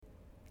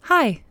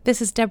Hi,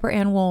 this is Deborah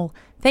Ann Wool.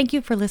 Thank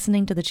you for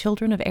listening to the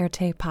Children of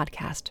Erte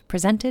podcast,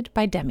 presented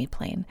by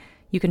Demiplane.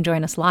 You can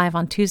join us live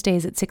on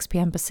Tuesdays at 6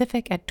 p.m.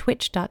 Pacific at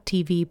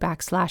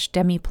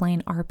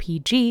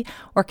twitch.tv/DemiplaneRPG,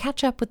 or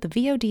catch up with the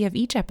VOD of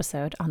each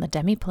episode on the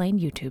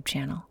Demiplane YouTube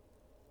channel.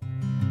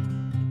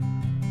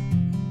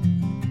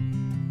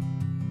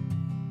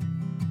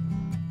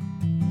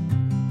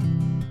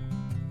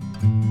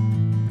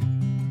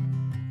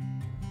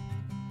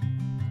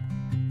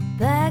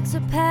 Bags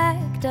are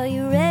packed, are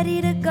you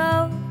ready to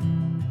go?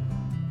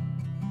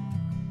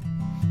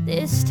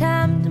 This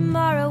time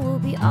tomorrow we'll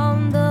be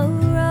on the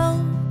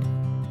road,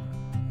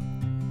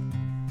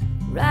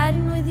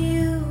 riding with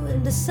you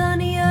in the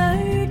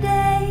sunnier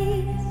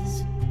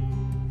days.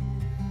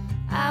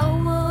 I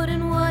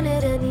wouldn't want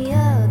it any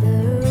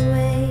other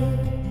way.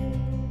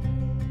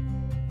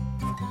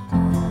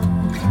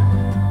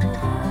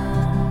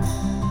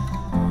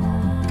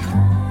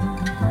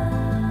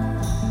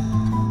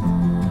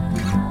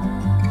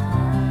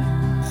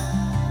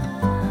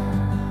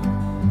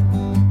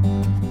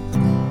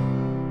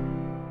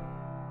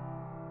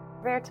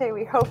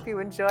 We hope you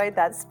enjoyed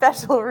that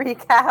special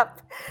recap.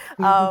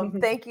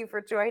 Thank you for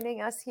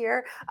joining us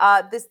here.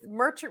 This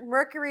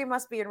Mercury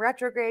must be in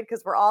retrograde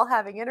because we're all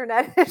having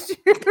internet issues.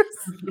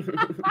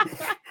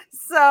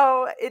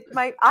 So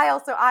I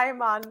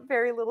am on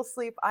very little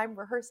sleep. I'm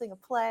rehearsing a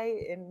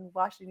play in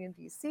Washington,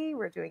 D.C.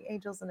 We're doing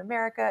Angels in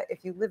America.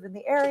 If you live in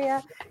the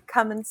area,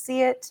 come and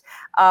see it.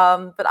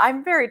 But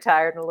I'm very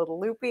tired and a little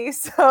loopy,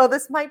 so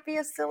this might be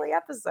a silly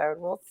episode.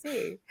 We'll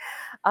see.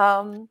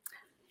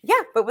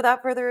 Yeah, but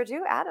without further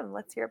ado, Adam,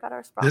 let's hear about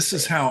our sponsors. This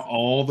is how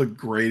all the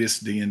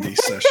greatest D&D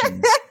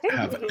sessions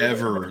have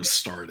ever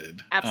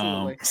started.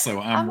 Absolutely. So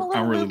I'm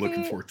really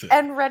looking forward to it.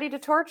 And ready to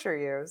torture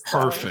you. So.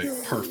 Perfect.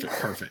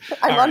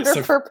 I'm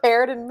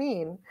underprepared and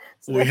mean.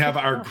 So we have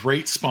our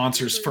great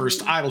sponsors.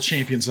 First, Idle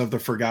Champions of the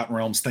Forgotten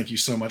Realms. Thank you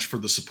so much for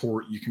the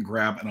support. You can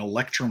grab an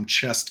Electrum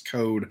chest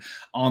code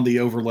on the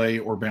overlay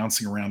or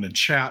bouncing around in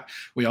chat.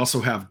 We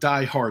also have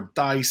Die Hard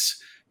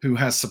Dice, who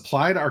has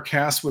supplied our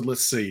cast with,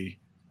 let's see,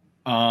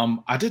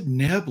 I did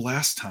Neb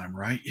last time,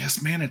 right?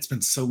 Yes, man, it's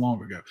been so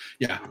long ago.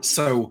 Yeah,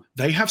 so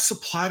they have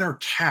supplied our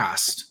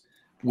cast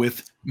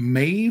with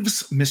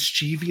Maeve's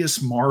Mischievous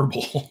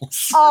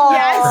Marbles. Oh,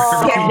 yes.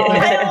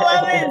 I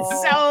love it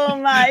so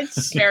much.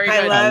 Very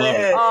good. I love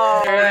it.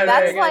 Oh,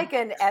 that's good. like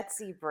an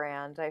Etsy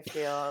brand, I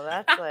feel.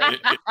 That's like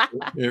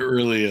it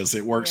really is.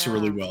 It works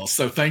really well.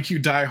 So thank you,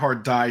 Die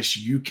Hard Dice.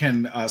 You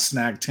can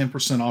snag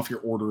 10% off your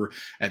order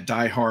at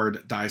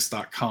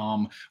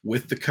dieharddice.com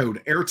with the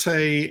code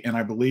ERTE, and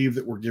I believe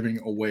that we're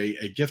giving away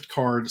a gift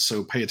card,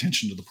 so pay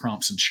attention to the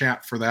prompts in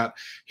chat for that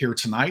here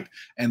tonight.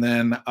 And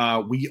then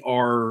we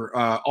are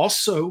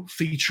also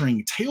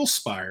featuring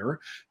Tailspire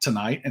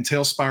tonight, and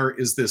Tailspire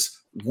is this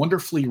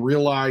wonderfully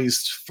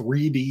realized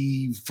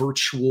 3D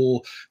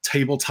virtual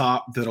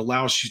tabletop that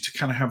allows you to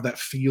kind of have that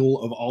feel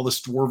of all this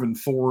dwarven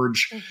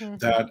forge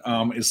that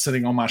is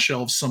sitting on my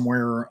shelves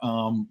somewhere,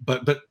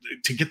 but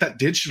to get that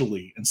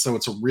digitally. And so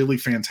it's a really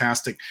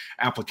fantastic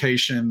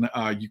application.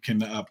 You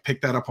can pick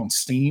that up on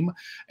Steam,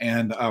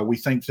 and we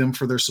thank them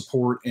for their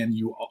support. And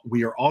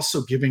we are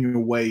also giving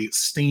away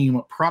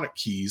Steam product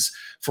keys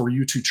for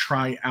you to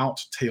try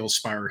out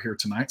Tailspire here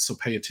tonight. So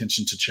pay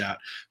attention to chat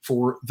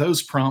for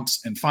those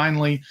prompts. And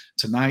finally,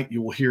 tonight you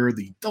will hear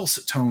the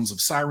dulcet tones of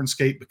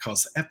Sirenscape,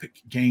 because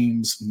epic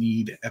games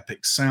need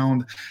epic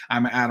sound.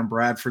 I'm Adam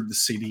Bradford, the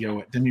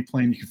CDO at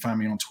Demiplane. You can find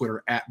me on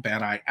Twitter at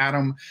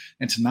BadEyeAdam.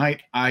 And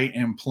tonight I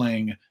am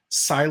playing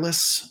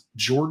Silas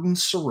Jordan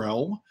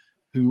Sorrell,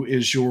 who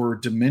is your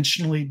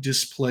dimensionally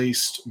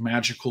displaced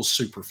magical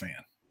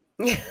superfan.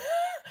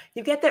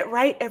 You get that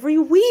right every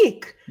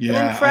week.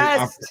 Yeah,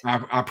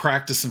 I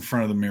practice in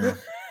front of the mirror.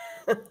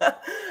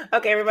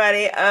 Okay,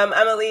 everybody. I'm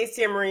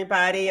Alicia Marie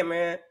Body.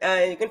 You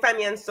can find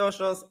me on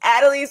socials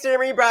at Alicia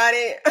Marie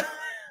Body.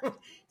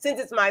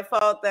 Since it's my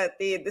fault that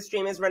the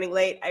stream is running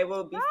late, I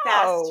will be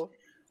fast.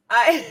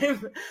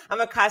 I'm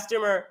a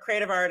costumer,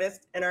 creative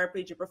artist, and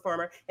RPG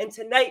performer. And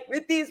tonight,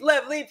 with these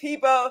lovely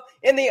people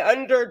in the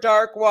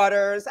Underdark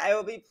Waters, I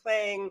will be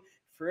playing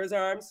Friz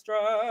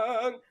Armstrong,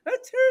 attorney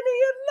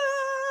at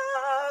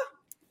law.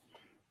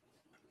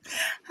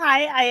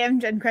 Hi, I am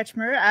Jen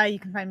Kretschmer. You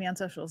can find me on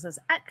socials as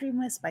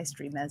 @DreamWisp. I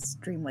stream as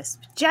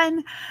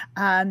DreamWispJen.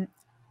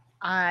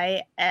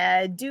 I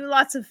do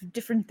lots of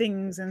different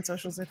things, and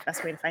socials are the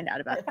best way to find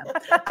out about them.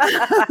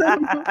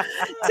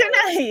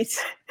 Tonight,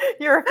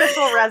 your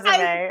official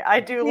resume. I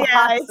do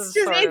lots of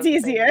it's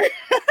easier.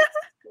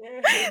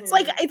 It's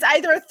like it's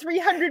either a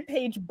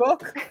 300-page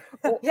book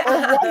or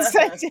one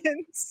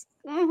sentence.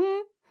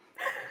 Mm-hmm.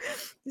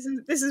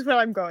 This is what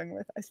I'm going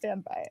with. I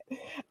stand by it.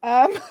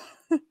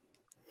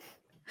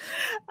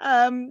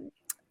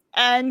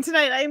 And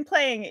tonight I am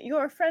playing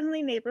your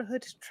friendly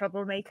neighborhood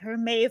troublemaker,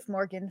 Maeve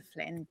Morgan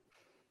Flynn.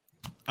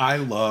 I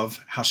love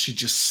how she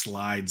just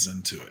slides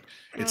into it.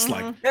 It's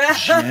like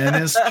Jen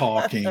is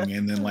talking,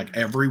 and then like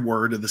every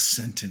word of the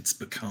sentence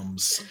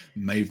becomes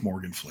Maeve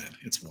Morgan Flynn.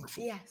 It's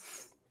wonderful.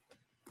 Yes.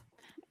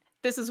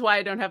 This is why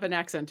I don't have an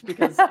accent,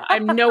 because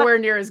I'm nowhere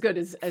near as good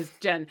as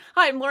Jen.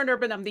 Hi, I'm Lauren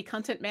Urban. I'm the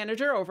content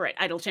manager over at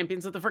Idle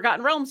Champions of the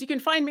Forgotten Realms. You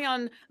can find me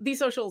on the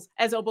socials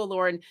as Obo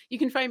Lauren. You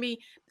can find me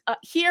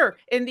here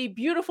in the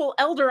beautiful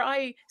Elder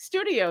Eye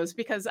Studios,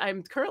 because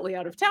I'm currently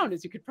out of town,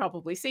 as you could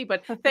probably see.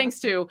 But thanks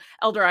to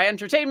Elder Eye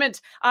Entertainment,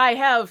 I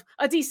have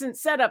a decent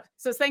setup.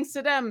 So thanks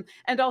to them.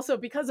 And also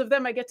because of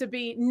them, I get to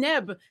be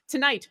Neb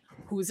tonight,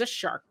 who's a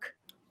shark.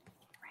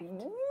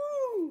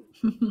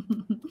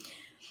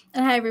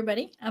 And hi,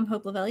 everybody. I'm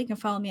Hope Lavelle. You can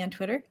follow me on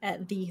Twitter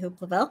at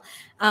 @theHopeLavelle.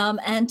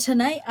 And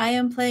tonight I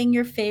am playing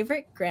your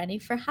favorite Granny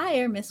for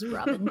Hire, Miss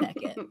Robin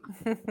Beckett.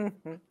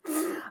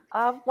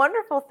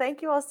 Wonderful.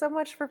 Thank you all so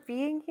much for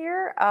being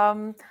here.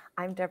 I'm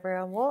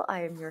Deborah Wool.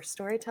 I am your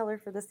storyteller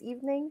for this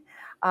evening.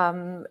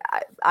 I'm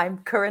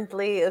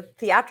currently a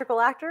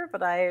theatrical actor,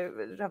 but I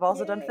have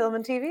also done film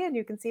and TV, and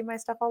you can see my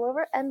stuff all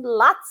over, and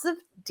lots of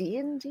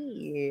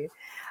D&D.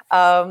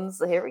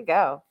 So here we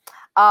go.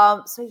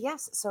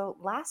 So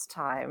last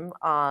time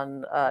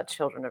on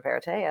Children of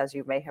Erte, as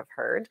you may have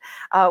heard,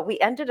 we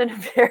ended in a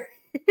very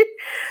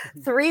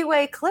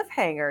three-way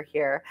cliffhanger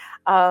here.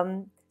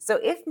 So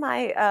if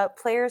my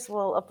players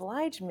will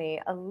oblige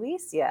me,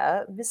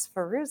 Alicia, Miss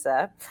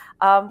Feruza,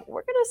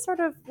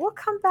 we'll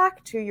come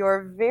back to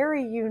your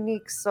very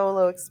unique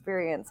solo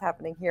experience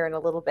happening here in a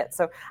little bit.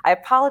 So I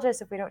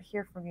apologize if we don't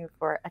hear from you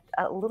for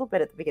a little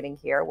bit at the beginning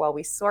here while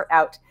we sort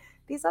out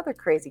these other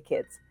crazy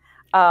kids.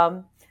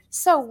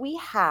 So we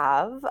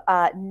have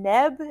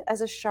Neb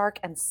as a shark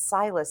and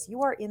Silas.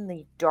 You are in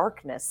the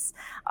darkness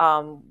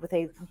with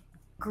a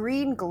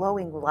green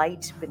glowing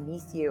light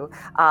beneath you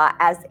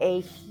as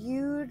a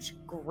huge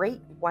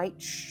great white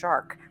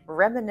shark,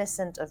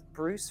 reminiscent of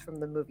Bruce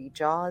from the movie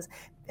Jaws,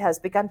 has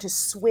begun to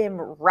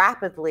swim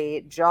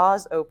rapidly,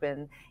 jaws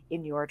open,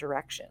 in your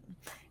direction.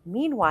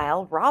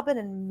 Meanwhile, Robin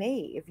and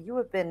Maeve, you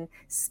have been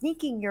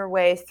sneaking your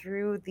way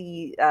through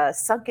the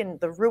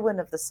ruin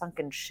of the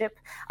sunken ship.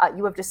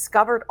 You have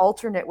discovered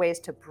alternate ways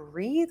to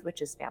breathe,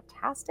 which is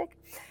fantastic.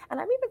 And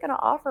I'm even going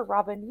to offer,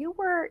 Robin, you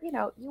were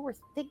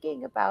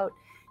thinking about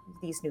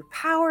these new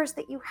powers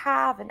that you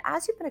have, and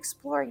as you've been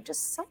exploring,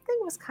 just something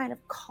was kind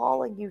of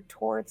calling you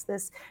towards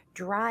this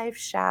drive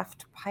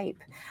shaft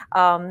pipe.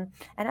 And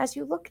as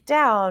you look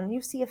down,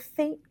 you see a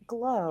faint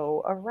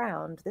glow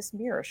around this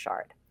mirror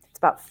shard. It's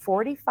about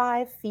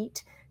 45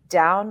 feet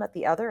down at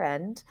the other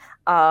end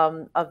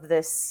of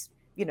this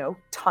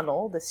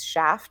tunnel, this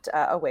shaft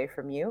away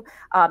from you.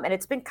 And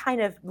it's been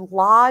kind of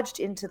lodged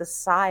into the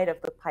side of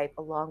the pipe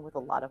along with a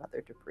lot of other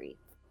debris.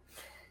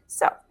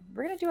 So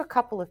we're going to do a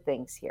couple of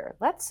things here.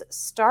 Let's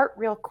start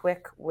real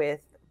quick with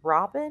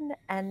Robin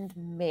and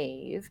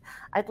Maeve.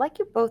 I'd like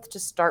you both to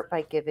start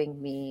by giving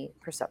me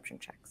perception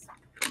checks.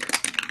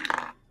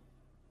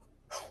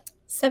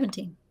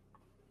 17.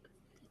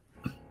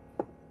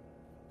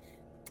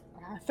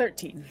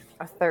 13.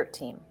 A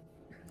 13.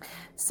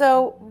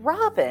 So,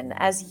 Robin,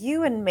 as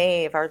you and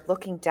Maeve are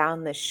looking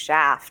down this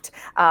shaft,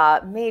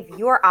 Maeve,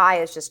 your eye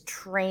is just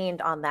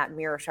trained on that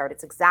mirror shard.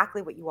 It's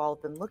exactly what you all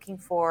have been looking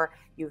for.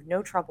 You have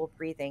no trouble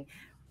breathing.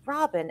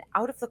 Robin,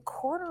 out of the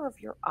corner of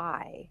your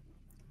eye,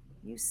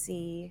 you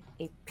see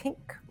a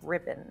pink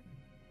ribbon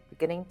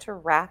beginning to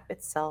wrap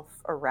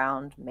itself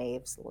around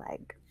Maeve's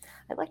leg.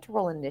 I'd like to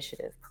roll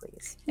initiative,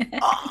 please.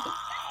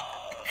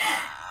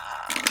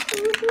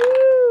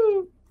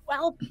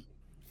 12.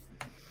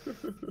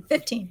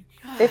 15.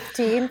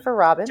 15 for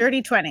Robin.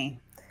 Dirty 20.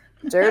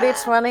 Dirty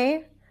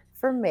 20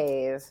 for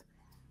Maeve.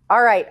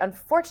 All right.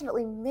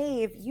 Unfortunately,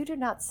 Maeve, you do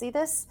not see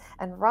this.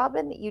 And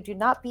Robin, you do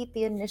not beat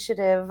the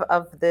initiative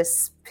of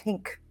this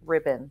pink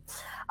ribbon.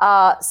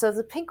 So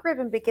the pink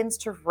ribbon begins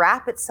to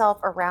wrap itself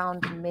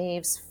around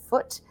Maeve's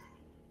foot.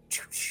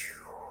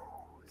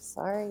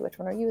 Sorry, which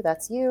one are you?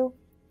 That's you.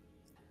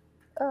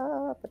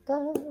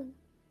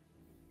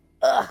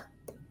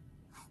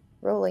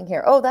 Rolling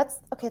here. Oh, that's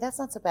okay. That's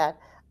not so bad.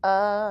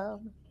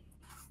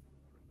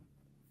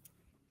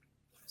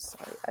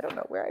 Sorry, I don't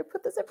know where I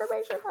put this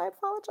information. I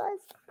apologize.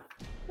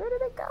 Where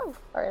did it go?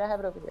 All right, I have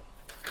it over here.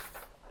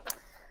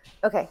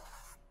 Okay.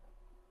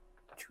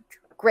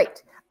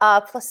 Great.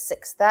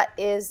 +6. That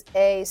is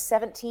a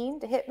 17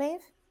 to hit,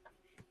 Maeve.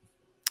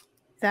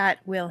 That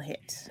will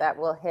hit. That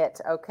will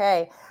hit.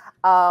 Okay.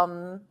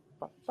 8.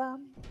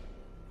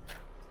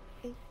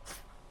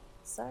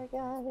 Sorry,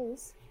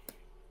 guys.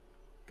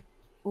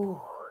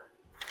 Ooh.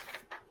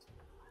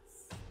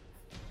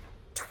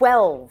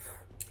 12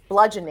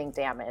 bludgeoning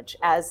damage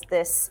as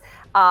this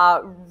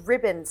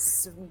ribbon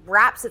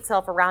wraps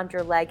itself around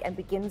your leg and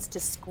begins to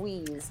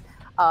squeeze.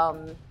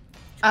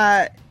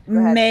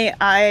 May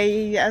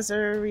I, as a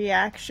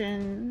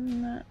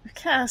reaction,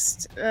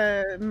 cast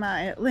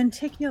my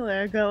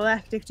lenticular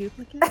galactic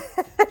duplicate?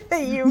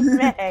 You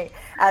may,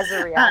 as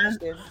a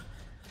reaction.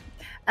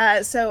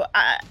 So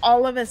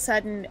all of a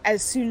sudden,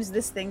 as soon as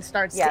this thing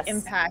starts to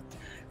impact,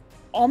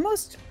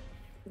 almost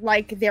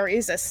like there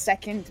is a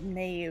second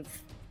Maeve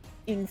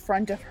in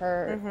front of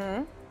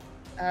her.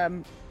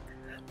 Mm-hmm.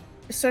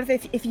 Sort of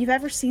if you've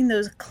ever seen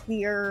those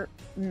clear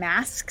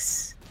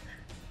masks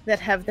that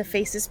have the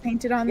faces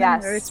painted on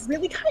them. Yes. It's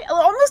really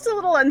almost a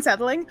little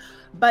unsettling,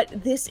 but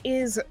this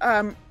is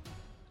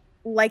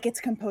like it's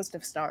composed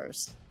of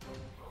stars.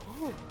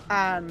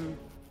 A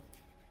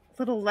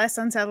little less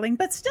unsettling,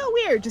 but still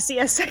weird to see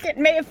a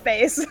second Maeve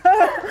face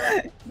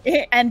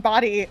and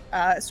body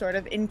sort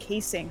of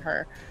encasing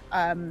her.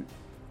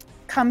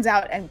 Comes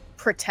out and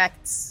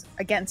protects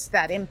against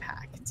that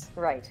impact.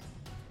 Right.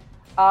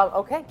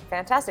 Okay,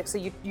 fantastic. So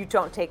you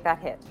don't take that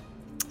hit.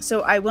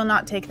 So I will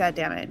not take that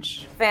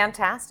damage.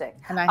 Fantastic.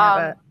 And I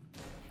have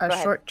go a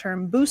ahead.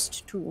 short-term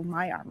boost to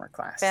my armor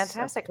class.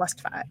 Fantastic. So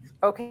 +5.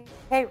 Okay.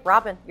 Hey,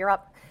 Robin, you're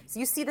up. So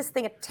you see this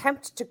thing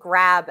attempt to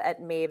grab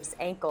at Maeve's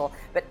ankle,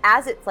 but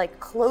as it like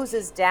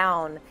closes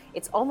down,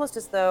 it's almost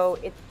as though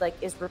it like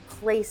is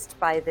replaced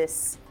by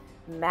this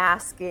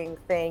masking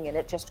thing, and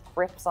it just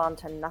grips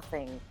onto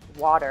nothing,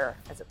 water,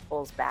 as it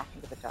pulls back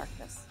into the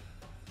darkness.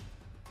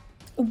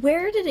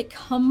 Where did it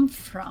come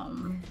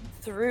from?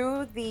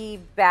 Through the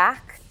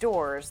back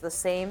doors, the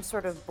same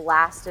sort of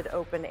blasted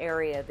open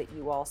area that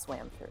you all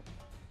swam through.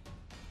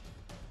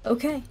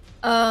 Okay.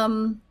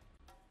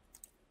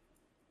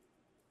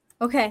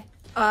 Okay.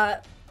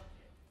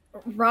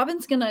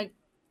 Robin's gonna...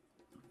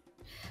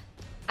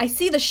 I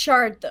see the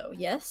shard, though,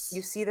 yes?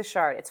 You see the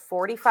shard. It's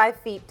 45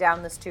 feet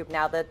down this tube.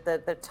 Now,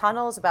 the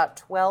tunnel is about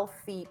 12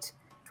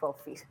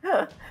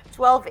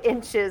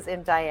 inches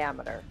in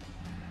diameter.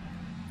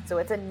 So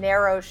it's a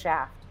narrow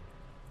shaft.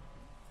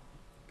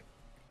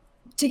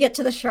 To get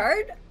to the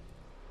shard?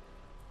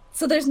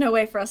 So there's no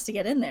way for us to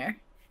get in there.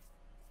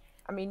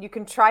 I mean, you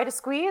can try to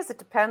squeeze. It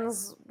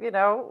depends,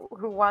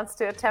 who wants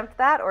to attempt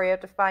that, or you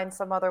have to find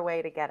some other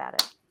way to get at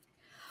it.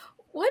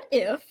 What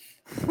if?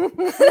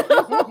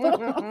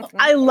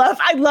 I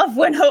love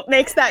when Hope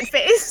makes that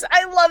face.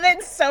 I love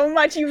it so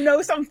much. You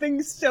know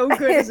something so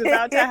good is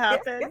about to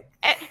happen.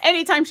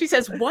 Anytime she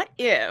says, what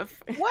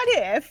if? What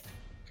if?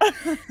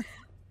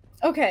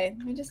 Okay,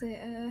 let me just say,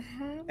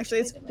 Actually,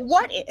 it's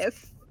what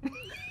if?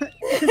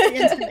 Is the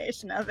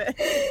intonation of it.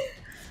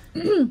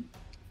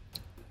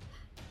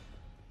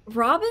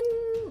 Robin,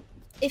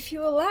 if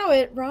you allow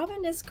it,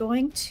 Robin is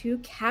going to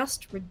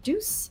cast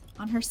Reduce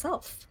on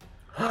herself.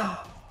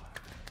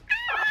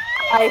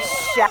 I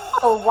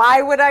shall.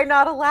 Why would I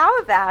not allow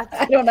that?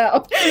 I don't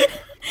know.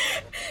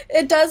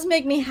 It does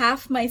make me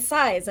half my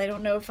size. I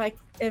don't know if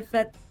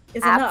that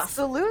is enough.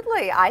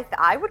 Absolutely.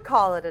 I would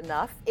call it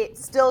enough.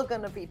 It's still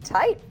going to be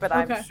tight, but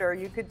Okay. I'm sure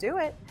you could do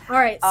it. All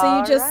right, so All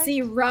you just right.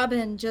 see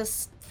Robin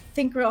just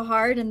think real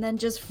hard and then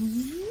just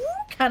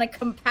kind of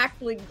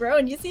compactly grow,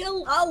 and you see a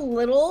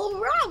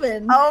little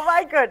Robin. Oh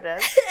my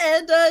goodness.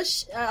 And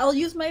I'll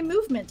use my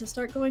movement to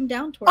start going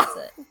down towards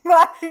it.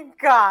 My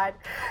God.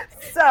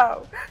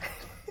 So,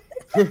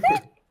 This is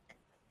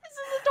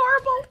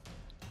adorable.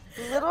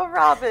 little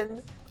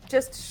Robin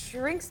just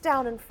shrinks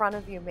down in front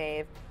of you,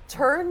 Maeve,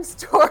 turns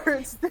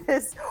towards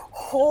this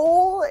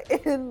hole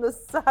in the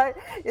side,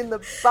 in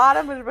the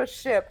bottom of a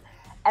ship,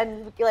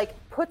 and like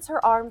puts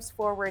her arms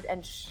forward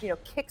and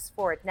kicks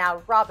forward.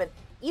 Now, Robin,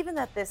 even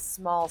at this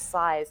small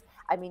size,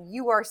 I mean,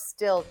 you are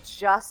still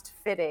just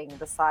fitting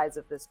the size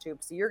of this tube.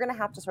 So you're going to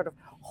have to sort of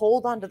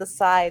hold onto the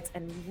sides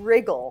and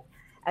wriggle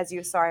as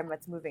you, sorry,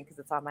 it's moving because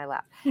it's on my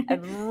lap,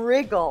 and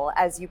wriggle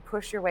as you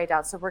push your way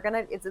down. So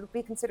it'll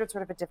be considered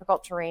sort of a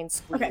difficult terrain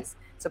squeeze. Okay.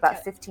 So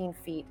about 15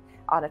 feet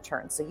on a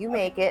turn. So you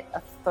make it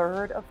a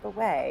third of the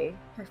way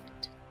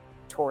Perfect.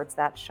 towards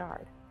that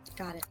shard.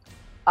 Got it.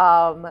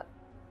 Oh,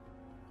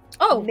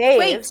 Maeve.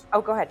 wait.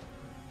 Oh, go ahead.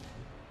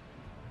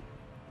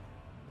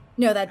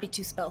 No, that'd be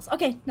 2 spells.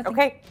 Okay. Nothing.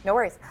 Okay, no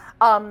worries.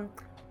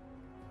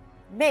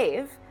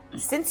 Maeve,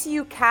 since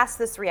you cast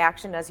this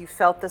reaction as you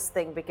felt this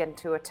thing begin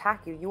to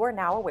attack you, you are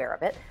now aware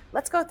of it.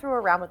 Let's go through a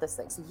round with this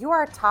thing. So you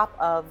are top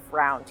of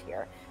round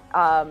here.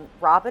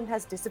 Robin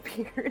has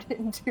disappeared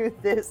into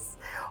this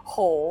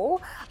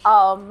hole.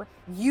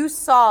 You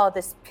saw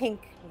this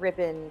pink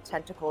ribbon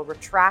tentacle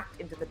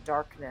retract into the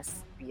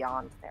darkness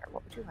beyond there.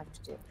 What would you like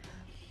to do?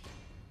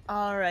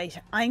 All right,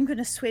 I'm going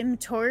to swim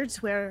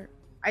towards where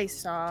I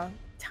saw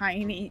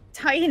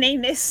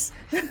tinyness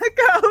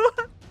go.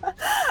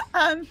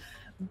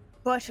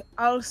 But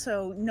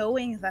also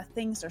knowing that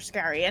things are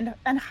scary and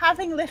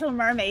having Little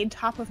Mermaid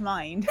top of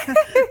mind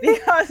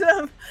because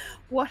of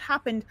what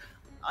happened,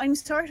 I'm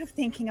sort of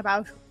thinking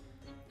about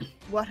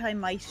what I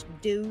might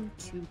do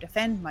to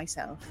defend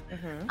myself.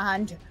 Mm-hmm.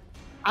 And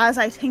as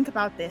I think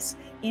about this,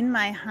 in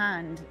my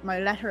hand, my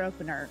letter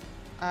opener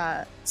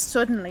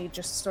suddenly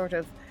just sort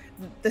of,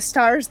 the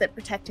stars that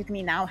protected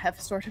me now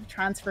have sort of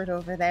transferred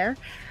over there,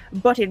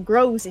 but it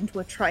grows into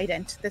a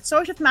trident that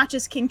sort of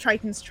matches King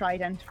Triton's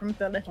trident from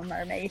The Little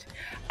Mermaid.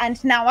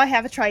 And now I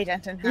have a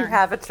trident in hand. You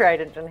have a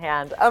trident in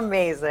hand.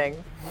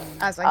 Amazing.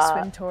 As I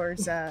swim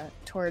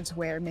towards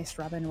where Miss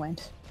Robin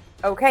went.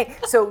 Okay,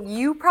 so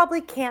you probably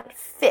can't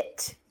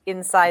fit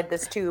inside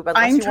this tube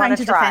unless I'm you trying want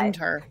to try. defend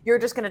her. You're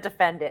just going to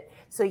defend it.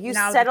 So you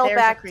Now that settle there's a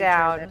back creature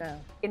down that,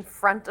 in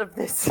front of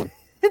this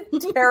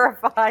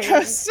terrifying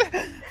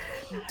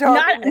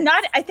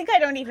I think I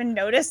don't even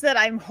notice that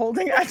I'm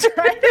holding a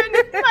trident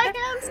in my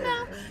hands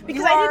now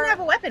because I didn't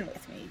have a weapon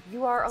with me.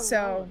 You are alone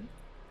So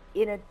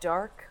in a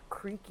dark,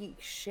 creaky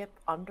ship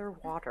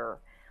underwater.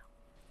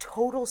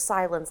 Total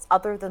silence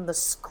other than the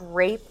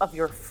scrape of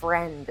your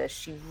friend as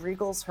she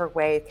wriggles her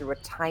way through a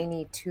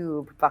tiny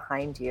tube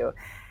behind you.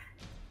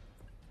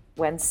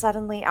 When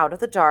suddenly, out of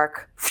the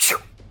dark,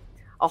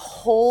 a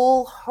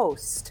whole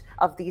host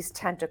of these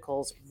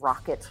tentacles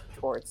rocket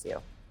towards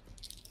you.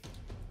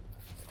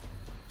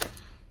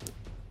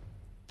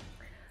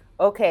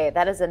 Okay,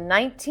 that is a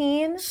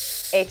 19,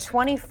 a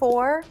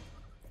 24,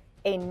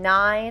 a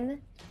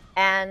 9,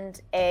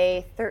 and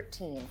a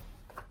 13.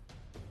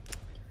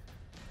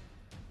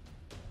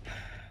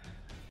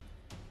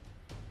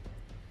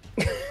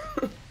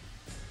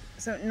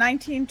 So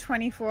 19,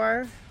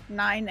 24,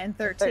 9, and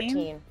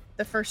 13.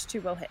 The first two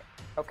will hit.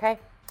 Okay.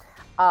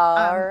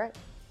 All right.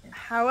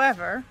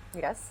 However,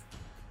 yes.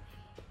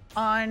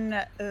 On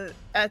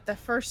at the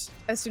first,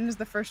 as soon as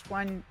the first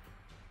one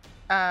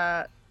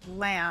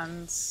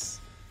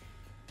lands,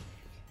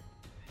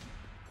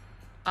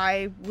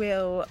 I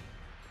will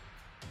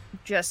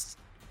just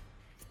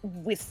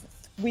with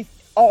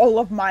all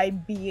of my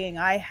being,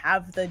 I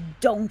have the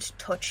 "don't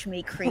touch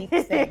me" creep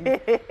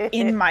thing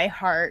in my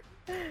heart,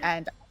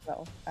 and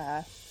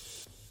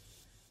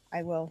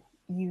I will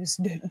use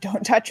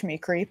 "don't touch me"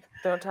 creep.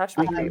 Don't touch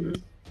me creep.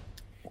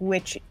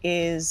 Which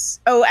is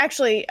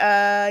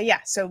yeah.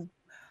 So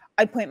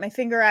I point my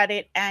finger at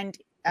it, and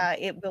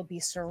it will be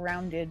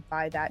surrounded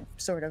by that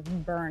sort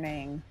of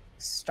burning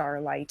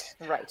starlight.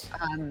 Right.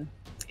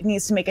 It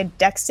needs to make a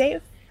dex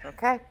save.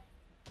 Okay.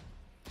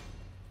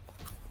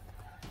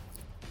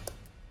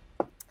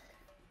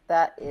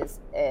 That is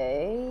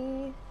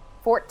a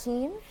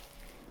 14.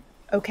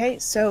 Okay,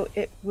 so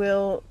it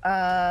will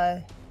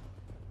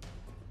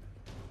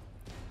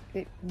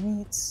it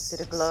needs.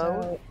 Did it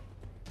glow? So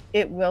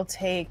it will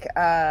take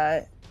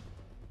 5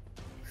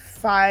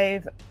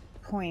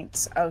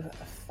 points of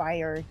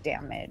fire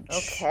damage.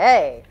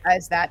 Okay.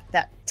 As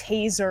that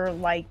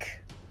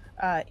taser-like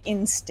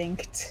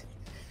instinct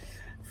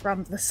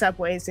from the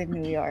subways in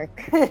New York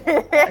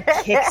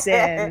kicks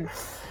in.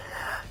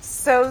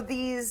 So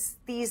these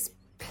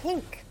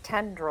pink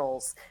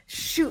tendrils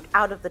shoot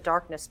out of the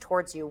darkness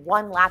towards you,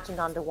 one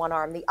latching onto one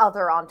arm, the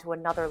other onto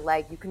another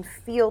leg. You can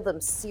feel them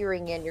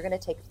searing in. You're going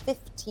to take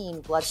 15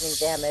 bludgeoning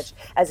damage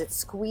as it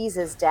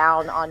squeezes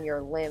down on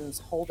your limbs,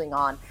 holding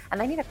on. And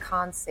I need a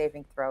con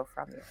saving throw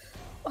from you.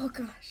 Oh,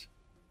 gosh.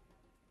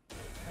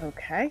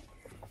 Okay.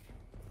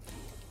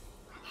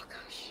 Oh,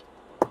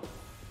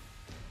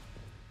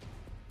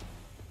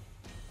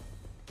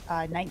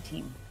 gosh.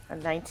 19. A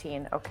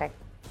 19, okay.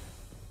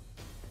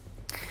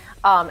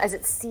 As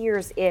it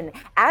sears in,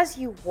 as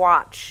you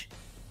watch,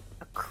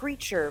 a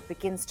creature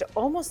begins to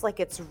almost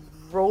like it's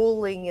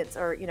rolling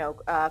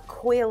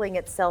coiling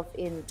itself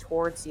in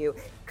towards you,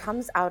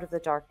 comes out of the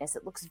darkness.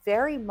 It looks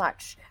very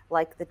much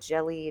like the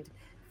jellied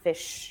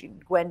fish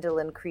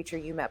Gwendolyn creature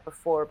you met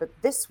before, but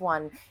this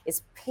one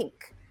is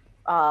pink,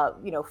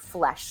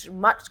 flesh,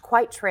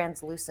 quite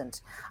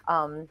translucent.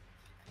 You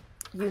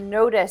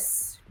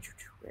notice,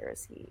 where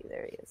is he?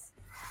 There he is.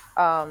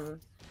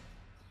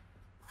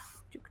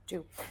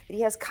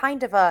 He has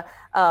kind of a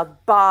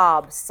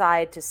bob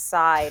side to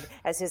side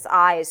as his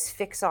eyes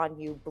fix on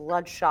you,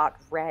 bloodshot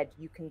red.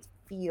 You can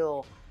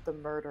feel the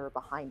murder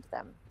behind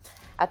them.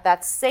 At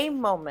that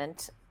same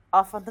moment,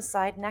 off on the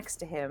side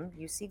next to him,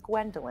 you see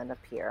Gwendolyn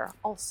appear,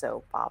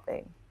 also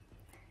bobbing.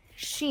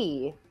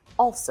 She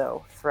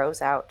also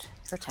throws out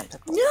her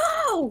tentacles.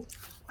 No!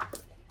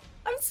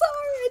 I'm sorry,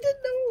 I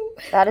didn't know.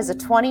 That is a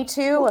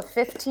 22, a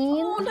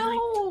 15, and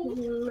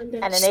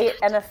an 8,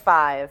 and a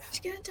 5. She's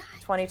gonna die.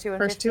 22 and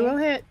First 15. two will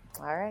hit.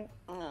 All right.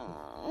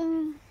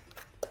 Ooh,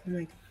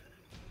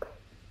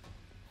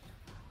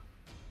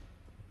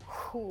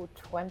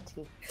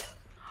 20.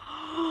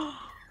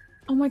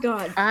 Oh my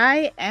god.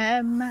 I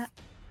am out.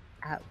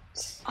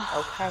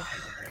 Okay.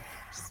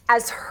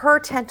 As her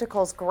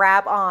tentacles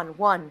grab on,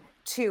 1,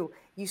 2,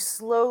 you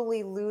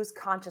slowly lose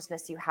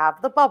consciousness. You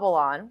have the bubble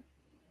on.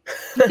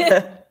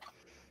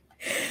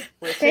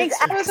 Thanks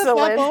for the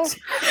bubble. I'm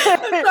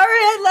sorry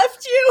I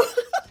left you.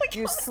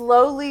 You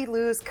slowly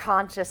lose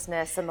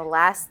consciousness, and the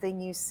last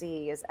thing you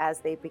see is as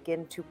they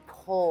begin to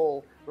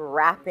pull,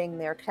 wrapping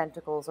their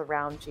tentacles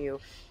around you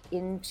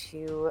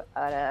into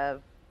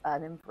an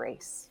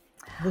embrace.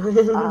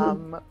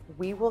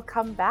 We will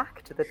come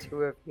back to the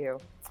two of you.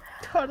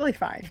 Totally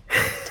fine.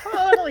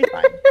 Totally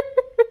fine.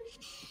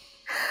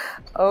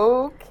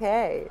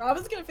 Okay.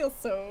 Robin's gonna feel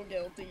so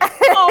guilty.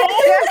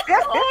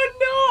 Oh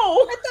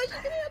no! I thought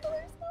she could handle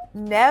herself.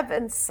 Neb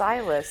and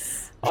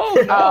Silas.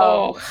 Oh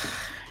no!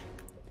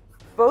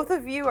 Both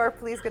of you are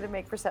please going to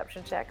make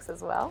perception checks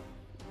as well.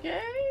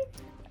 Okay.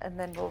 And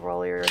then we'll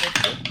roll your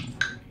initiative.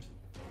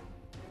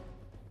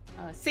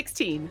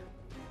 16.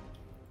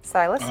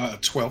 Silas?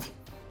 12.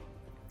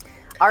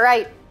 All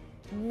right.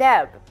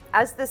 Neb,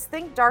 as this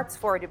thing darts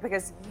forward,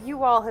 because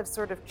you all have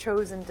sort of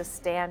chosen to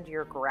stand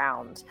your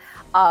ground,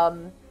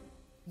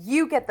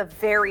 you get the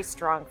very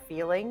strong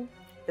feeling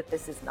that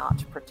this is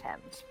not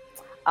pretend.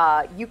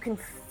 You can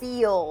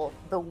feel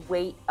the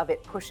weight of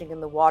it pushing in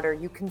the water.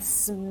 You can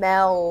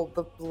smell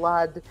the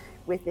blood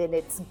within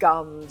its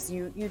gums.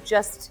 You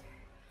just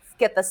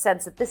get the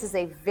sense that this is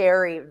a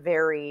very,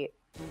 very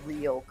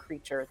real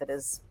creature that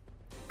is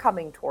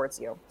coming towards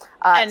you.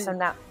 So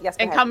now, yes,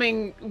 go ahead.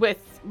 Coming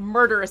with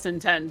murderous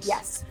intent.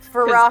 Yes,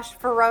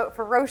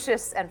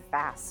 ferocious and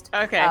fast.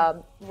 Okay.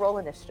 Roll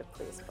initiative,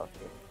 please, both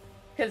of you.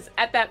 Because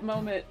at that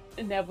moment,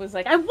 Neb was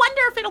like, I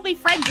wonder if it'll be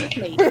friends with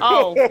me.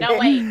 Oh, no,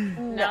 wait.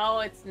 No,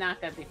 it's not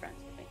going to be friends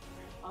with me.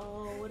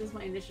 Oh, what is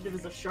my initiative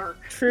as a shark?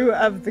 True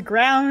of the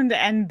ground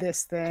and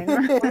this thing.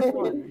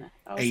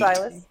 Oh, 8.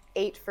 Silas?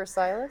 8 for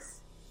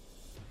Silas?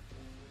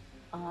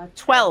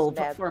 12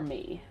 Neb. for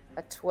me.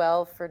 A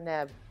 12 for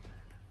Neb.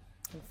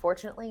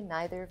 Unfortunately,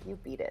 neither of you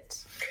beat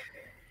it.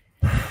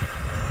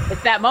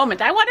 It's that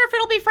moment. I wonder if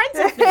it'll be friends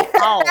with me.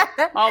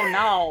 Oh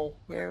no.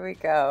 Here we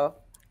go.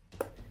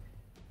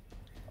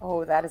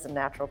 Oh, that is a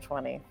natural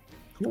 20.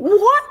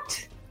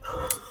 What?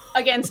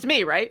 Against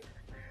me, right?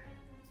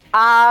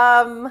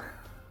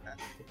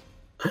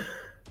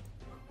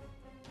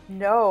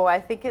 No, I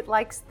think it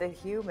likes the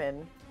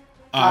human.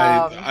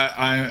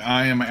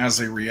 I am,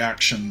 as a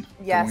reaction,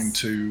 Yes. going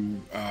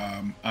to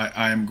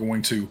I am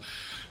going to,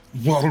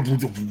 well,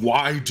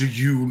 why do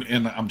you,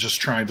 and I'm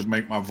just trying to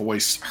make my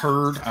voice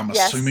heard. I'm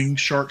Yes. assuming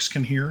sharks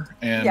can hear,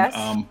 and Yes.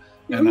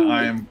 and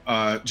I am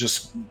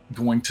just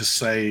going to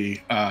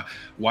say,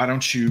 why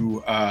don't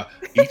you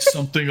eat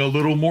something a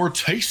little more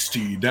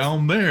tasty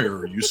down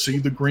there? You see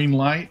the green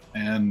light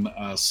and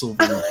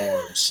silvery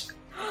barbs.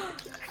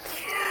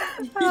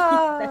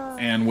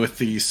 And with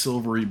the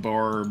silvery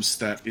barbs,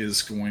 that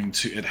is going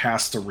to, it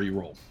has to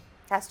reroll.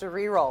 Has to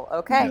reroll.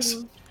 Okay.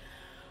 Yes.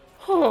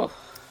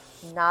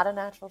 Not a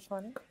natural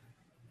 20.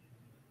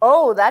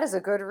 Oh, that is a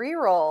good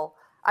reroll.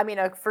 I mean,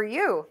 for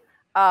you.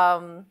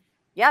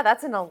 Yeah,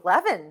 that's an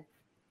 11.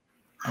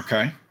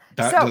 Okay.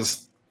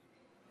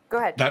 Go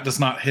ahead. That does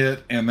not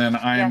hit, and then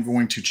I am Yes.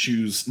 going to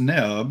choose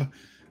Neb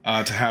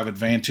to have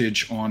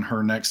advantage on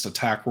her next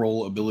attack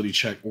roll, ability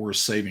check, or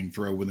saving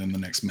throw within the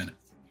next minute.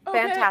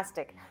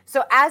 Fantastic.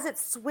 So as it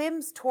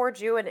swims towards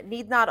you, and it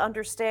need not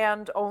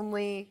understand,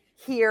 only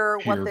hear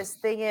what Hear. this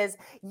thing is,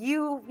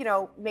 you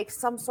make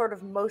some sort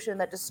of motion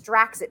that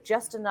distracts it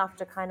just enough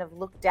to kind of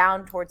look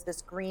down towards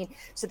this green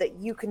so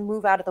that you can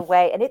move out of the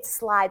way, and it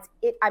slides.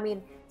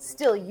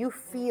 Still you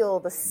feel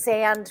the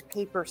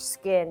sandpaper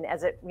skin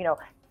as it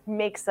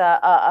makes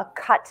a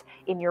cut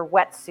in your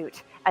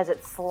wetsuit as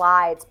it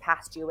slides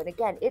past you. And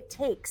again, it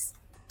takes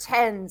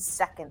 10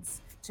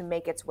 seconds to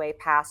make its way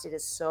past. It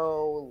is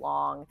so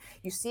long.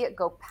 You see it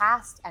go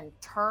past and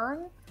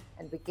turn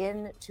and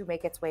begin to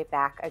make its way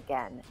back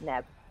again.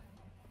 Neb.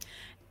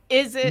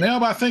 Is it?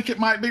 Neb, I think it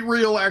might be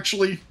real,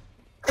 actually.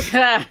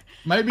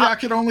 Maybe I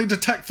could only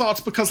detect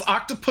thoughts because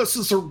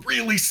octopuses are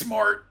really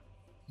smart.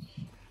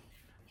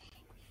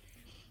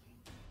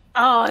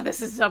 Oh,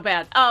 this is so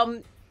bad.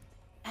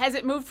 Has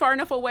it moved far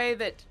enough away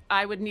that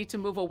I would need to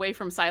move away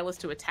from Silas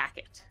to attack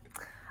it?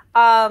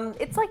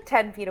 It's like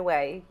 10 feet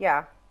away.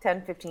 Yeah,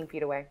 10, 15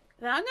 feet away.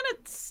 Now I'm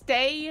going to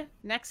stay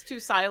next to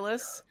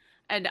Silas,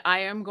 and I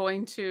am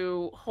going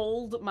to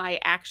hold my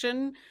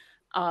action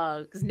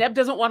because Neb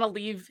doesn't want to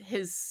leave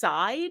his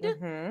side.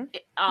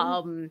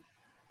 Mm-hmm.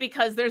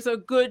 Because there's a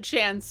good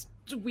chance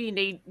we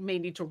may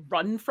need to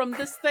run from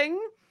this thing.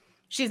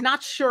 She's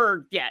not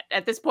sure yet.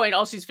 At this point,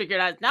 all she's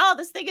figured out is, no,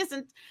 this thing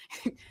isn't...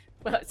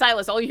 Well,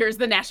 Silas, all you hear is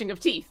the gnashing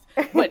of teeth.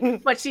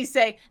 But she's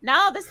saying,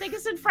 no, this thing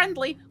isn't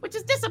friendly, which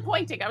is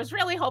disappointing. I was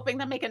really hoping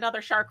to make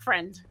another shark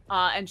friend.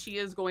 And she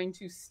is going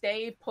to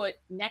stay put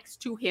next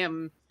to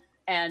him.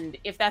 And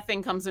if that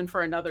thing comes in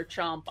for another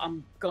chomp,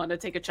 I'm going to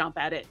take a chomp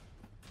at it.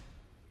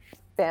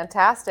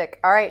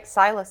 Fantastic. All right,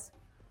 Silas.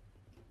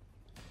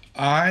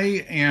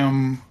 I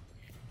am...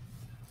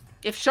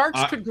 If sharks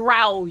could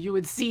growl, you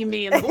would see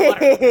me in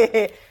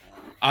the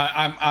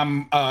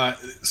water.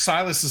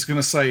 Silas is going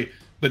to say,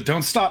 but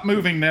don't stop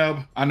moving, Neb.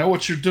 I know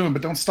what you're doing,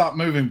 but don't stop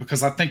moving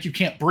because I think you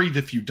can't breathe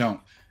if you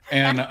don't.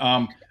 And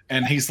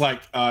and he's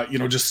like,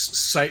 just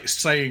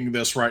saying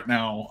this right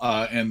now,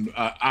 and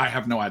I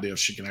have no idea if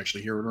she can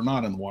actually hear it or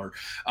not in the water.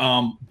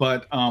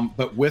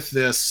 But with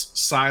this,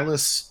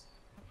 Silas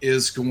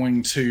is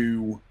going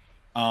to,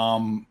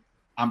 I'm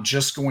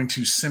just going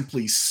to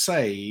simply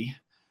say,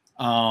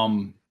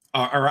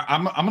 or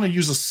I'm going to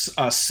use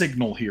a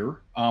signal here.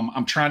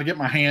 I'm trying to get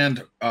my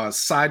hand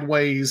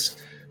sideways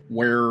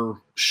where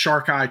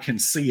Shark Eye can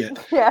see it.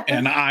 Yes.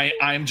 And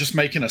I'm just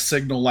making a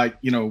signal like,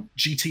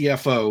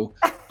 GTFO.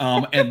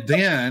 And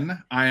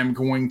then I am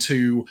going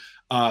to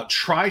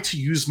try to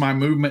use my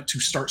movement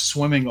to start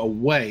swimming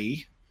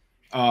away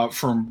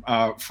from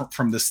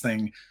this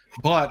thing.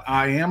 But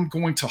I am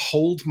going to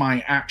hold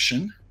my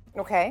action.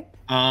 Okay.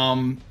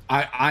 I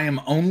am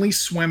only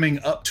swimming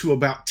up to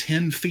about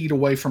 10 feet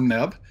away from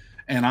Neb.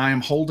 And I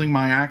am holding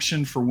my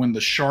action for when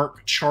the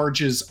shark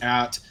charges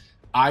at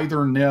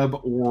either Neb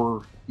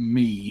or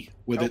me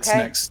with its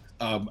next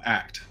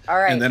act. All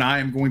right. And then I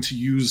am going to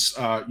use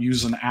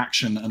an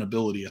action, an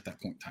ability at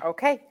that point in time.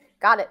 Okay.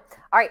 Got it.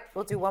 All right,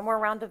 we'll do one more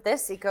round of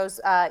this. It goes,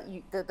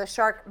 the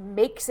shark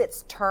makes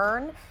its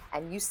turn,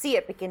 and you see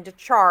it begin to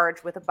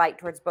charge with a bite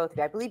towards both of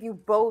you. I believe you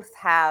both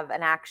have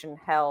an action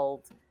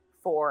held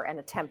for an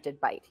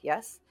attempted bite,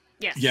 yes?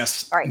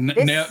 Yes. All right.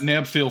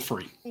 Neb, feel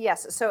free.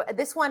 Yes. So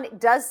this one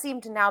does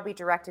seem to now be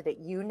directed at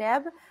you,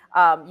 Neb.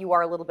 You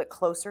are a little bit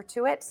closer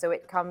to it, so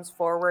it comes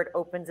forward,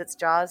 opens its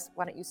jaws.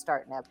 Why don't you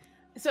start, Neb?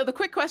 So the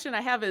quick question I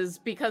have is,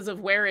 because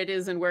of where it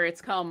is and where it's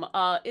come,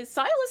 is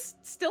Silas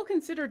still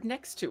considered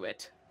next to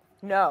it?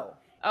 No.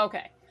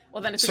 Okay.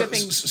 Well, then it's a good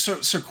thing.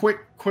 So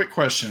quick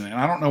question, and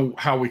I don't know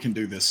how we can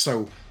do this.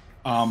 So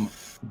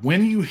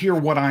when you hear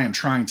what I am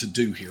trying to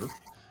do here,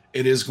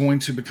 it is going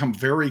to become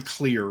very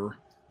clear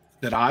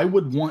that I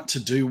would want to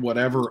do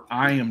whatever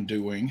I am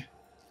doing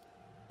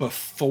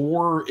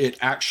before it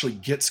actually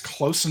gets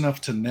close enough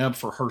to Neb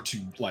for her to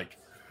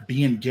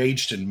be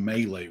engaged in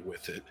melee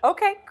with it.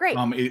 Okay, great.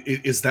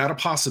 Is that a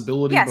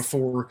possibility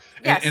before?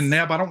 Yes. And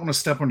Neb, I don't want to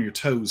step on your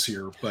toes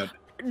here, but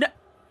no,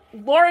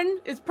 Lauren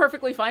is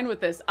perfectly fine with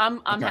this.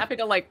 I'm happy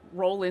to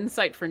roll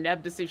insight for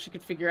Neb to see if she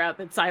could figure out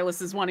that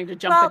Silas is wanting to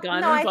jump the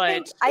gun. No,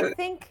 I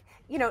think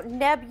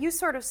Neb, you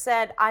sort of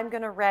said I'm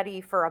going to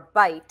ready for a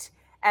bite.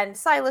 And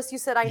Silas, you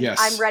said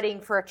I'm readying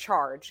for a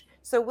charge.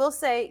 So we'll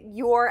say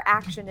your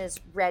action is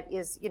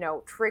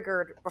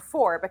triggered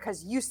before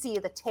because you see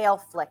the tail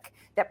flick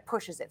that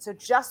pushes it. So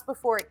just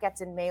before it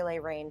gets in melee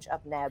range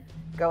of Neb,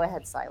 go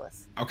ahead,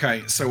 Silas.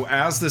 Okay, so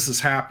as this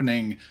is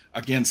happening,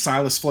 again,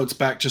 Silas floats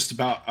back just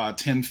about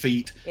 10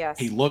 feet. Yes.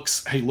 He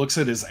looks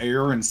at his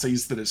air and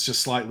sees that it's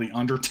just slightly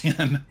under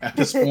 10 at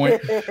this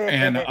point.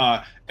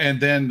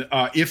 And then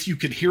if you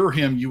could hear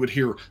him, you would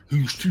hear,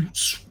 "Who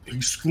scores?"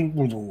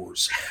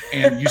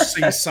 And you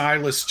see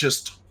Silas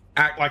just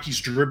act like he's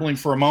dribbling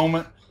for a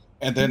moment,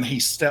 and then he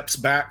steps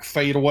back,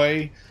 fade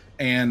away,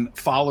 and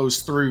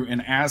follows through.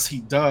 And as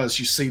he does,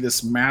 you see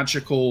this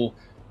magical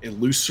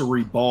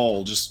illusory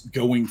ball just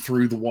going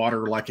through the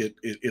water like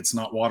it's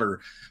not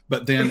water.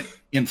 But then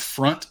in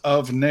front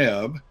of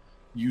Neb,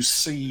 you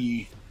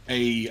see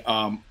a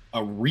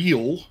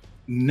real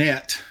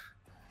net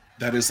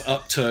that is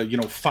up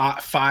to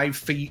 5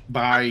 feet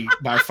by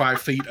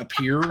 5 feet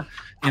appear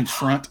in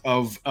front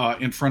of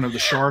the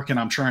shark, and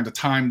I'm trying to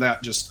time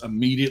that just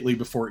immediately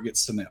before it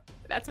gets to Neb.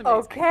 That's amazing.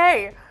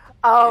 Okay.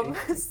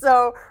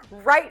 So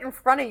right in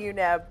front of you,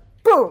 Neb,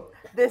 boom,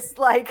 this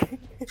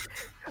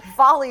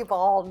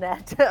volleyball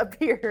net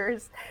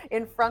appears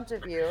in front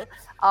of you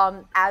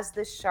as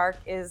this shark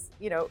is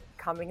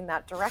coming in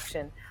that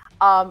direction.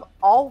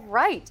 All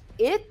right,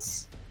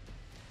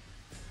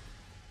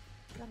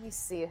 let me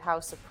see how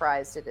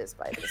surprised it is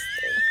by this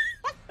thing.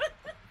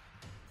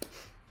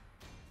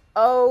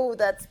 Oh,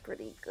 that's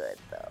pretty good,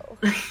 though.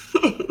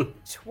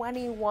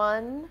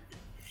 21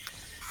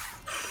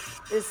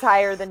 is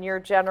higher than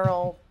your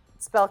general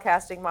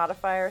spellcasting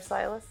modifier,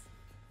 Silas?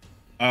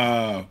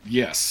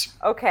 Yes.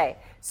 Okay,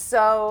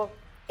 so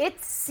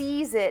it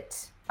sees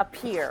it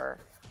appear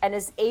and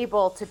is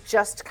able to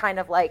just kind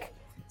of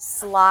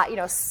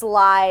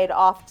slide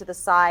off to the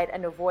side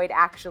and avoid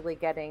actually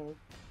getting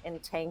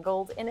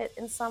entangled in it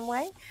in some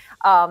way.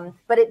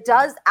 But it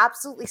does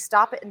absolutely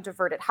stop it and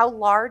divert it. How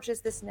large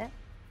is this net?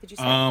 Did you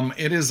say?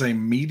 It is a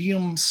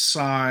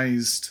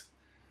medium-sized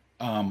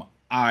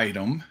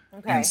item.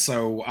 Okay. And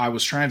so I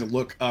was trying to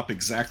look up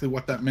exactly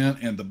what that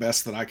meant, and the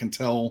best that I can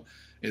tell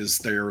is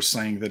they're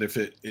saying that if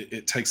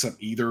it takes up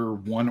either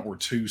 1 or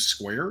 2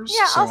 squares.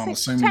 Yeah, so I'm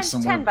assuming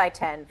 10 by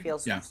 10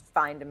 feels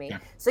fine to me.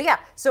 Yeah.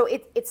 So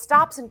it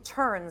stops and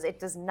turns. It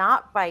does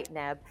not bite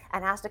Neb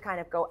and has to kind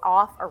of go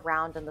off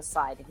around on the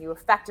side. And you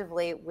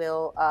effectively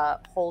will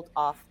hold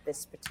off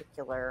this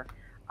particular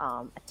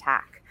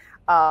attack.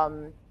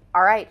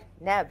 All right,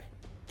 Neb.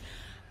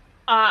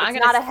 It's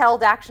not a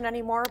held action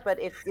anymore, but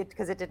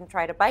because it didn't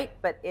try to bite,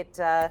 but it's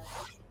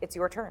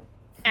your turn.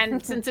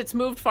 And since it's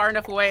moved far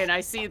enough away, and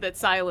I see that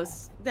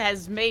Silas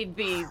has made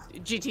the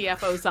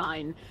GTFO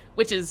sign,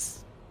 which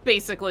is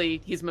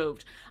basically he's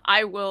moved,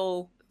 I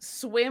will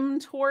swim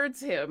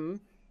towards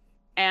him.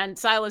 And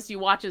Silas, you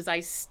watch as I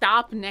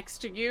stop next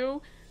to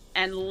you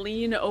and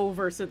lean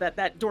over so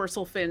that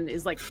dorsal fin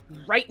is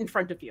right in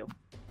front of you.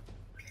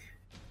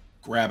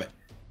 Grab it.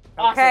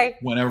 Awesome. Okay.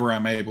 Whenever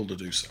I'm able to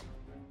do so.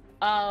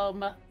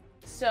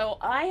 So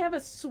I have a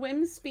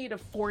swim speed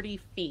of 40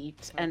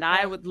 feet, and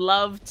I would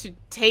love to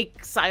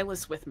take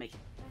Silas with me.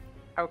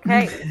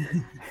 Okay.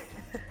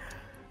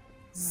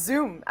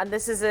 Zoom. And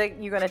this is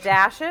you going to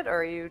dash it,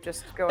 or are you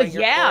just going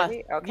your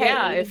 40? Okay.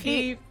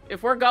 Yeah,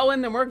 if we're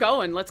going, then we're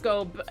going. Let's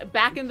go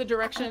back in the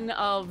direction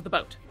of the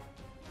boat.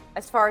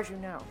 As far as you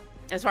know.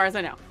 As far as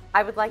I know.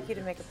 I would like you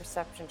to make a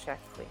perception check,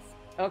 please.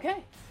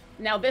 Okay.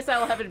 Now this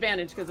I'll have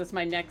advantage because it's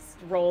my next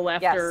roll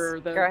after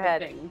the go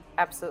ahead. thing.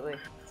 Absolutely.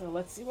 So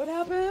let's see what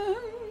happens.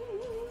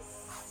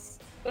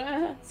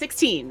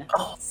 16.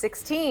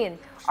 16.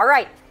 All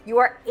right. You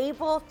are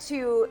able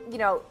to,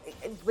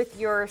 with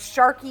your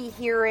sharky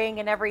hearing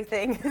and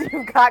everything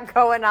you've got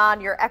going on,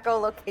 your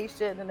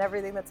echolocation and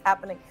everything that's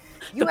happening.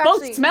 The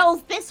boat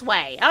smells this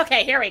way.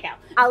 Okay, here we go.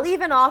 I'll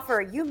even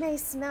offer, you may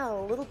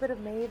smell a little bit of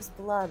Maeve's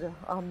blood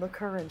on the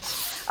current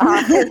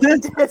in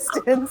the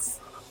distance.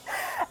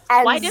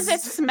 And why does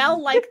it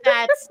smell like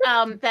that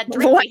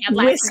drink we had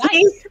last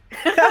night?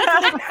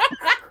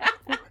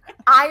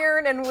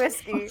 Iron and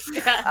whiskey.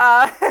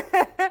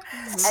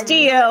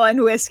 Steel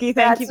and whiskey.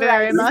 Thank you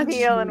very much.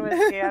 Steel and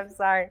whiskey. I'm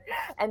sorry.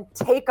 And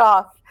take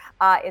off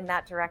in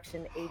that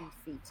direction 80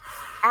 feet.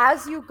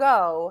 As you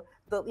go,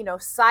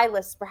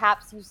 Silas,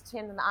 perhaps you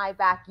turn an eye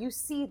back. You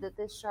see that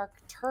this shark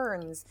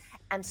turns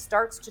and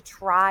starts to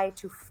try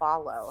to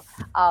follow.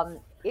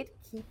 It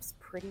keeps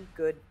pretty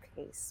good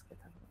pace with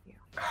you.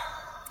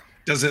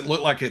 Does it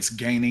look like it's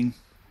gaining?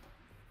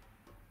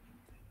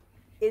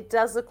 It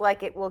does look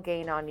like it will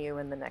gain on you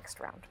in the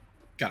next round.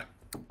 Got it.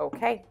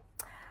 Okay.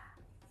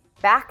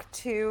 Back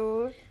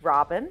to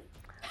Robin.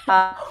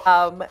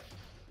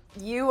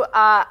 You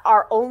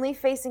are only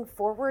facing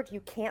forward.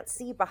 You can't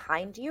see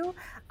behind you.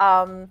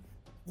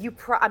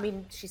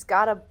 She's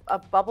got a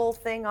bubble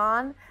thing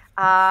on.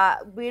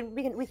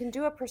 We can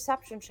do a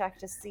perception check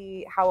to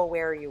see how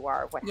aware you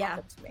are of what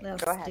happened to me.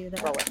 Go ahead. Do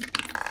that. Roll it.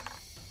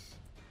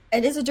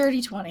 It is a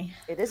dirty 20.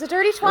 It is a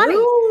dirty 20.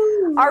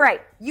 Ooh. All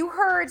right. You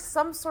heard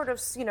some sort of,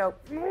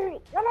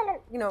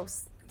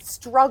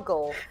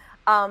 struggle.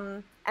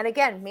 And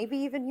again, maybe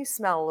even you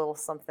smell a little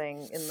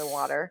something in the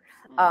water.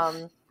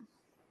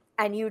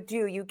 And you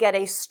get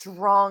a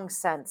strong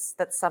sense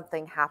that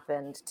something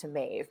happened to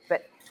Maeve.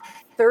 But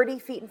 30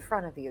 feet in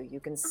front of you, you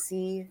can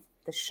see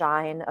the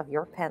shine of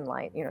your pen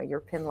light,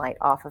 your pin light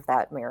off of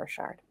that mirror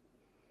shard.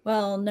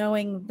 Well,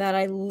 knowing that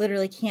I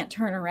literally can't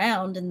turn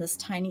around in this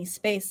tiny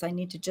space, I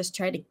need to just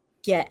try to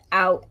get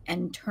out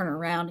and turn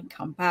around and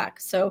come back.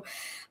 So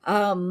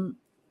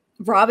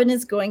Robin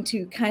is going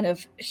to kind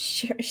of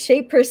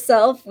shape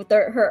herself with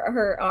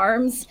her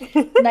arms,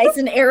 nice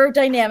and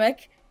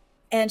aerodynamic,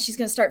 and she's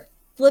going to start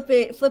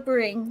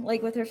flippering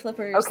like with her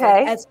flippers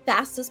as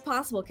fast as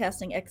possible,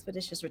 casting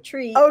Expeditious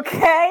Retreat.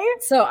 Okay.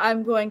 So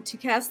I'm going to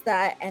cast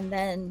that and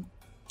then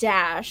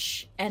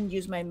dash and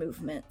use my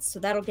movement. So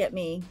that'll get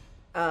me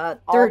 30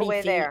 all the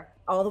way feet, there.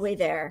 All the way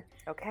there.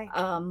 Okay.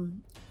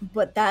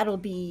 But that'll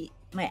be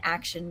my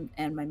action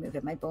and my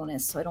movement, my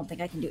bonus. So I don't think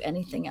I can do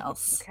anything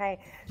else. Okay.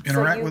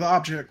 Interact with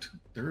object.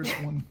 There is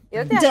one.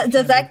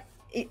 Does that?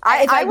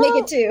 I make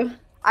it too.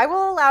 I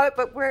will allow it,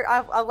 but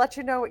I'll let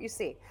you know what you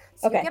see.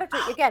 So okay. You get up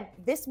to, again,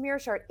 this mirror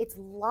shard, it's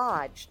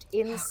lodged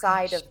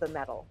inside of the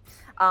metal.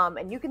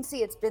 And you can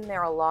see it's been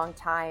there a long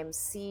time.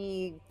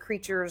 Sea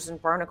creatures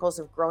and barnacles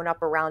have grown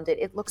up around it.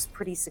 It looks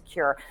pretty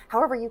secure.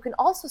 However, you can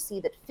also see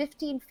that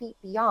 15 feet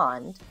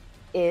beyond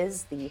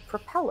is the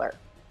propeller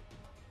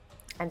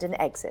and an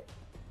exit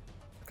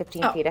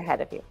 15 feet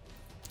ahead of you.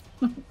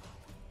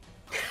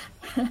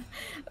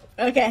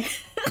 Okay.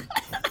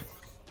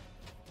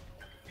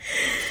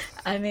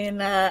 I mean,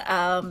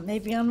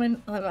 maybe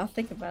I'll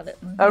think about it.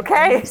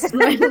 Okay.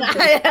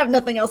 I have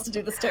nothing else to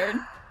do this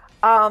turn.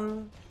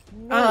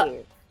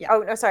 Maeve.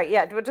 Oh, no, sorry.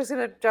 Yeah, we're just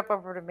going to jump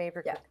over to Maeve.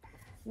 Yeah.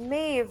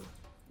 Maeve,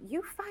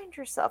 you find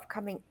yourself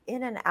coming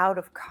in and out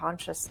of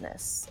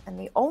consciousness, and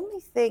the only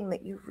thing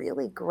that you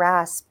really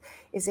grasp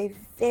is a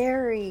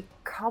very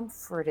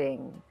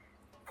comforting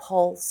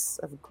pulse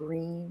of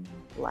green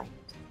light.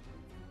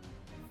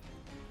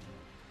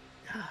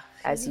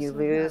 As you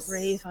lose,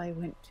 rave I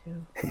went to.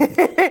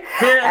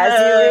 As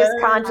you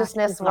lose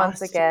consciousness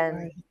once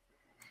again,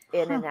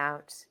 in and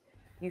out,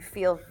 you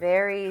feel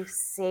very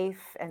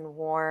safe and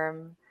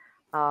warm.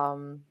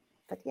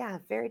 But yeah,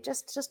 very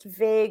just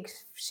vague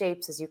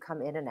shapes as you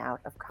come in and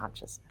out of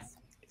consciousness.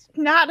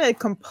 Not a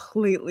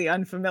completely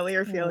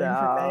unfamiliar feeling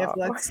for Maeve.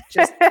 Let's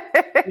just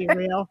be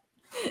real.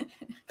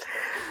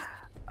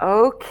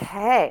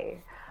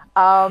 Okay.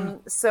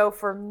 So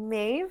for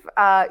Maeve,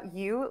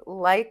 you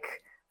like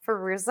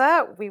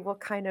Feruza, we will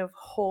kind of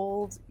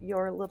hold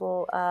your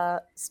little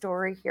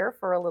story here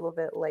for a little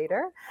bit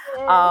later.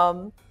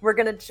 We're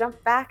going to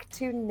jump back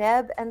to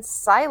Neb and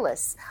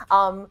Silas.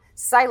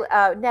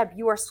 Neb,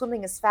 you are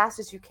swimming as fast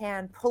as you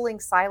can, pulling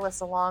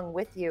Silas along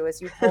with you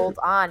as you hold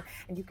on,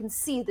 and you can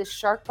see the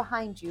shark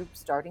behind you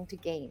starting to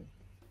gain.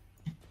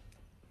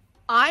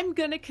 I'm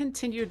going to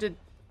continue to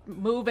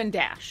move and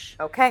dash.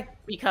 Okay.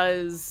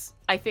 Because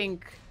I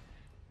think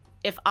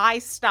if I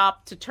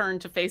stop to turn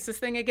to face this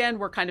thing again,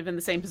 we're kind of in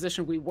the same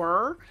position we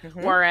were.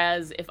 Mm-hmm.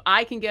 Whereas if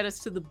I can get us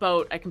to the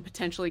boat, I can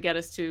potentially get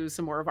us to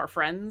some more of our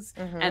friends.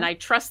 Mm-hmm. And I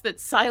trust that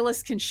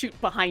Silas can shoot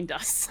behind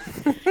us.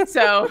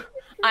 So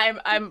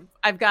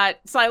I've got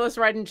Silas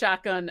riding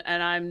shotgun,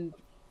 and I'm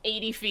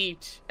 80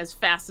 feet as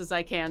fast as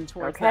I can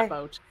towards that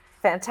boat.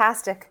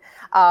 Fantastic.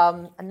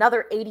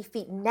 Another 80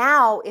 feet.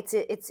 Now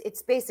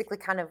it's basically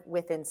kind of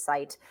within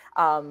sight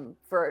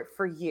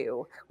for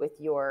you with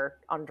your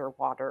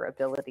underwater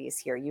abilities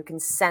here. You can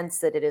sense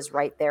that it is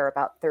right there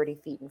about 30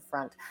 feet in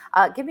front.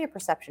 Give me a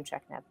perception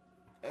check, Neb.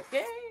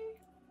 Okay.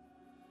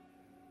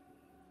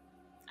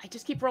 I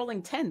just keep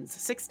rolling 10s,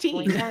 16.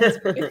 Rolling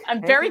 10s.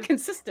 I'm very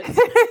consistent.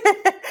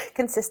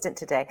 Consistent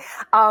today.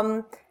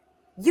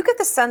 You get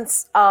the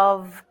sense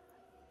of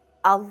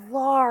a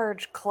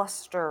large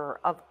cluster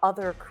of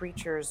other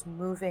creatures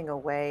moving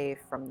away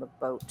from the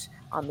boat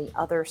on the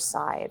other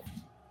side.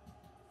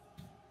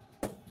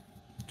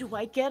 Do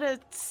I get a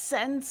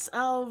sense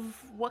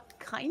of what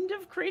kind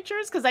of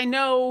creatures? Because I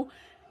know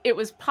it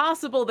was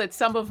possible that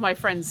some of my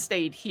friends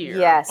stayed here.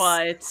 Yes.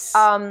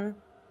 But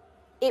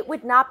it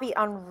would not be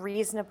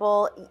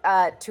unreasonable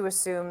to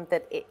assume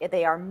that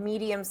they are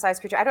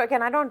medium-sized creatures.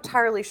 I'm not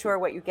entirely sure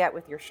what you get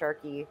with your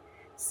sharky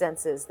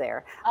senses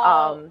there.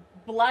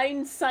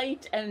 Blind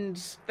sight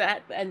and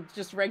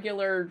just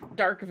regular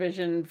dark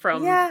vision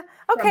from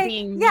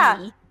being me.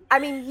 I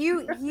mean,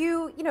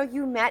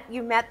 you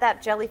met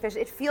that jellyfish.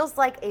 It feels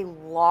like a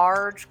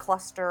large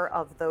cluster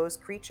of those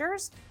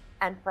creatures,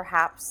 and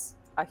perhaps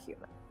a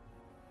human.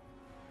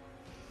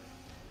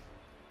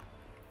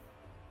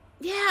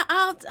 Yeah,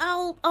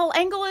 I'll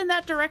angle in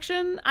that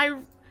direction.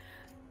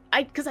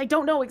 Because I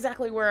don't know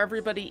exactly where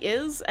everybody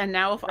is, and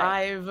now if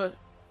I've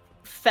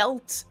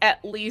felt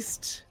at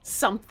least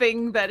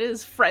something that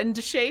is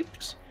friend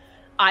shaped,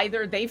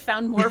 either they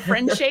found more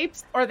friend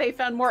shapes or they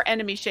found more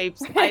enemy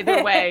shapes.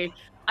 Either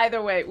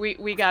way,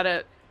 we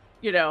gotta,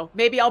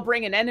 maybe I'll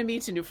bring an enemy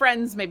to new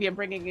friends. Maybe I'm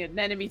bringing an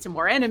enemy to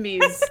more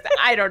enemies.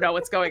 I don't know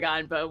what's going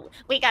on, but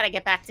we gotta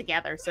get back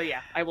together. So yeah,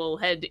 I will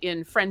head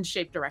in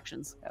friend-shaped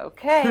directions.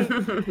 Okay.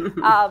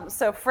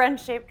 So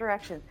friend-shaped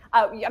direction.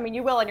 I mean,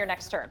 you will on your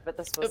next turn, but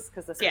this was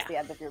because this is the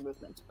end of your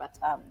movement. But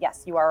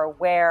yes, you are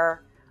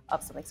aware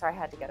of something. Sorry, I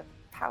had to get a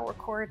power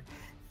cord.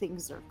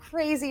 Things are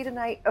crazy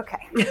tonight. Okay.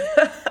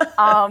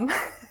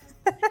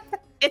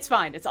 It's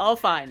fine. It's all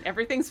fine.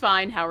 Everything's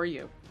fine. How are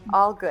you?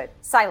 All good.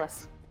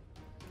 Silas.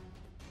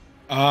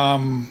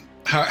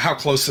 How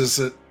close is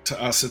it to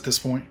us at this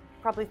point?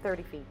 Probably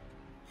 30 feet.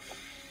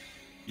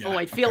 Yeah,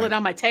 I feel it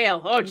on my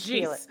tail. Oh,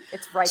 jeez.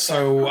 It's right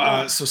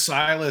there. So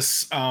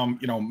Silas,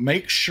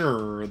 make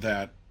sure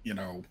that,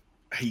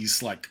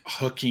 he's like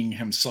hooking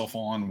himself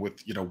on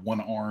with, one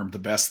arm the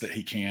best that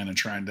he can and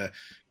trying to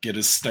get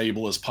as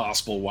stable as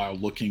possible while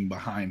looking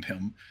behind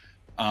him.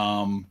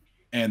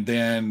 And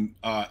then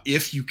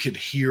if you could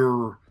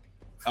hear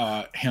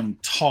him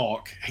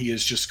talk, he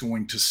is just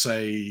going to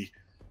say,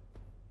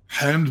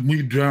 "Hand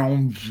me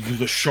down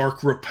the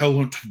shark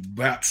repellent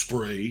bat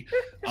spray."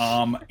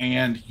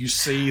 And you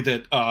see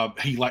that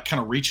he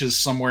kind of reaches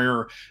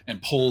somewhere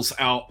and pulls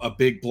out a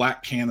big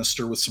black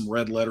canister with some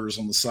red letters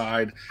on the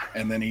side,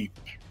 and then he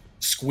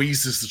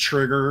squeezes the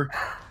trigger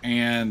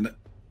and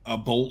a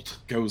bolt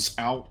goes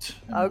out.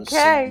 And we'll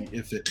see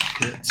if it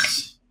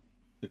hits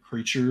the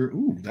creature.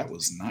 Ooh, that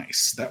was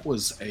nice. That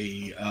was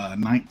a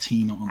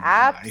 19 on the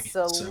die.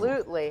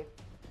 Absolutely.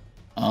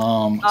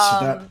 So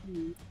that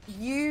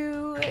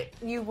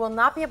you will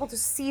not be able to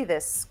see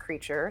this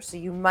creature, so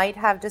you might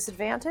have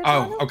disadvantage.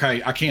 Oh,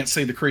 okay. I can't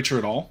see the creature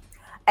at all.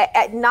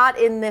 Not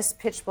in this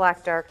pitch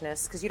black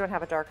darkness, because you don't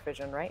have a dark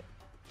vision, right?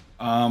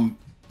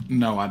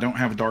 No, I don't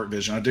have a dark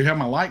vision. I do have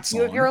my lights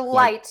on. Your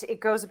light, it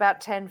goes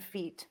about 10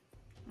 feet.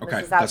 Okay,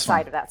 this is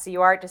outside of that, so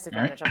you are at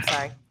disadvantage. I'm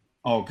sorry.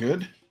 All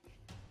good.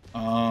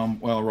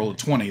 Well, I rolled a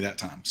 20 that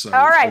time, so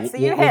all right, so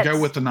you hit. We'll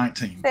go with the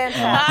 19.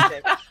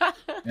 Fantastic.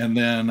 And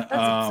then that's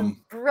some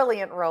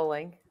brilliant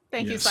rolling.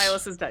 Thank you,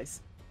 Silas's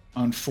dice.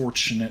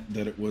 Unfortunate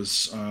that it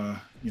was,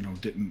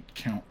 didn't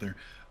count there.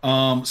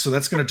 So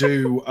that's going to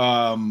do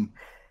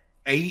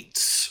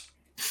 8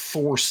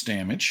 force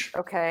damage.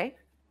 Okay.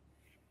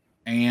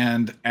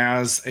 And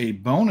as a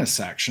bonus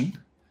action,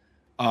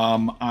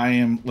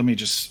 let me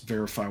just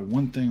verify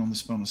one thing on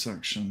this bonus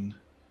action.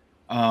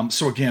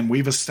 So again,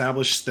 we've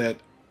established that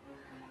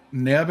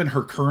Neb in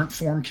her current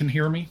form can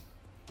hear me.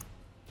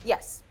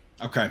 Yes.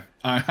 Okay.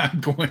 I'm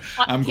going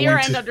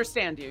and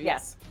understand you.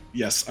 Yes.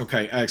 Yes.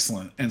 Okay.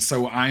 Excellent. And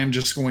so I am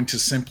just going to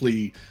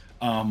simply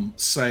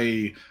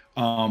say,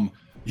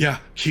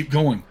 keep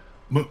going.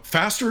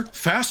 Faster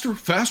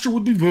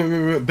would be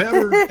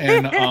better.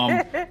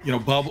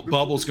 And,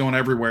 bubbles going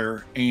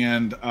everywhere.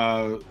 And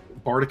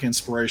Bardic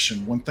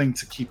Inspiration. One thing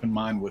to keep in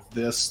mind with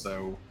this,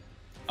 though,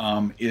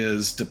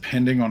 is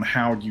depending on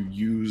how you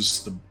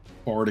use the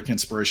Bardic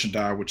Inspiration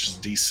die, which is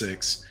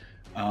D6,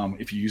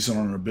 if you use it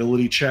on an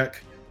ability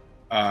check,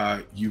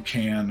 you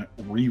can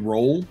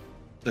re-roll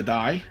the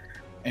die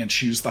and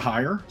choose the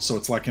higher, so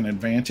it's like an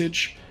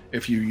advantage.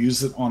 If you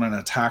use it on an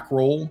attack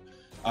roll,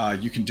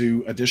 you can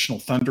do additional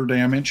thunder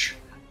damage,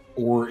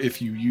 or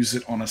if you use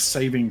it on a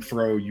saving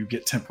throw, you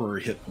get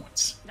temporary hit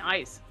points.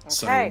 Nice.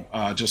 Okay.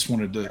 So just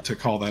wanted to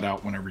call that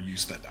out whenever you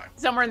use that die.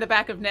 Somewhere in the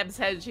back of Neb's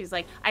head, she's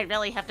like, I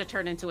really have to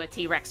turn into a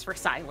T-Rex for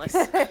Silas.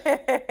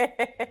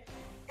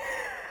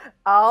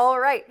 All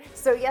right.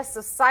 So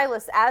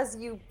Silas, as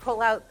you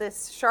pull out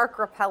this shark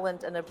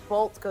repellent and a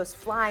bolt goes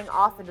flying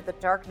off into the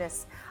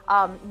darkness,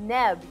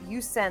 Neb, you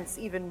sense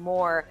even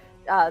more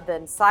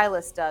than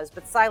Silas does.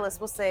 But Silas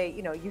will say,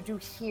 you do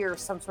hear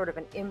some sort of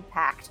an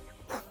impact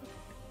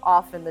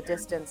off in the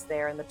distance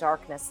there in the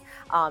darkness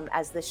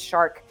as this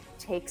shark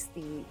takes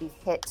the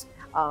hit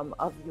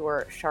of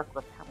your shark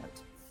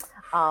repellent.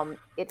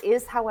 It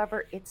is,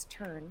 however, its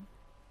turn.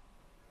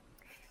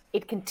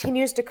 It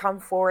continues to come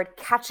forward,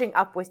 catching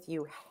up with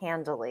you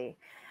handily.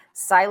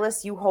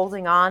 Silas, you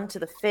holding on to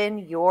the fin,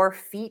 your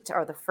feet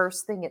are the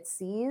first thing it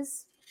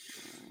sees.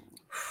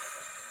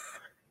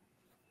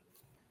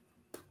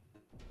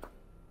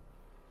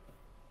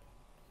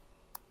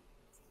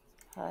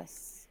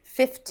 Plus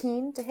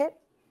 15 to hit.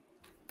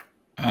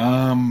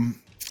 I'm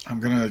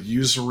gonna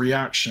use a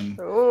reaction,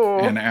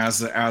 and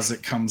as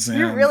it comes in,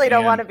 you really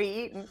don't want to be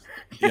eaten.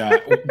 Yeah.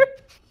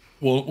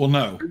 Well,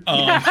 no.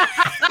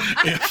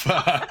 If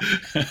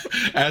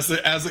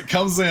as it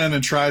comes in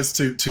and tries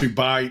to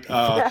bite,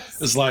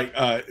 it's like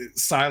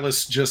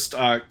Silas just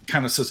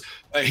kind of says,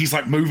 he's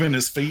like moving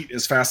his feet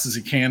as fast as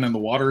he can in the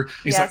water.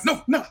 He's like,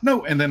 no,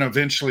 and then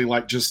eventually,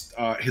 like, just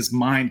his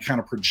mind kind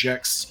of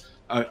projects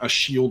a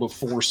shield of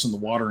force in the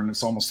water, and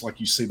it's almost like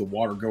you see the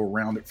water go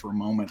around it for a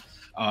moment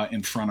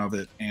in front of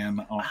it.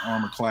 And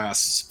armor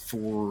class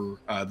for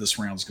this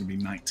round is going to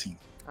be 19.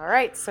 All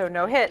right, so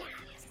no hit.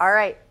 All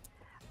right.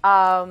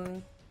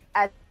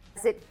 As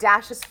it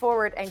dashes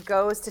forward and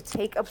goes to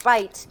take a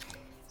bite,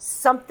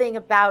 something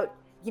about,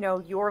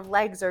 your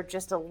legs are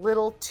just a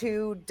little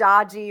too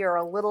dodgy or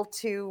a little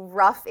too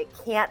rough. It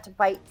can't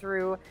bite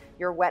through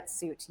your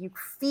wetsuit. You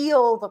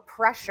feel the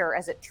pressure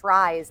as it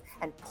tries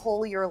and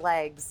pull your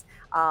legs,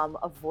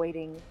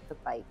 avoiding the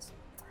bite.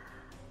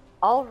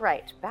 All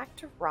right, back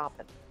to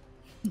Robin.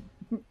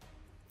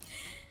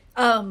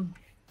 How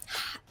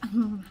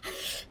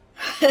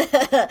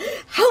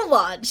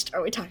lodged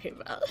are we talking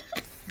about?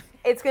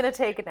 It's going to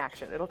take an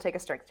action. It'll take a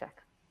strength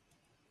check.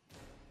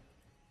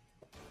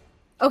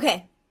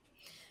 Okay.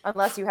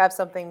 Unless you have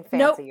something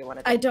fancy you want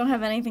to do. I don't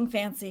have anything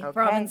fancy. Okay.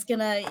 Robin's going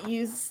to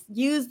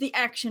use the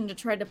action to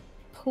try to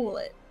pull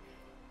it.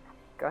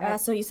 Go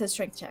ahead. So you said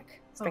strength check.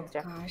 Strength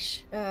check.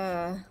 Gosh.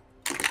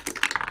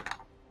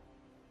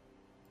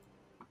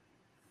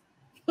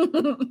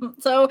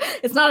 So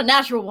it's not a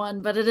natural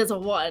one, but it is a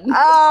 1.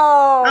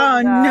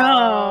 Oh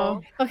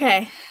no.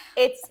 Okay.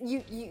 It's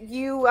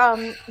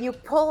you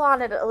pull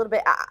on it a little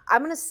bit.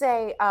 I'm gonna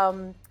say,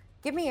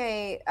 give me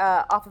a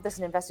off of this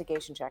an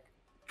investigation check.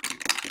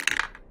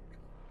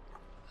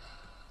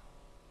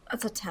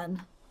 That's a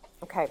 10.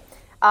 Okay.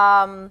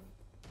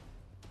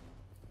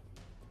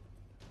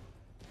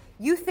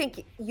 You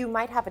think you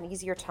might have an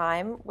easier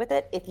time with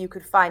it if you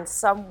could find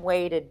some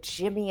way to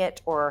jimmy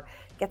it or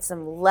get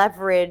some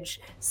leverage.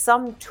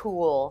 Some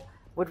tool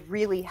would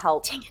really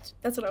help. Dang it.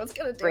 That's what I was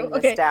going to do. Bring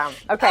this down.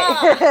 Okay.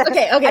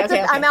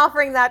 Okay. I'm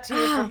offering that to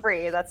you for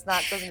free. That's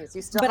not, doesn't mean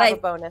you still have a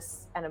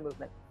bonus and a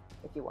movement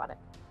if you want it.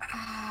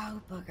 Oh,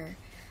 bugger.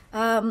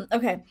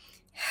 Okay.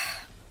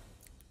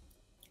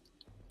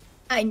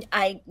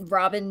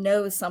 Robin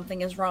knows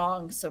something is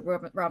wrong, so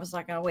Robin's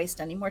not going to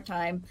waste any more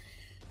time.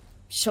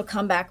 She'll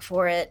come back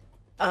for it.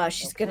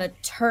 She's going to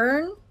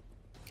turn,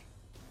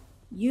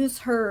 use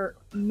her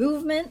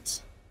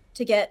movement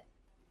to get,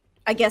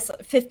 I guess,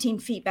 15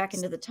 feet back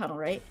into the tunnel,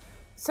 right?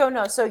 So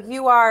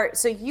you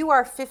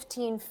are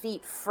 15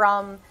 feet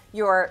from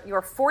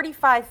you're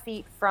 45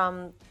 feet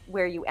from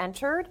where you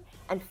entered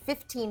and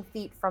 15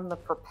 feet from the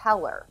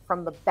propeller,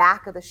 from the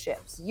back of the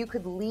ship. So you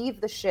could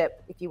leave the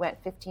ship if you went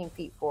 15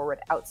 feet forward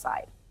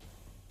outside.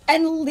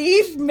 And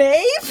leave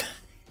Maeve?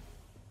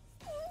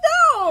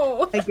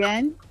 No!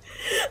 Again?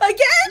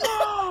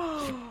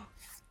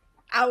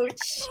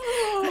 Ouch.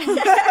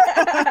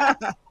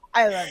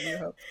 I love you,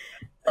 Hope.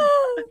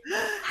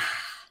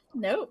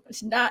 No,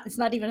 it's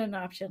not even an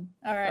option.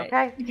 All right.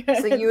 Okay.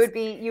 So you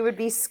would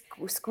be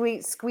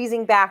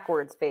squeezing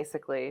backwards,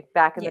 basically,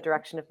 back in the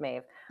direction of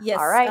Maeve. Yes.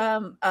 All right.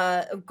 I'm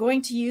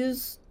going to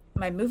use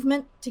my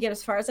movement to get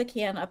as far as I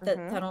can up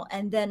that tunnel,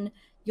 and then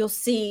you'll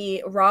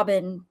see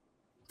Robin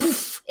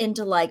poof,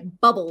 into like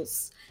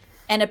bubbles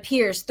and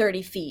appears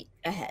 30 feet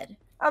ahead.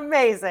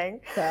 Amazing.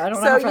 So I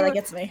don't know how far that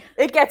gets me.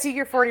 It gets you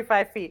your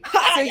 45 feet.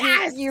 So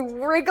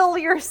you wriggle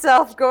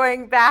yourself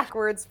going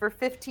backwards for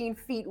 15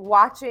 feet,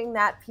 watching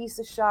that piece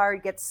of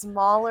shard get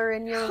smaller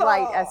in your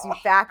light as you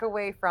back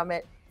away from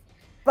it.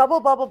 Bubble,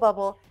 bubble,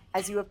 bubble,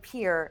 as you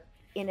appear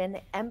in an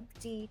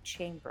empty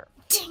chamber.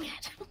 Dang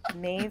it.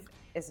 Maeve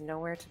is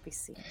nowhere to be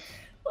seen.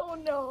 Oh,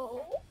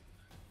 no.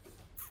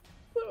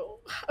 Oh.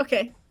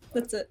 Okay,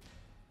 that's it.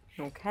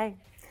 Okay.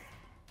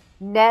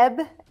 Neb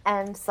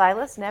and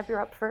Silas. Neb,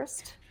 you're up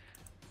first.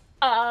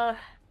 I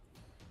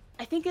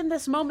think in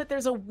this moment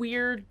there's a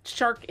weird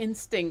shark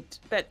instinct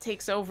that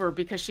takes over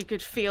because she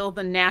could feel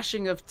the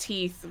gnashing of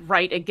teeth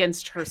right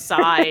against her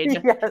side.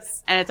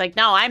 Yes. And it's like,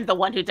 no, I'm the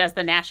one who does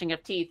the gnashing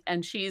of teeth.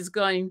 And she's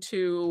going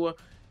to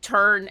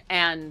turn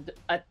and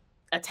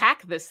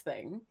attack this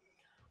thing.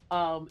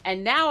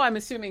 And now I'm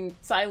assuming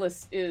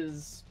Silas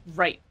is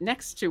right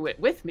next to it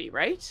with me,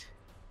 right?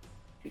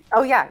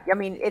 Oh yeah, I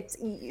mean,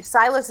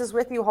 Silas is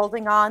with you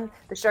holding on.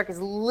 The shark is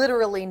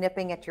literally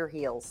nipping at your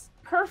heels.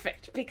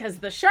 Perfect, because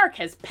the shark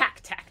has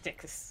pack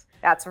tactics.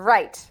 That's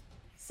right.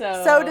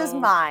 So does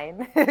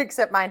mine,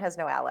 except mine has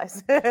no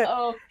allies.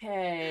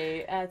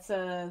 Okay, that's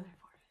I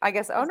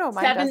guess. Oh no,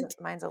 mine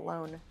doesn't. Mine's a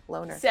loner.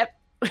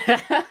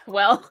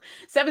 Well,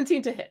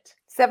 17 to hit.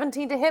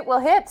 17 to hit will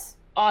hit.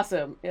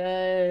 Awesome.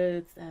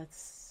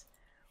 That's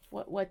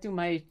what do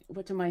my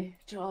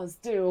jaws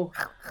do?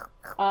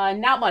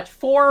 Not much.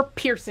 4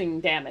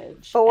 piercing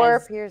damage.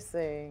 4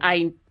 piercing.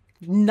 I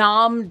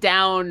nom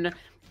down.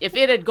 If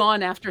it had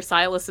gone after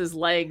Silas's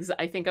legs,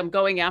 I think I'm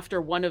going after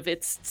one of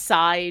its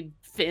side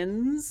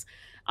fins.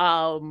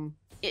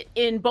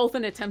 In both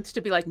an attempt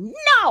to be like,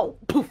 no,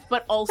 poof,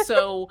 but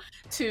also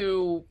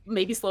to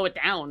maybe slow it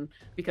down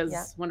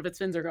because one of its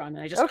fins are gone, and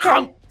I just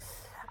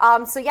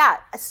So yeah,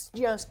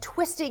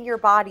 twisting your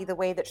body the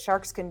way that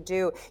sharks can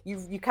do,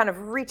 you kind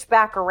of reach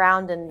back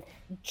around and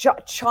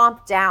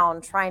chomp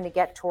down, trying to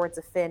get towards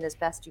a fin as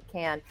best you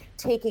can,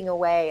 taking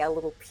away a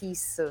little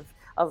piece of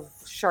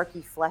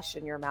sharky flesh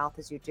in your mouth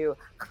as you do,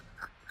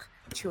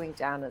 chewing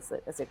down as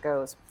it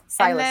goes.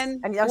 Silas,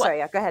 I'm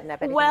sorry, go ahead,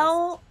 Neb.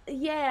 Well,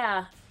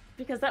 yeah,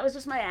 because that was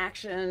just my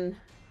action.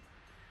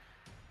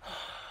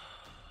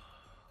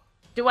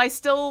 Do I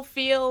still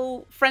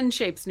feel friend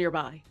shapes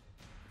nearby?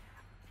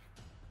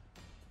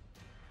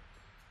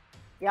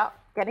 Yep,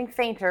 getting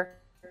fainter,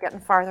 getting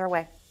farther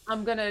away.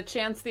 I'm going to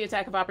chance the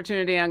attack of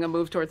opportunity. I'm going to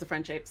move towards the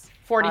friend shapes.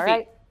 40 feet.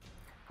 Right.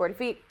 40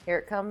 feet. Here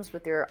it comes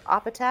with your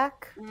op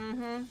attack.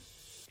 Mm-hmm.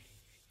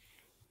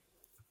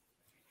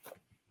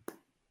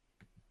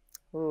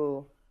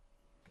 Ooh.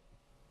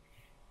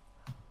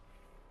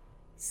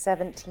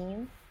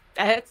 17.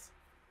 That hits.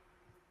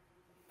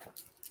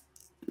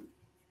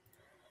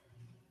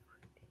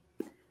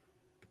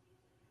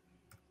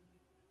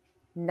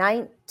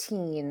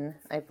 $19,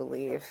 I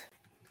believe.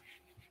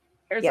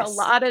 There's a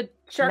lot of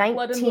shark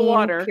blood in the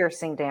water.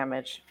 Piercing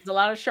damage. There's a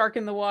lot of shark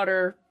in the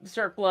water,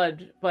 shark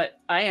blood,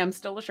 but I am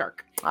still a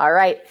shark. All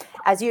right.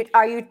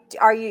 Are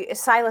you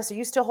Silas, are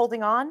you still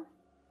holding on?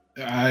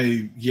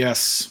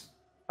 Yes.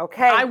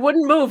 Okay. I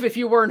wouldn't move if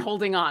you weren't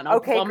holding on.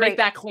 I'll make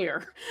that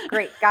clear.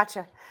 Great.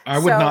 Gotcha. I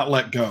would not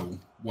let go,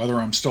 whether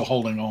I'm still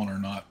holding on or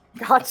not.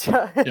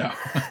 Gotcha. Yeah.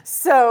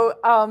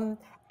 So,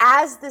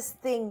 as this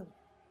thing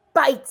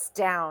bites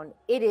down,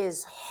 it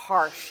is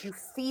harsh. You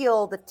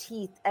feel the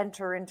teeth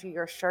enter into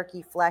your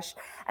sharky flesh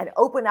and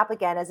open up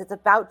again. As it's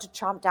about to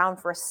chomp down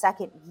for a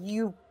second,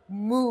 you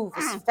move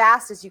as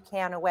fast as you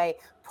can away,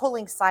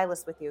 pulling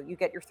Silas with you. You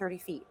get your 30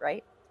 feet,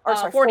 right?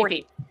 Or 40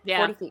 feet. Yeah.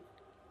 40 feet.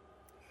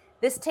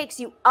 This takes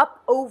you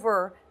up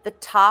over the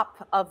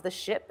top of the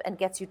ship and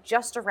gets you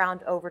just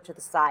around over to the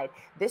side.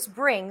 This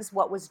brings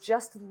what was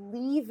just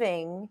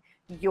leaving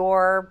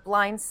your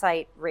blind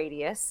sight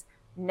radius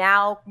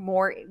now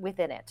more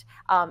within it.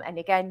 And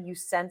again, you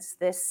sense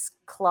this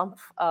clump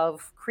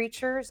of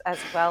creatures as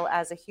well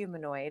as a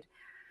humanoid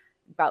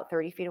about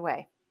 30 feet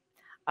away.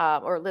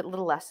 Or a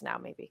little less now,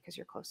 maybe, because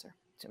you're closer.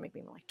 So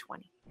maybe like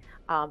 20.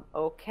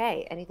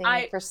 Okay. Anything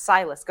for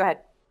Silas? Go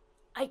ahead.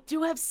 I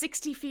do have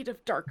 60 feet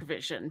of dark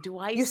vision. Do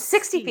I? You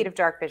 60 feet of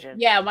dark vision.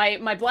 Yeah,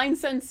 my blind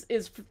sense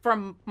is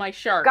from my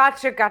shark.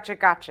 Gotcha.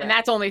 And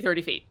that's only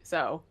 30 feet.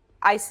 So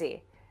I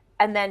see.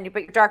 And then,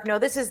 but dark. No,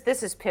 this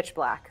is pitch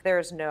black.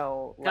 There's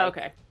no.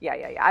 Okay. Yeah.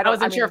 I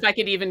wasn't sure if I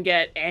could even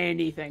get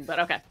anything, but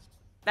okay,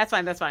 that's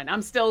fine.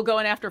 I'm still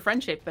going after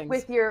friend shape things.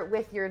 With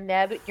your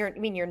neb. Your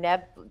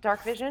neb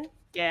dark vision.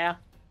 Yeah.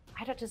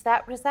 Does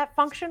that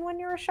function when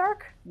you're a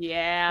shark?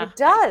 Yeah. It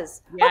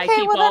does. Yeah,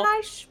 okay.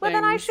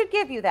 Then I should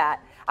give you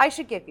that.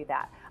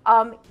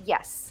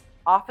 Yes.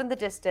 Off in the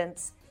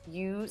distance,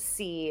 you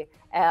see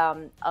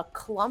a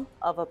clump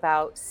of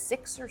about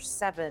 6 or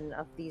 7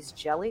 of these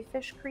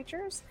jellyfish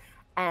creatures,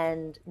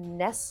 and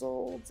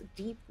nestled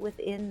deep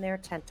within their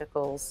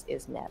tentacles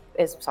is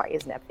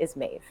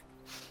Maeve.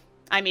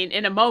 I mean,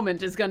 in a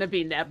moment is going to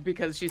be Neb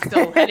because she's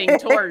still heading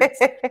towards.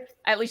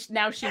 At least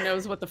now she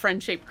knows what the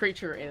friend-shaped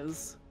creature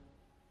is.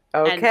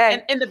 Okay.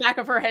 And in the back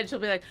of her head, she'll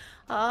be like,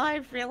 oh,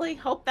 I really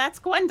hope that's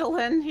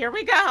Gwendolyn. Here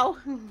we go.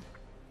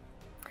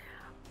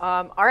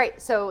 All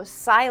right. So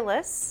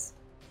Silas,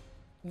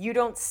 you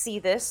don't see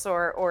this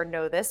or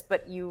know this,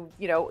 but you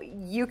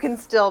can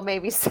still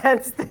maybe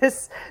sense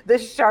this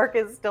shark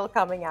is still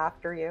coming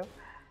after you.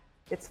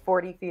 It's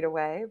 40 feet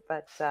away,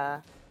 but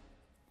what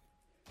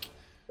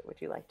would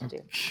you like to do?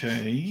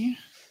 Okay.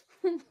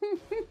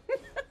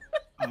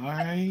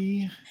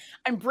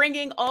 I'm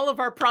bringing all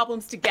of our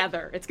problems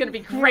together. It's going to be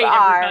great,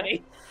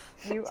 everybody.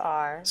 You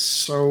are.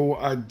 So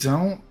I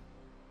don't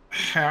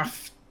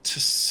have to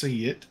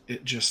see it.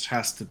 It just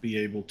has to be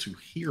able to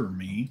hear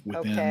me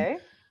within. Okay.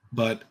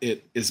 But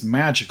it is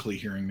magically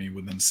hearing me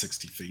within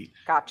 60 feet.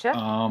 Gotcha.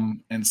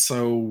 And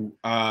so,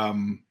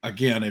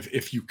 again,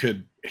 if you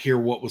could hear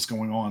what was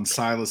going on,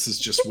 Silas is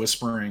just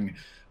whispering,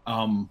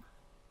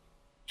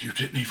 you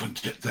didn't even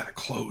get that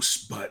close,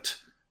 but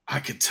I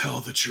could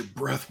tell that your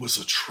breath was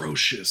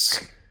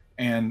atrocious.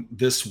 And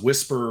this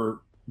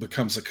whisper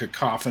becomes a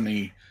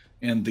cacophony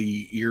in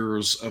the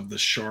ears of the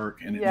shark,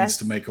 and it needs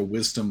to make a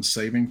wisdom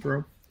saving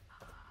throw.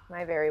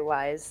 My very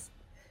wise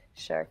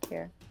shark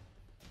here.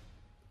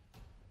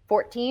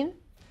 14?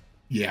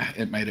 Yeah,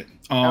 it made it.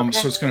 So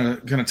it's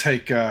gonna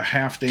take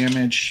half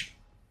damage.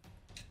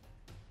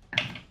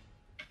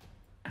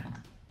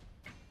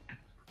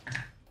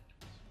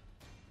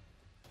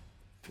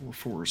 4,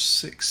 4,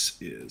 6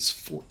 is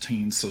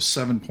 14. So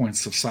 7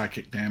 points of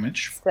psychic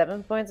damage.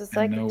 7 points of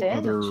psychic and no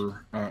damage.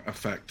 other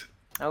effect.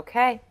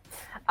 Okay.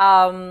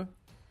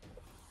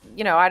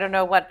 You know, I don't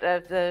know what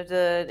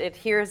it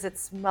hears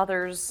its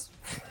mother's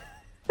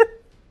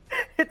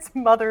its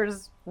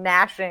mother's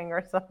gnashing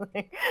or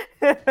something,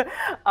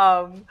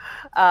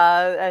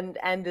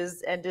 and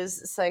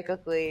is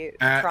psychically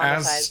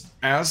traumatized.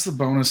 As the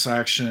bonus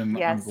action,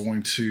 Yes. I'm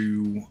going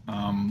to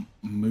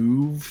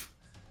move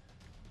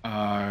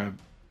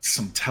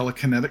some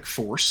telekinetic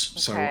force.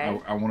 So Okay.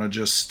 I want to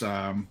just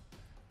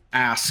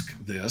ask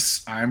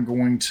this. I'm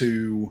going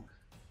to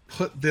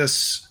put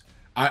this.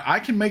 I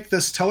can make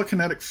this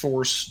telekinetic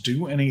force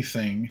do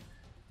anything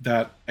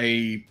that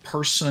a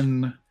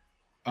person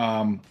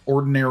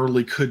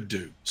ordinarily could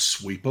do.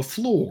 Sweep a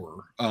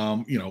floor,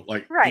 you know,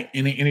 like Right.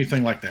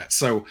 anything like that.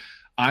 So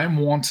I'm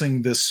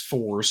wanting this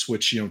force,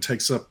 which, you know,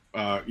 takes up,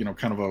 you know,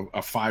 kind of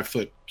a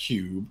 5-foot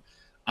cube.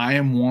 I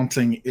am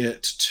wanting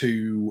it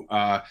to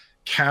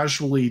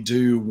casually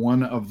do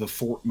one of the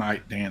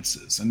Fortnite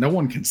dances, and no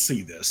one can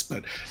see this,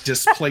 but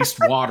displaced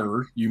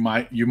water, you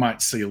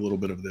might see a little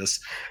bit of this.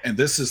 And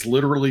this is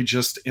literally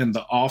just in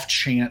the off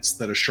chance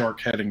that a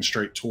shark heading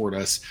straight toward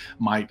us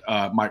might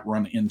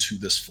run into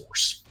this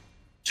force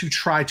to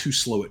try to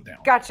slow it down.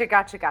 Gotcha.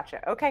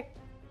 Okay.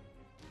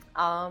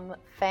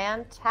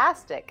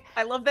 Fantastic.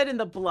 I love that in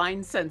the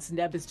blind sense,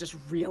 Neb is just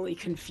really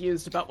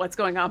confused about what's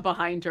going on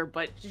behind her,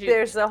 but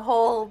There's a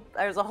whole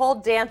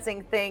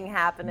dancing thing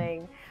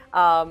happening.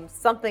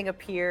 Something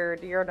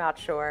appeared. You're not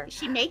sure.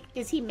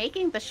 Is he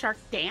making the shark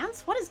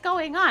dance? What is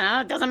going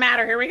on? It doesn't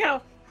matter. Here we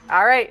go.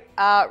 All right,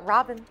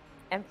 Robin,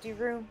 empty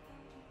room.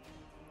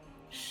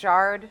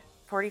 Shard,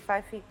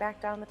 45 feet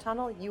back down the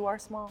tunnel. You are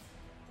small.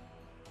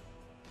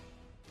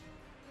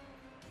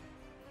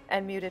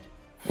 And muted.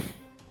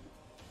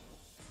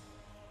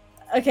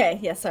 Okay,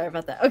 yeah, sorry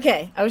about that.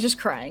 Okay, I was just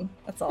crying.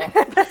 That's all.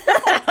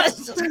 I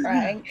was just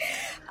crying.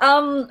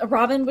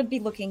 Robin would be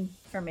looking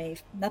for me.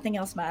 Nothing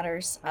else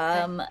matters.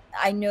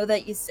 I know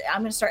that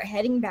I'm going to start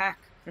heading back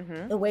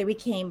the way we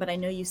came, but I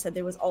know you said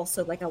there was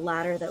also like a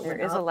ladder that There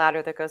went is up. a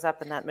ladder that goes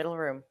up in that middle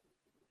room.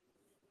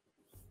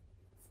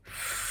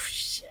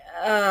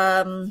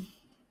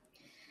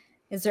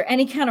 Is there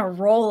any kind of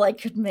roll I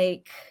could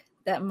make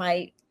that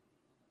might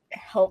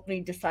help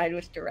me decide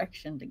which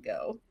direction to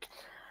go?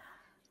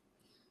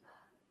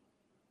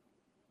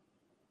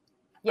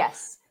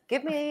 Yes.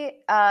 Give me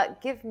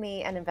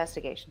an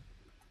investigation.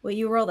 Will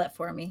you roll that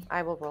for me?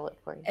 I will roll it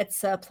for you. It's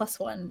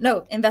 +1.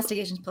 No,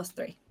 investigation's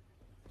 +3.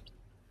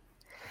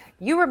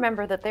 You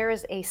remember that there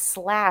is a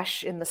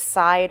slash in the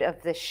side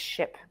of this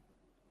ship.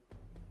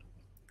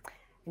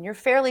 And you're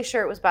fairly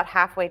sure it was about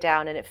halfway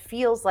down, and it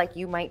feels like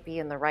you might be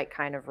in the right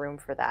kind of room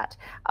for that.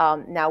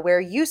 Now, where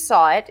you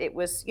saw it, it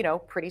was, you know,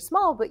 pretty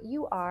small, but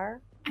you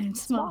are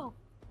small.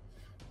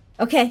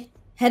 Okay,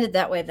 headed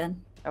that way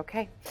then.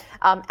 Okay.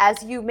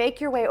 As you make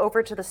your way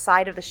over to the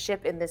side of the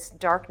ship in this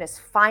darkness,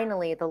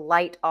 finally the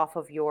light off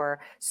of your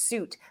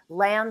suit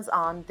lands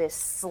on this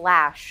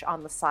slash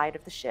on the side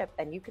of the ship,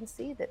 and you can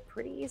see that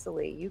pretty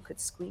easily you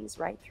could squeeze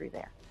right through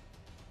there.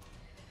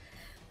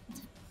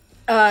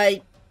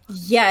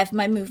 Yeah, if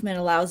my movement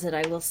allows it,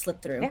 I will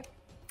slip through. Yeah,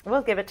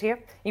 we'll give it to you.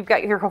 You've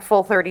got your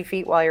full 30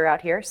 feet while you're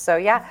out here. So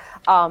yeah,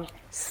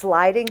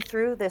 sliding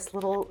through this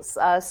little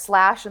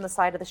slash in the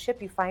side of the ship,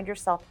 you find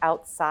yourself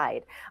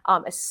outside.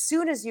 As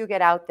soon as you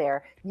get out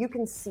there, you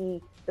can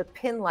see the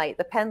pen light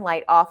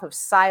off of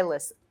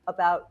Silas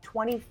about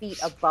 20 feet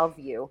above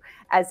you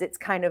as it's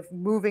kind of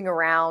moving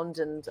around,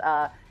 and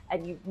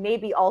you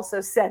maybe also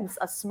sense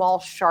a small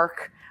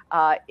shark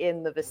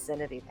in the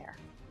vicinity there.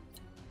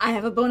 I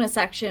have a bonus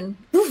action.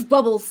 Poof,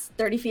 bubbles,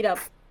 30 feet up.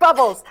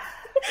 Bubbles!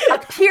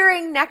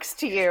 Appearing next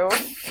to you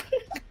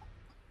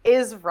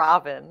is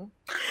Robin.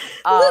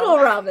 Little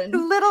Robin.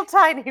 Little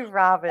tiny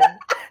Robin.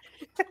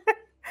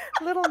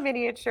 Little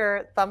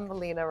miniature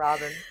Thumbelina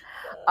Robin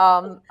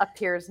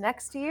appears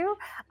next to you.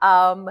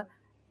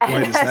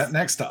 Wait, is that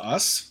next to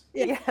us?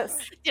 Yes.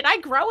 Did I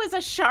grow as a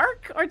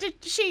shark, or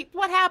did she?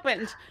 What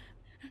happened?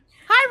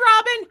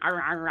 Hi,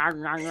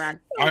 Robin.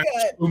 I have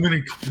so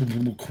many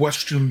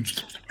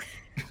questions.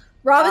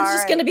 Robin's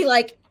just going to be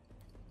like,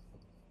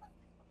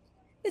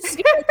 it's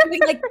just going to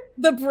be like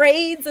the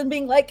braids and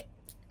being like,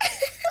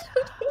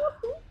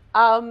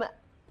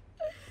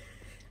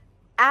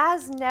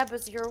 as Neb,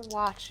 as you're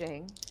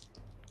watching,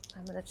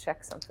 I'm going to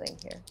check something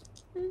here.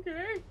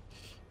 Okay.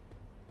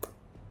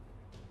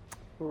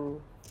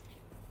 Ooh.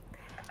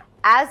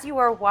 As you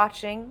are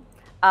watching,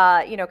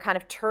 kind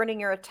of turning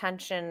your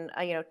attention,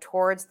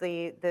 towards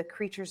the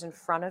creatures in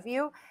front of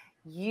you,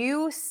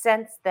 you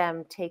sense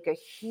them take a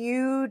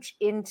huge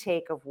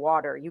intake of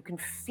water. You can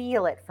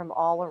feel it from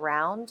all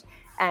around,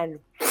 and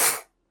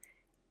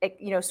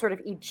sort of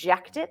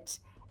eject it,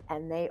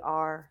 and they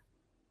are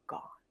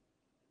gone,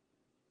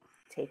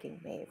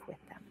 taking Maeve with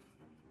them.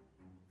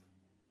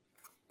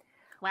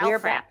 Well,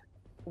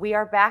 we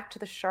are back to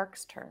the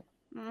shark's turn.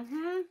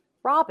 Mm-hmm.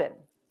 Robin,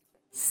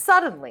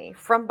 suddenly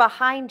from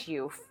behind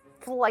you,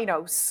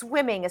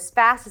 swimming as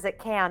fast as it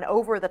can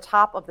over the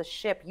top of the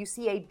ship, you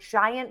see a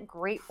giant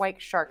great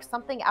white shark,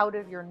 something out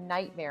of your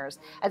nightmares,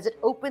 as it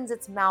opens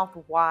its mouth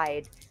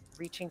wide,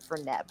 reaching for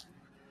Neb.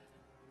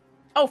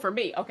 Oh, for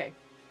me. Okay.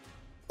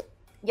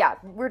 Yeah,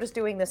 we're just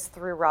doing this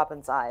through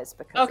Robin's eyes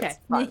because Okay. it's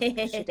fun.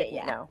 She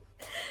didn't know.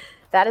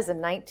 That is a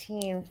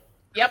 19.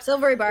 Yep.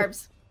 Silvery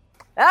barbs.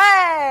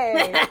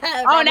 Hey!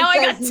 Oh, now I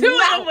got two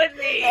of them with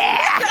me.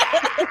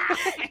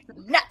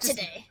 Not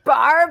today.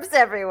 Barbs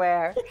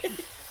everywhere.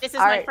 This is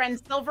All my right. friend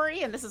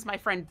Silvery, and this is my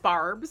friend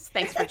Barbs.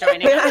 Thanks for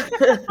joining us.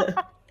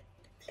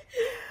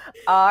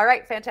 All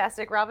right,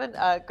 fantastic, Robin.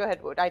 Go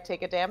ahead. Would I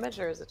take a damage,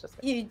 or is it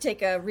just You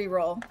take a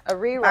reroll. a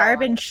reroll?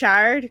 Barb and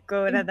Shard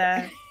go to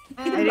the.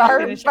 I didn't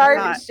Barb finish the and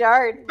thought.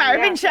 Shard. Barb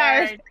Yeah, and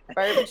Shard.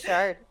 Barb and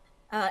Shard.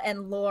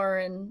 And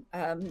Lauren,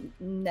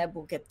 Neb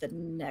will get the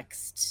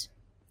next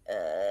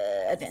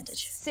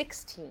advantage.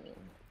 16.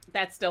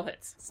 That still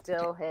hits.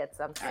 Still hits.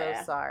 I'm so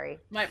Yeah. sorry.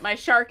 My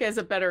shark has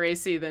a better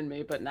AC than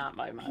me, but not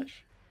by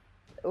much.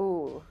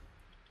 Ooh.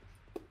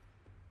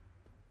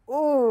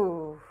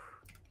 Ooh.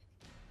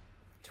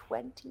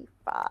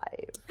 25.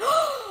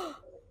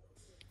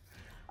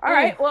 All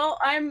right. Well,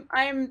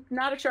 I'm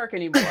not a shark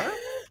anymore,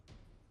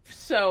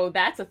 so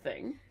that's a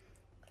thing.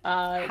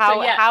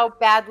 How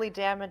badly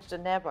damaged a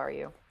Neb are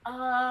you?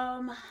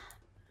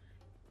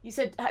 You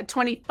said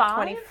 25.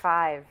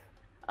 25.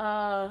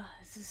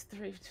 This is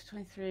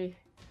 23.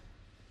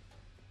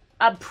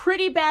 I'm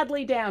pretty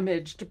badly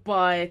damaged,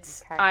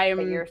 but Okay,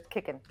 but you're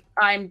kicking.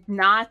 I'm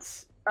not.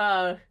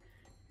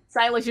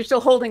 Silas, you're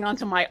still holding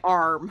onto my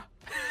arm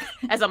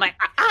as I'm like,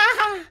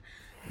 ah!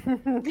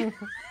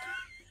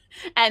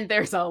 And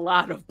there's a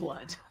lot of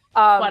blood,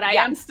 but I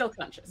am still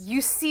conscious.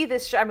 You see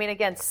this,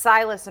 again,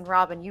 Silas and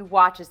Robin, you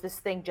watch as this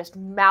thing just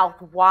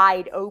mouth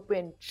wide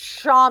open,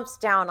 chomps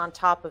down on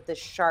top of this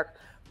shark,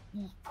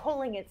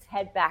 pulling its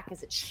head back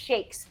as it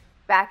shakes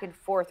back and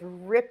forth,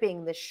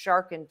 ripping the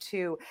shark in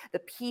two. The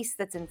piece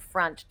that's in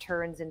front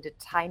turns into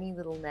tiny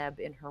little Neb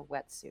in her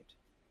wetsuit.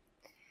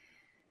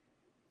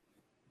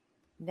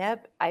 Neb,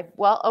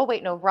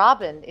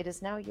 Robin, it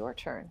is now your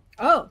turn.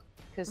 Oh,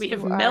 We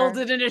have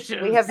melded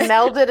initiatives. We have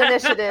melded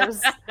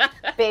initiatives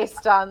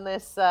based on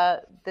this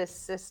this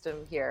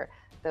system here.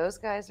 Those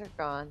guys are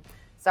gone.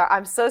 So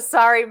I'm so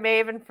sorry,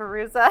 Maeve and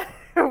Feruza.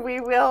 We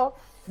will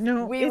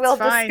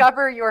fine.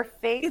 discover your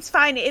fate. It's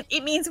fine.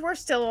 It means we're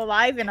still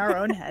alive in our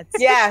own heads.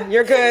 Yeah,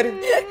 you're good.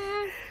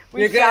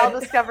 We You're shall good.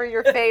 discover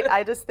your fate.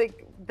 I just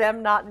think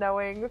them not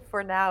knowing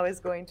for now is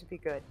going to be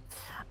good.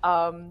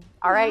 All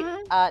right,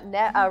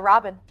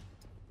 Robin.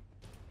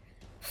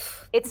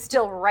 It's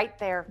still right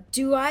there.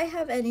 do I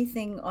have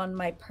anything on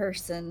my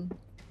person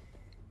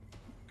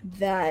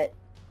that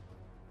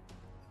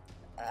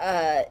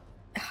I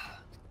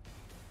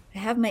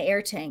have my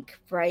air tank,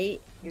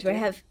 right? You Do I do.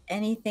 have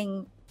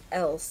anything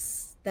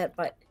else that,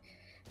 but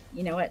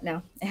you know what?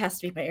 No, it has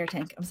to be my air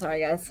tank. I'm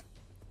sorry, guys.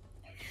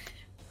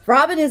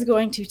 Robin is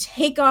going to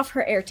take off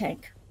her air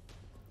tank.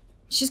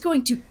 She's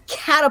going to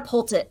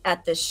catapult it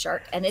at this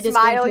shark, and it is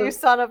Smile, going to... you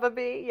son of a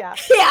bee. Yeah.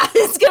 Yeah,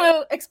 it's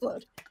going to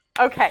explode.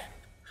 Okay.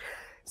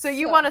 So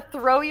you So- want to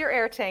throw your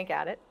air tank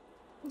at it.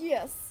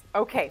 Yes.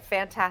 Okay,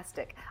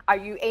 fantastic. Are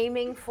you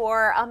aiming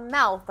for a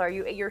mouth?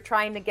 You're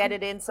trying to get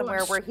it in somewhere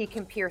Gosh. where he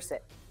can pierce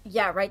it?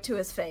 Yeah, right to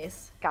his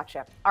face.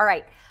 Gotcha. All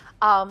right.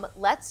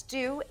 Let's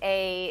do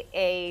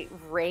a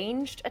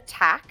ranged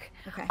attack.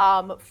 Okay.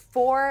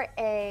 For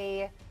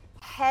a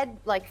head,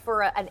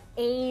 an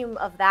aim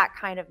of that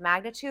kind of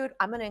magnitude,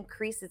 I'm going to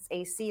increase its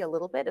AC a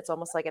little bit. It's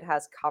almost like it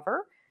has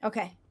cover,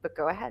 Okay. but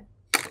go ahead.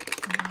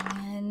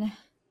 And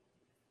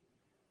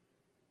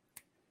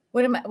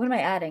what am I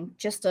adding?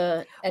 Just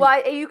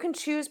You can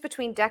choose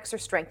between dex or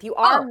strength. You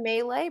are Oh.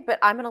 melee, but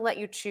I'm going to let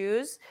you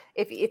choose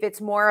if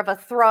it's more of a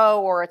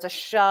throw or it's a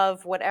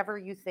shove, whatever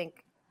you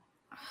think.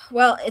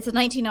 well, it's a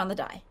 19 on the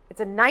die. It's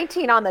a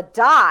 19 on the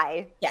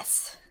die.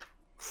 Yes.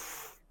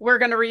 We're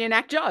going to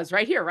reenact Jaws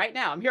right here, right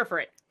now. I'm here for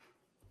it.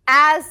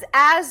 As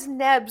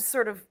Neb's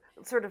sort of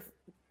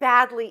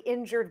badly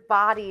injured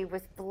body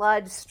with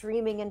blood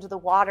streaming into the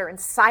water, and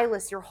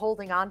Silas, you're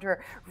holding on to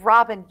her.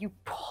 Robin, you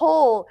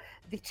pull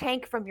the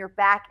tank from your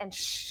back and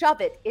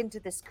shove it into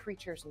this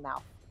creature's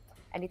mouth.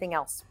 Anything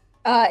else?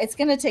 It's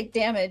gonna take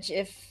damage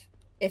if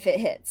it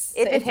hits.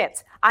 If So it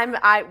hits,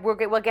 we'll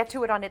get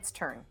to it on its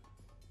turn.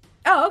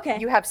 Oh, okay.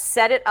 You have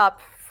set it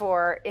up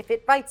for if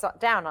it bites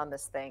down on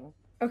this thing,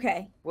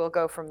 Okay. we'll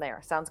go from there.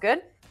 Sounds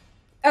good?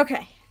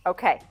 Okay.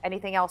 Okay.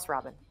 Anything else,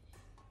 Robin?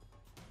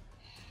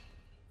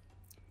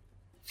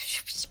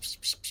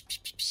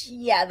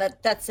 Yeah,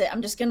 that's it.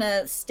 I'm just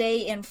gonna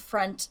stay in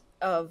front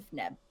of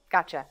Neb.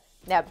 Gotcha.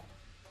 Neb.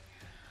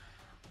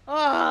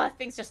 Oh,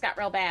 things just got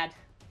real bad.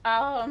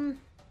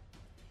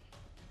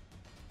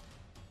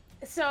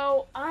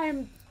 So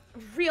I'm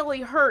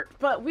really hurt,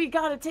 but we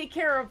gotta take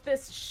care of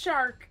this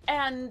shark,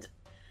 and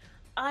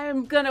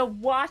I'm gonna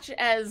watch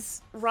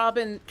as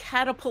Robin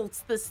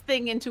catapults this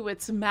thing into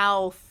its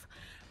mouth,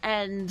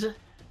 and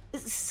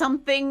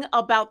something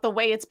about the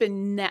way it's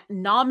been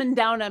nomming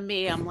down on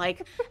me, I'm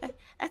like,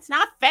 that's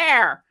not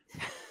fair.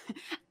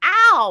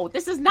 Ow!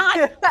 This is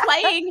not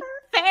playing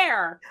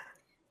fair.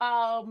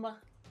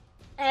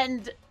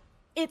 And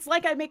it's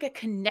like I make a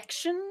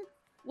connection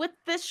with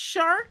this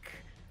shark,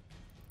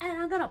 and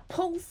I'm gonna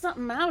pull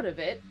something out of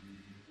it.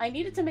 I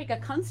needed to make a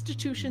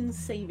Constitution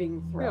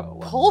saving throw.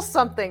 Pull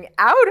something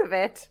out of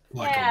it.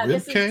 Like a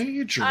rib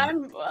cage? Or...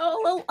 I'm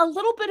a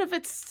little bit of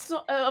its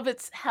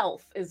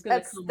health is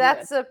going to come.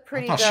 That's with. a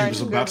pretty. I thought she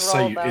was about to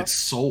say though. its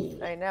soul.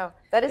 I know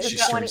that is She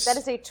a 20. starts- That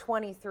is a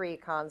 23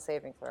 con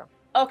saving throw.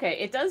 Okay,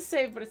 it does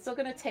save, but it's still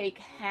going to take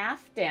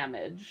half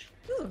damage.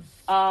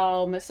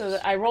 So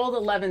I rolled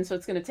 11, so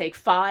it's going to take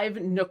 5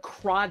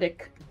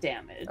 necrotic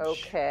damage.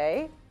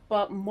 Okay.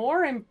 But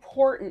more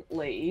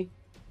importantly,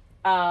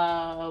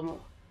 I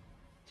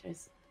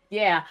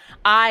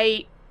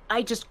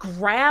just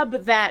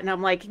grab that and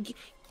I'm like,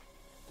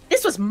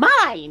 this was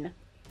mine,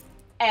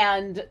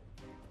 and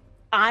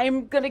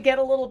I'm gonna get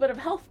a little bit of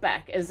health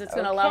back, as it's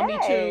gonna allow me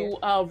to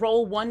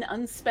roll 1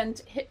 unspent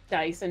hit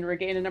dice and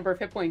regain a number of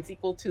hit points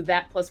equal to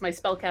that plus my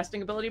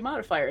spellcasting ability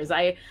modifiers.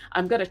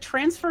 I'm gonna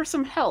transfer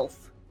some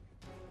health.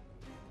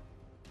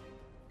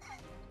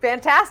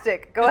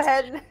 Fantastic. Go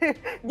ahead.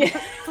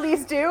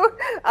 Please do.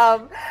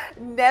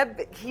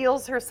 Neb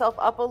heals herself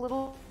up a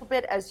little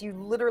bit as you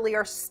literally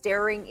are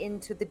staring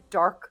into the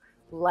dark,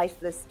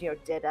 lifeless,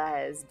 dead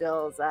eyes,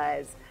 dull's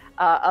eyes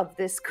of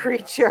this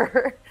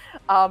creature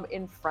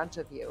in front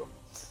of you.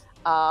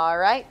 All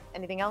right.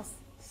 Anything else?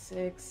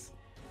 6,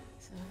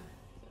 7,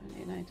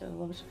 8, 9, 10,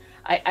 11.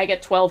 I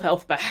get 12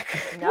 health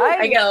back. Nice.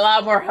 I get a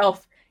lot more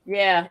health.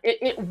 Yeah,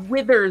 it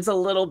withers a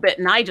little bit,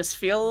 and I just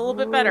feel a little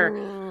bit better. Is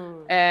there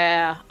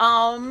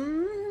anything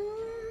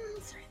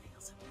else I can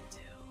do?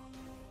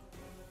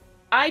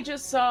 I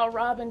just saw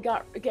Robin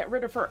get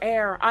rid of her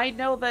air. I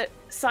know that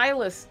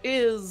Silas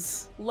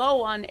is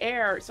low on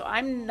air, so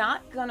I'm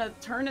not gonna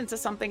turn into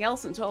something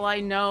else until I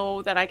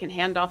know that I can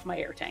hand off my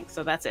air tank.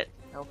 So that's it.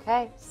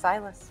 Okay,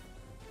 Silas.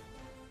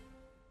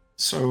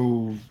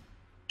 So,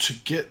 to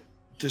get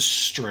this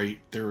straight,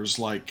 there's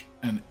like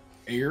an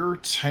air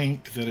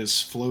tank that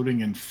is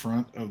floating in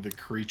front of the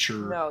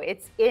creature. No,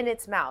 it's in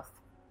its mouth.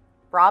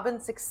 Robin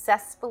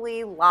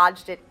successfully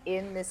lodged it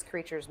in this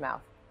creature's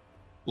mouth.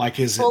 Like,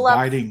 is it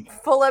biting?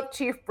 Full up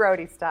Chief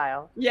Brody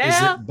style. Yeah. Is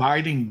it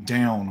biting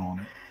down on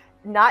it?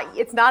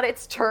 It's not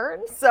its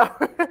turn, so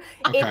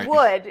Okay. it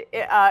would.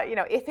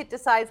 If it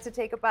decides to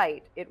take a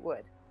bite, it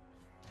would.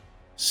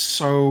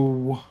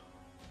 So,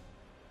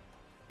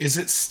 is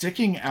it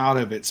sticking out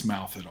of its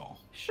mouth at all?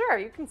 Sure,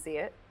 you can see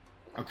it.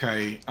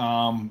 Okay.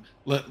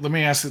 Let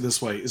me ask it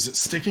this way: is it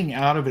sticking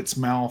out of its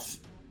mouth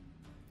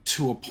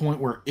to a point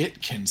where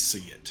it can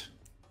see it?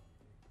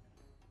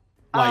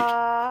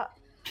 Like,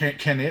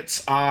 can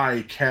its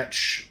eye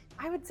catch?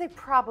 I would say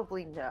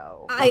probably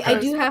no. I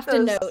do have to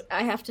note.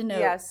 I have to note.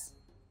 Yes.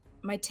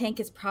 My tank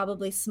is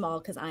probably small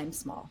because I'm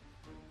small.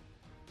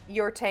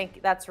 Your tank,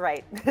 that's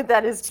right.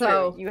 That is true.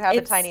 So You have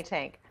a tiny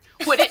tank.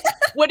 Would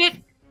it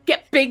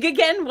get big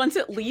again once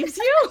it leaves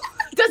you?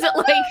 Does it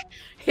like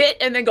hit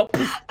and then go?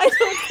 I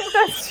don't think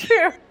that's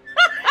true.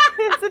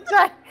 It's a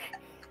tiny.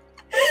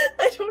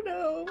 I don't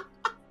know.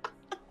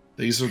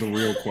 These are the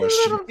real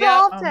questions. Little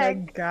ball Oh my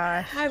tank.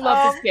 gosh. I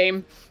love this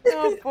game.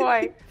 Oh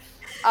boy.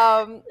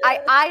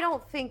 I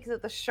don't think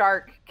that the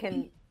shark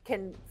can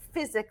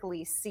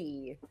physically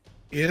see.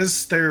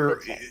 Is there?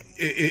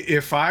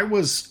 If I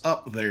was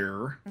up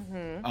there,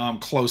 Mm-hmm.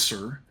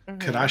 closer,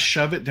 could I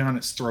shove it down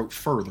its throat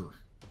further?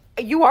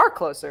 You are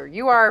closer.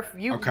 You are.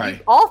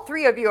 Okay. All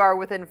 3 of you are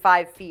within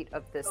 5 feet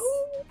of this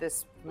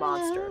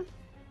monster.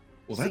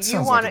 Well, So that you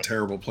sounds wanna- like a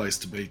terrible place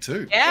to be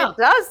too. Yeah. It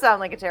does sound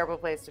like a terrible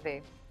place to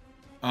be.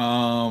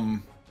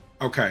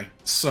 Okay,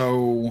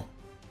 so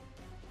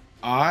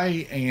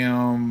I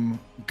am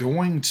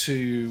going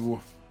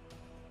to.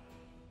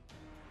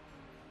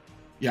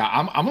 Yeah,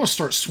 I'm going to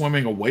start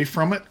swimming away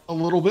from it a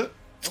little bit.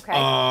 Okay.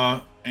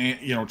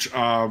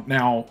 And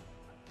now,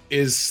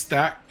 is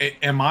that?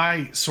 Am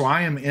I? So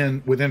I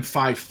am within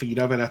 5 feet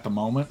of it at the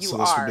moment. You so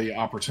this are. would be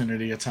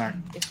opportunity attack.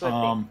 It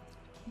would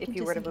be, if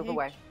you were to move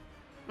away.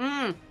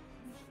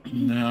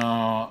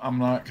 No, I'm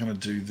not going to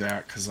do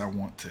that because I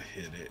want to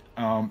hit it.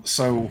 I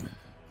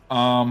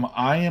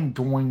am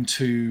going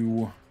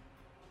to.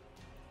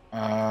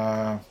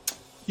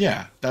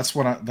 Yeah, that's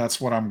what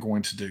I'm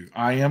going to do.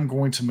 I am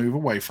going to move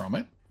away from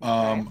it.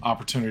 Okay.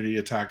 Opportunity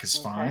attack is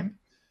fine.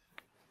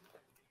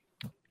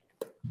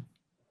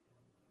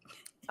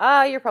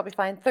 You're probably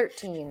fine.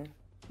 13.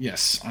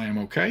 Yes, I am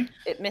okay.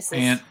 It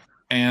misses.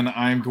 And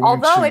I'm going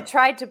Although to. it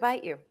tried to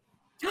bite you.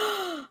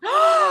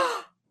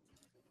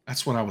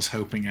 That's what I was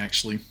hoping,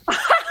 actually.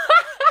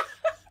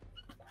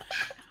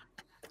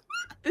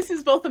 This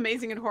is both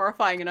amazing and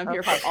horrifying, and I'm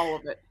here for all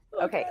of it.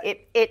 Okay.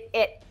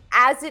 It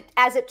as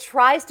it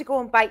tries to go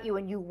and bite you,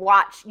 and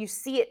you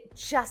see it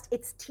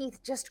its teeth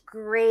just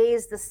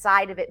graze the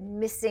side of it,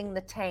 missing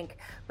the tank,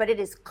 but it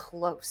is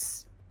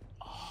close.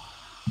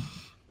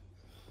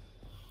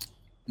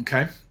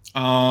 Okay.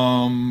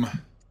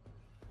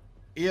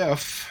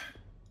 If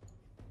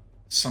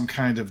some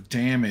kind of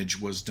damage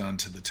was done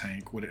to the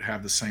tank, would it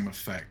have the same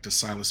effect? Does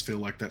Silas feel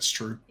like that's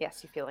true?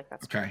 Yes, you feel like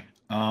that's okay.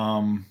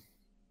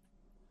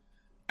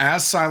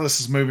 As Silas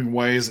is moving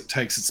away, as it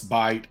takes its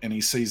bite, and he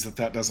sees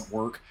that doesn't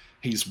work,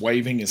 he's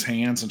waving his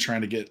hands and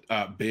trying to get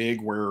big,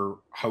 where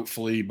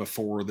hopefully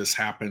before this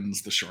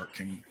happens, the shark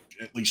can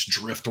at least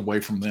drift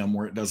away from them,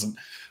 where it doesn't,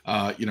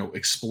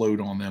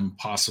 explode on them,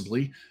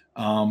 possibly.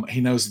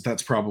 He knows that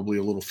that's probably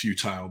a little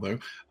futile, though.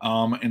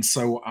 And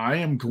so I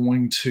am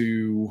going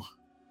to...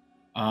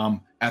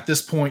 at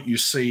this point, you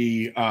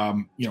see,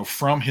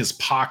 from his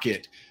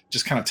pocket,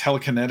 just kind of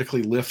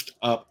telekinetically lift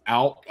up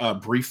out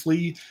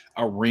briefly,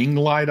 a ring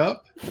light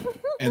up,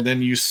 and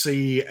then you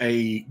see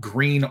a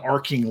green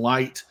arcing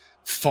light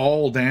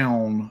fall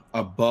down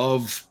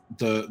above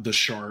the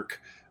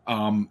shark.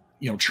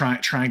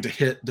 Trying to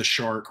hit the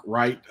shark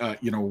right,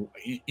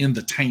 in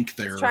the tank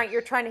there.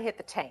 You're trying to hit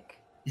the tank.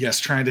 Yes,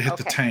 trying to hit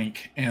the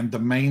tank. And the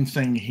main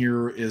thing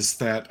here is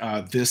that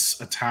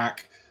this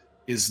attack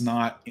is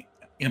not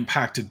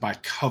impacted by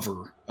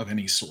cover of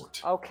any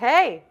sort.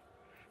 Okay.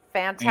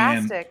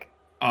 Fantastic.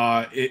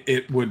 And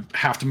it would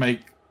have to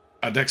make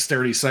a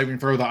dexterity saving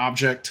throw, the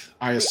object,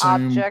 I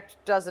assume. The object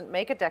doesn't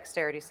make a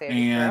dexterity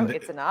saving throw.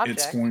 It's an object.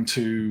 It's going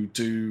to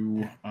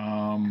do,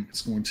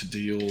 it's going to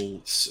deal,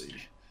 let's see,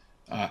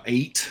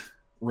 8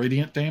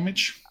 radiant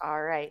damage.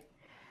 All right.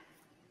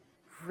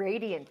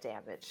 Radiant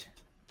damage.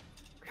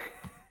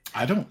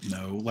 I don't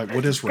know. Like,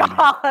 what is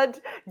radiant?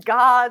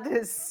 God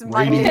is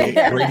smiting.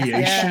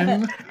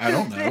 Radiation? I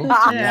don't know.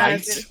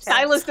 Light.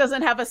 Silas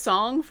doesn't have a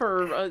song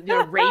for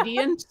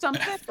radiant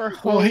something. For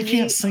well, he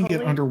can't sing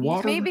it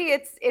underwater. Maybe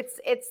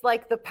it's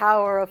like the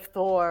power of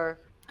Thor.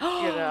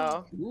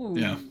 Yeah.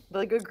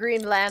 Like a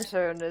Green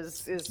Lantern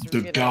is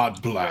the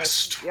God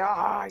blast.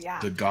 Yeah.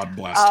 The God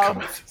blast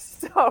cometh.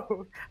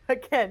 So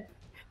again,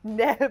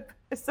 Neb.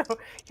 So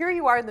here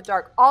you are in the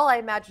dark. All I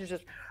imagine is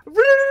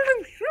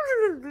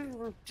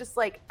just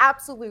like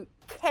absolute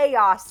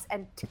chaos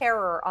and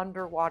terror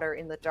underwater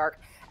in the dark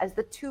as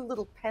the two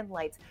little pen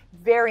lights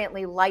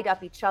variantly light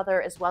up each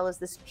other, as well as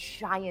this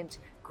giant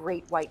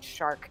great white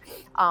shark.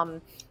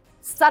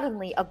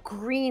 Suddenly, a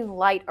green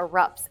light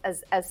erupts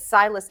as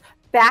Silas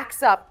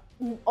backs up,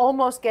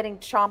 almost getting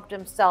chomped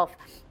himself,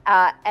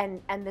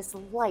 and this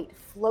light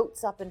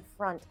floats up in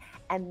front,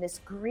 and this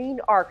green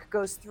arc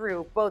goes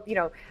through both,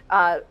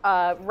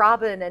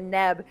 Robin and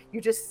Neb. You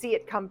just see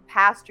it come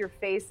past your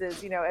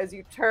faces, as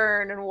you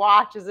turn and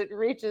watch as it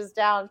reaches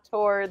down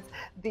towards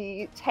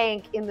the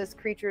tank in this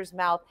creature's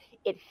mouth.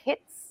 It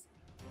hits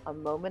a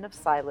moment of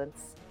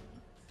silence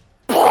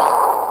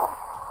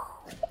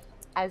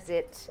as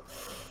it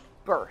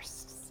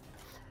bursts.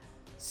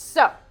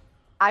 So,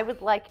 I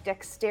would like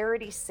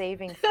dexterity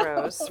saving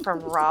throws from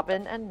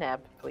Robin and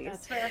Neb,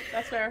 please.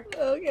 That's fair.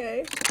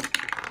 Okay.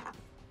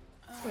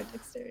 What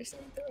dexterity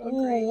saving throw?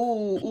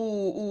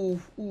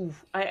 Ooh.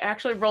 I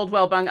actually rolled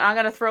well, Bung. I'm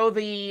gonna throw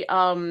the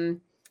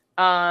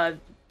Bardic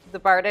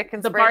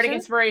Inspiration. The Bardic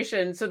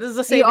Inspiration. So this is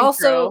a saving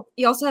throw.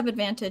 You also have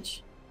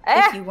advantage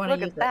if you want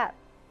to use that.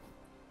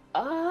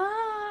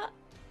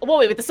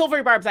 Wait, with the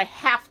silvery barbs, I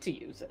have to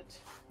use it.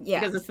 Yeah.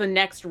 Because it's the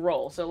next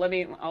roll. So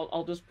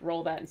I'll just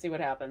roll that and see what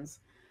happens.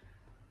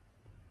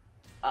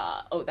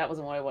 That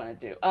wasn't what I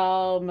wanted to do.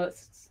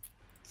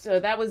 So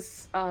that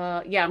was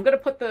I'm gonna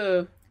put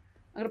the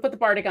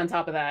Bardic on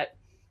top of that.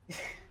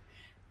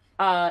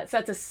 So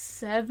that's a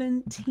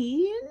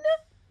 17.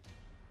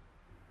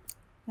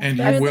 And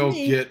you will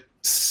get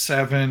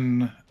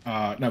 5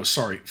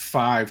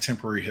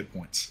 temporary hit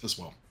points as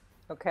well.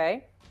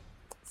 Okay.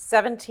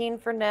 17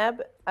 for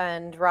Neb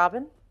and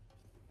Robin.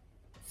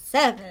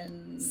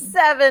 7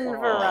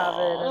 for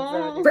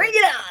Robin. Bring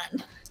it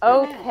on.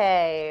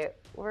 Okay.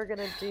 We're going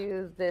to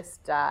do this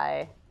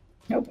die.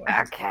 Oh boy.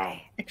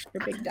 Okay.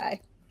 Extra big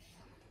die.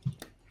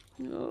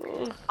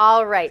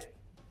 All right.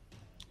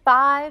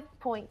 5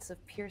 points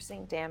of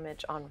piercing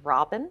damage on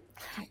Robin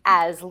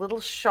as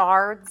little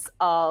shards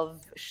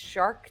of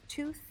shark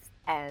tooth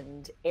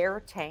and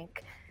air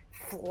tank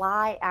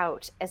fly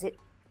out as it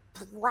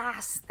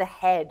blasts the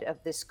head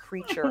of this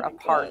creature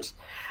apart.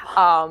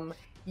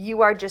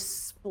 You are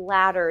just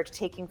splattered,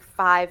 taking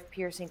 5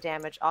 piercing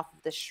damage off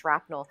of this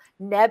shrapnel.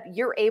 Neb,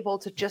 you're able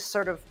to just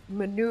sort of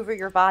maneuver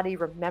your body,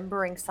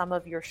 remembering some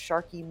of your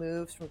sharky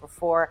moves from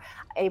before,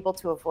 able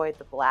to avoid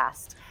the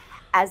blast.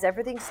 As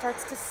everything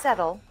starts to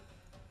settle,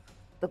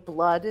 the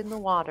blood in the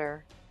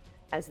water,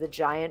 as the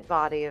giant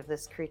body of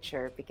this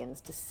creature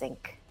begins to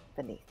sink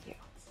beneath you.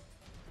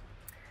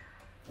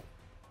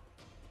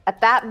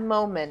 At that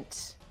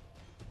moment,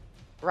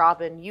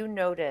 Robin, you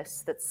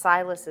notice that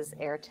Silas's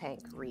air tank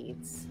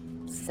reads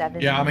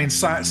 7. Yeah, I mean,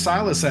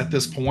 Silas at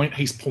this point,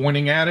 he's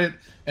pointing at it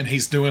and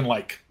he's doing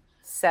like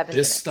 7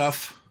 this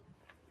stuff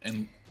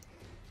and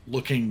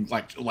looking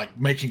like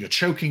making a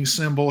choking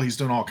symbol. He's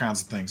doing all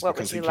kinds of things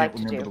because he can't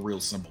remember the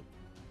real symbol.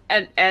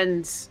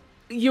 And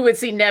you would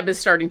see Neb is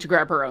starting to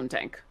grab her own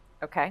tank.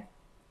 Okay.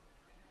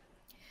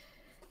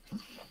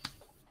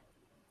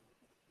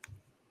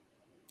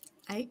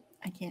 I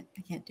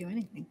can't do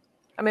anything.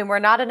 I mean, we're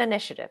not an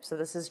initiative, so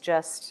this is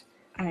just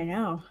I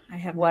know. I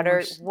have What no are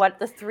more what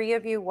the three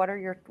of you?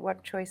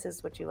 What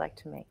choices would you like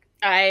to make?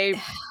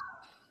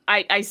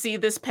 I see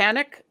this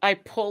panic. I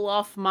pull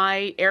off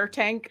my air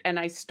tank and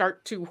I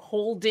start to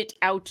hold it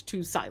out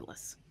to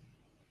Silas.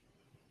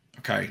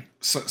 Okay.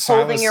 So,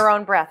 Holding Silas, your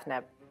own breath,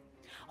 Neb.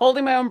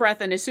 Holding my own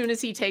breath, and as soon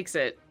as he takes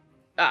it,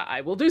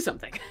 I will do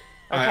something.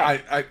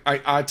 Okay.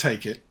 I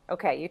take it.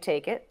 Okay, you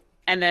take it.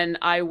 And then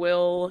I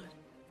will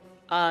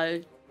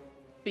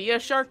be a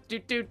shark.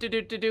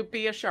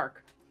 Be a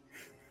shark.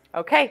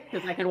 Okay.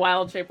 Because I can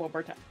wild shape one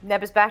more time.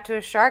 Neb is back to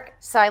a shark.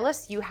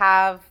 Silas, you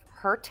have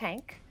her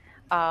tank.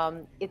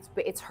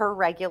 It's her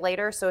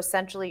regulator. So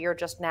essentially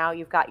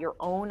you've got your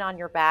own on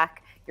your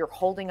back. You're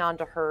holding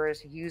onto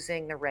hers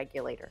using the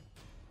regulator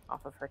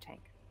off of her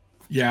tank.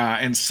 Yeah,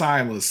 and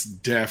Silas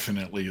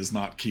definitely is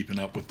not keeping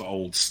up with the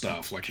old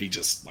stuff. Like he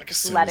just, like I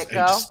said, let it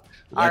go.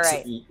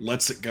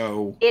 Lets it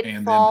go.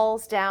 It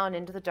falls down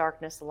into the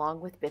darkness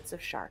along with bits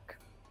of shark.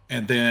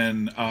 And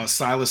then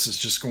Silas is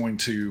just going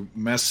to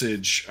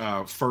message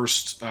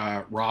first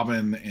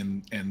Robin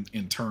and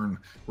in turn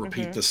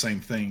repeat the same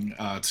thing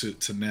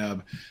to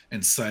Neb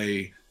and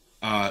say,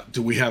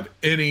 do we have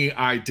any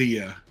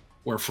idea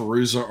where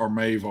Feruza or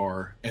Maeve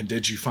are? And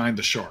did you find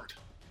the shard?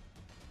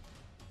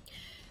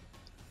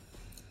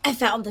 I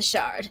found the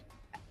shard.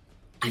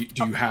 Do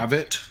you have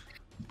it?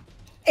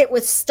 It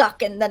was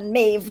stuck and then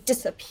Maeve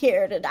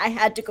disappeared and I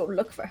had to go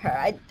look for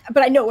her.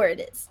 But I know where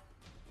it is.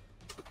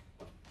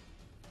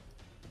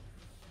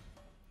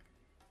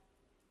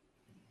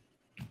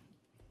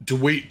 Do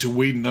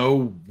we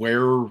know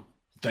where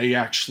they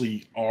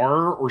actually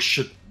are, or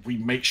should we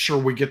make sure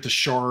we get the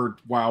shard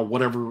while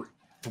whatever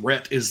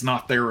threat is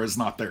not there is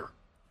not there?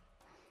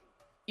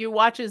 You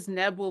watch as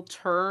Neb will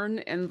turn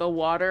in the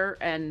water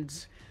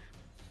and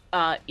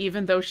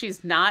even though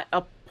she's not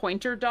a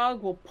pointer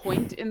dog, will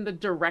point in the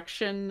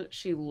direction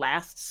she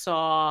last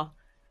saw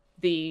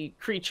the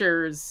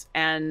creatures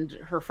and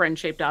her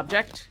friend-shaped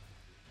object.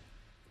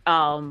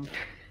 But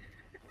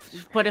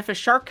if a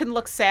shark can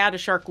look sad, a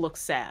shark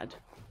looks sad.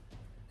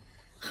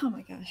 Oh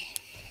my gosh.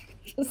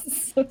 This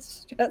is so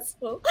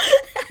stressful.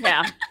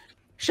 Yeah.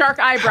 Shark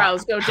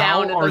eyebrows go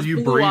down. How are and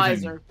you blue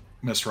eyes breathing,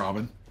 Miss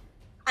Robin?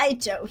 I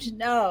don't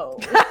know.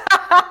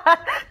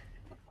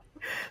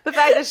 The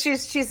fact that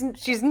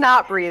she's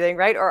not breathing,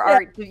 right? Or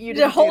are you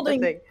just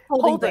holding?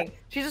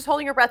 She's just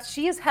holding her breath.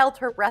 She has held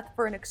her breath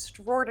for an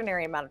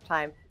extraordinary amount of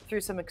time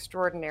through some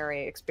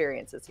extraordinary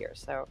experiences here.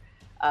 So,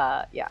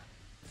 yeah.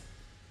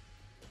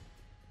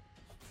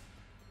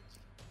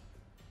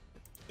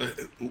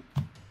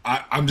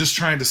 I'm just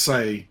trying to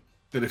say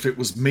that if it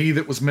was me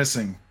that was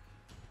missing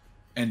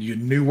and you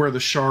knew where the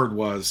shard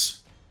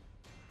was,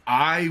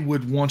 I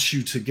would want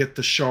you to get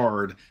the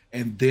shard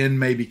and then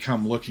maybe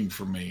come looking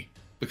for me,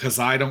 because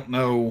I don't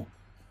know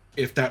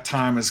if that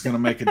time is going to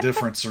make a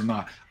difference or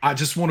not. I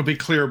just want to be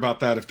clear about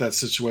that if that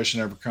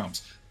situation ever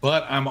comes.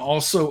 But I'm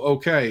also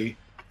okay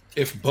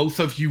if both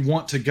of you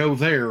want to go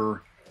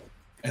there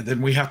and then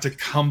we have to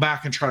come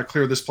back and try to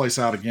clear this place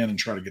out again and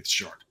try to get the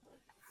shard.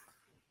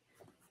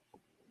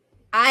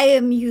 I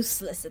am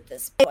useless at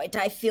this point.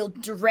 I feel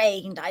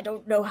drained. I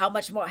don't know how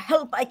much more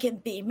help I can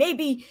be.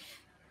 Maybe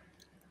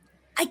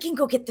I can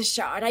go get the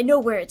shard. I know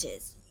where it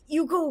is.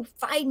 You go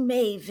find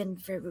Maeve and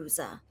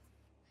Feruza.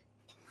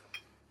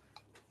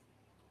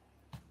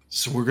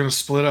 So we're going to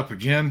split up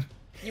again?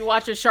 You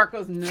watch as shark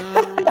goes, no.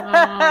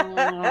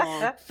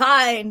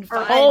 Fine.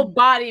 Her whole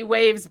body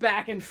waves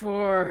back and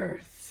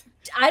forth.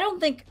 I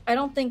don't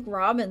think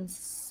Robin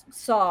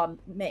saw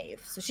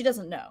Maeve, so she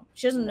doesn't know.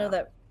 She doesn't know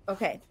that.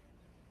 Okay.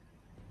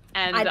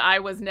 And I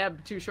was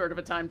Neb too short of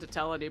a time to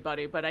tell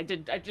anybody, but I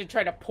did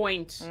try to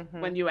point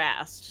when you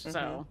asked.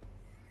 So,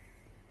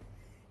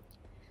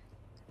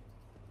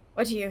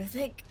 what do you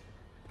think,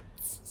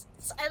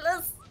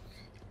 Silas?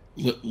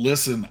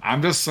 Listen,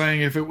 I'm just saying,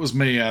 if it was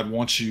me, I'd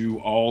want you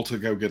all to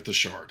go get the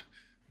shard.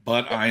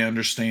 But I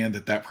understand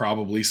that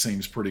probably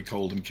seems pretty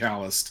cold and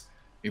calloused,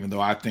 even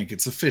though I think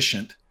it's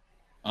efficient.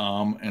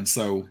 And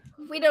so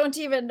we don't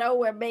even know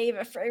where Maeve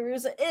and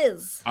Feruza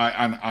is.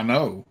 I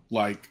know.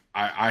 Like,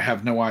 I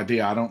have no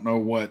idea. I don't know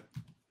what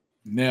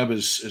Neb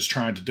is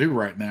trying to do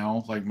right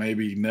now. Like,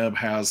 maybe Neb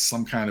has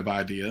some kind of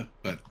idea,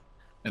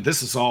 and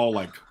this is all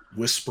like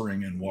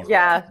whispering in water.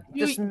 Yeah,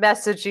 just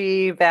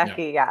messagey,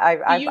 Becky. Yeah,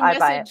 I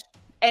buy it.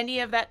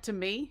 Any of that to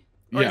me?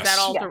 Or yes. Is that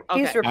all? Yeah, okay.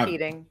 He's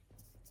repeating.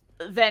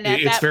 Then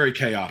it's very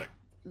chaotic.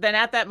 Then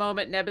at that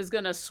moment, Neb is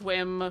going to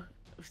swim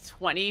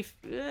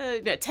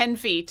 10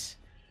 feet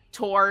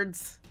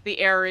towards the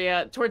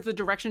area, towards the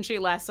direction she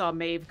last saw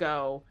Maeve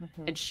go,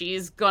 and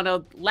she's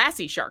gonna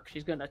lassie shark.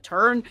 She's gonna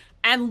turn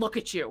and look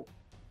at you.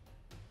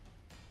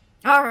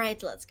 All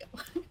right, let's go.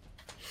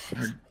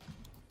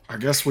 I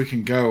guess we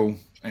can go,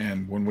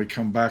 and when we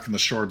come back and the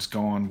shard's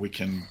gone, we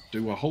can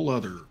do a whole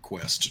other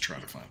quest to try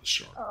to find the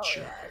shard. Oh,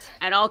 sure. yes.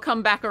 And I'll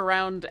come back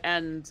around,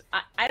 and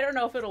I don't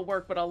know if it'll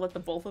work, but I'll let the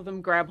both of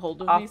them grab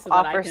hold of me so that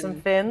I can offer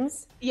some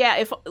fins. Yeah,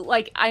 if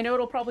I know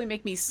it'll probably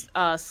make me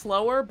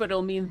slower, but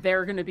it'll mean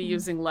they're going to be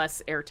using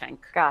less air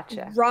tank.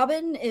 Gotcha.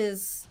 Robin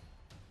is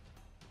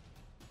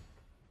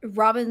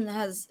Robin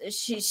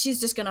she's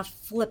just gonna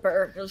flip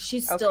her.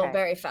 She's still Okay.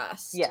 very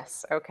fast.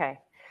 Yes. Okay.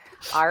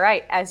 All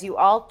right. As you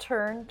all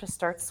turn to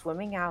start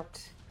swimming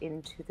out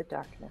into the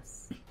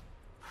darkness,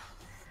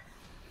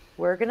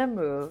 we're gonna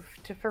move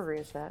to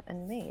Firuza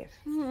and Maeve.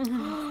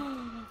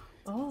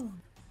 Oh.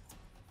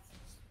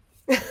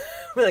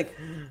 We're like,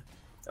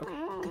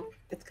 okay,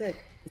 it's good.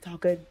 It's all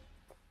good.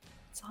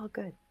 It's all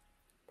good.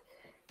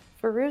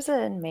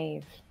 Firuza and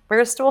Maeve.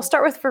 We'll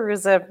start with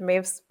Firuza.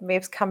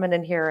 Maeve's coming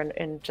in here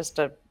in just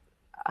a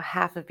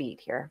half a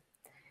beat here.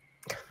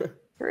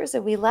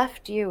 Firuza, we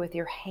left you with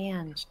your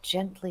hand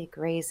gently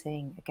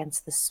grazing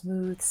against the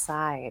smooth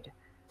side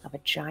of a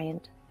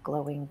giant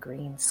glowing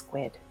green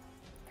squid.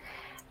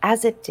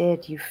 As it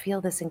did, you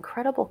feel this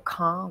incredible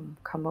calm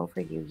come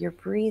over you. Your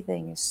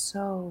breathing is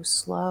so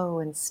slow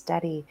and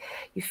steady.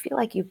 You feel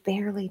like you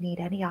barely need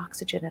any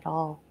oxygen at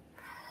all.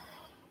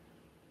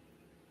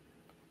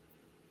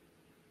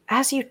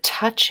 As you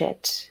touch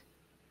it,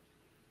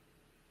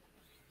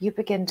 you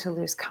begin to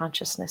lose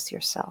consciousness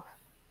yourself,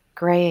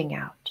 graying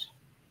out.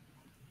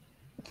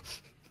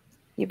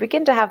 You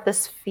begin to have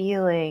this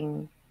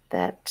feeling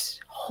that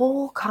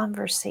whole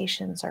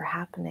conversations are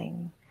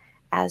happening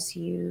as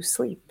you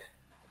sleep,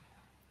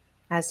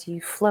 as you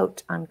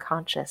float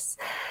unconscious.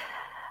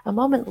 A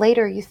moment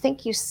later, you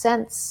think you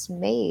sense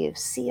Maeve,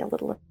 see a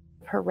little of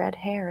her red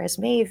hair. As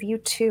Maeve, you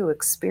too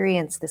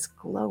experience this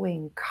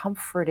glowing,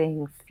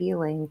 comforting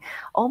feeling,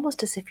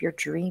 almost as if you're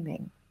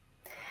dreaming.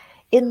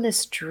 In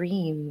this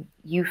dream,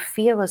 you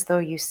feel as though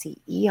you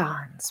see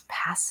eons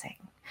passing,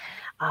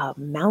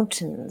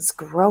 mountains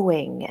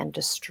growing and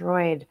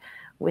destroyed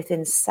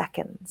within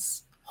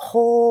seconds,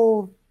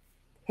 whole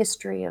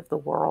history of the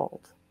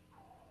world.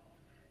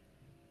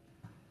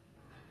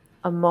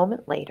 A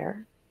moment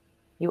later,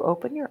 you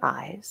open your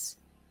eyes,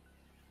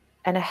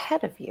 and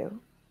ahead of you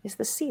is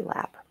the sea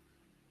lab.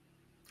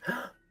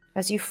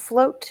 As you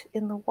float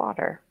in the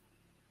water,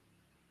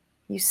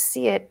 you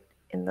see it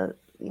in the,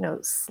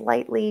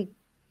 slightly,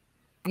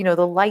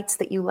 the lights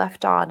that you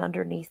left on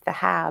underneath the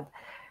hab.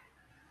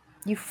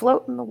 You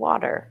float in the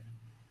water.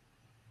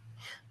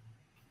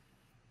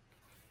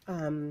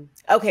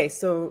 Okay,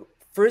 so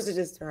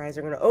Firuza her eyes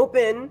are going to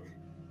open.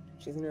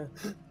 She's going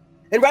to...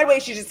 And right away,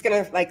 she's just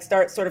going to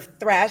start sort of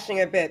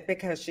thrashing a bit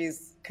because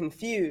she's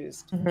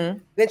confused. Mm-hmm.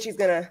 Then she's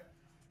going to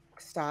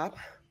stop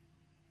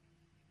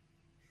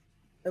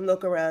and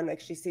look around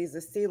like she sees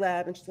the sea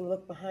lab, and she's going to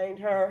look behind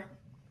her.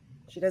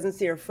 She doesn't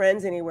see her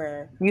friends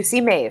anywhere. You see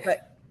Maeve.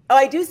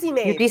 I do see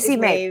Maeve. You do see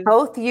Maeve.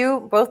 Both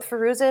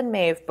Firuza and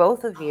Maeve,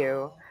 both of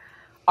you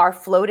are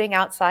floating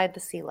outside the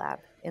sea lab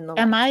in the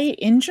lights. Am I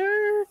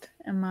injured?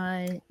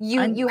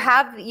 You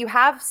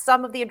have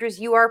some of the injuries.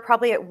 You are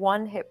probably at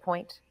 1 hit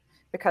point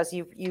because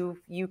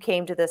you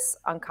came to this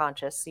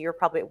unconscious. So you're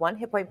probably at 1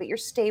 hit point, but you're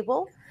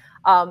stable.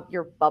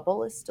 Your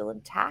bubble is still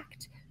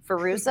intact.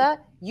 Firuza,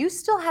 you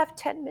still have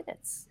 10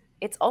 minutes.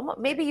 It's almost,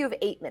 maybe you have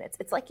 8 minutes.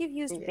 It's like you've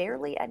used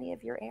barely any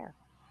of your air.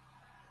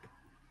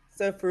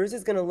 So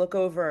Firuza's going to look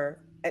over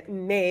at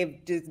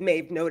Maeve. Does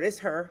Maeve notice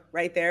her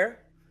right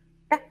there?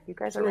 Yeah, you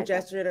guys are right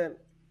there. She's going to gesture to,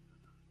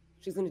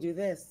 she's going to do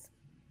this.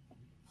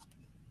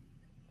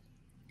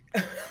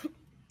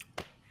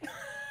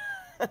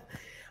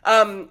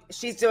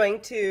 She's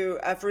going to,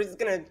 Firuza's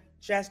going to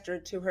gesture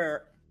to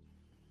her.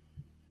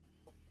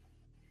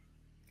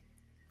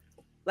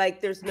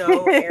 Like there's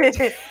no air.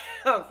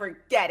 Oh,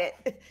 forget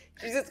it.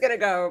 She's just going to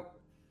go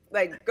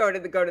to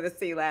the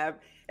sea lab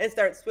and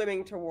start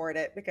swimming toward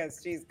it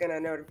because she's going to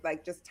know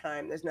just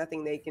time. There's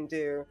nothing they can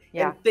do.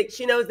 Yeah. And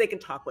she knows they can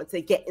talk once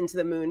they get into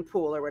the moon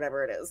pool or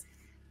whatever it is.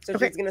 So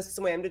she's going to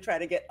swim to try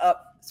to get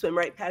up, swim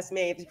right past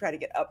Maeve to try to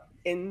get up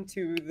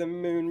into the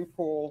moon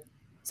pool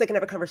so they can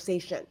have a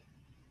conversation.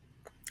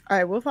 All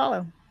right, we'll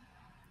follow.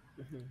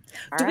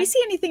 Mm-hmm. Do we see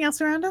anything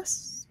else around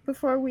us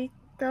before we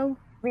go?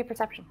 Read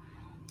perception.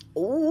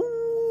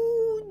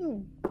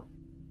 Ooh.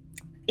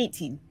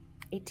 18.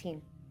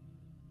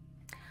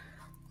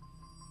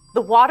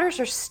 The waters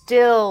are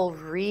still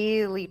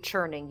really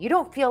churning. You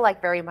don't feel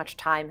like very much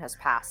time has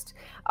passed.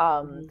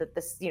 That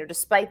this,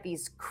 despite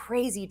these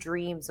crazy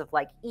dreams of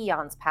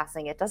eons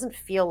passing, it doesn't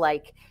feel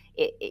like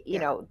it.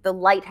 The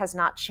light has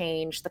not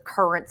changed. The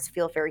currents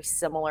feel very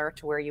similar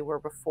to where you were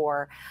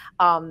before.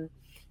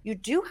 You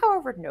do,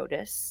 however,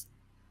 notice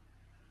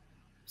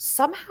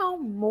somehow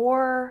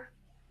more,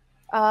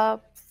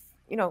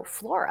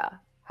 flora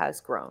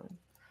has grown.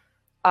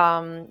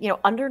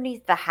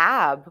 Underneath the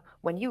hab,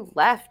 when you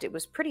left, it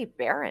was pretty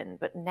barren,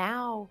 but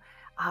now,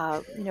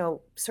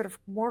 sort of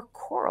more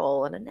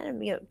coral and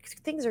anemone,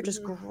 things are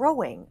just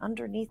growing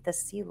underneath the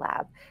sea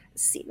lab,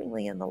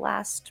 seemingly in the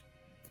last,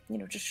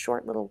 just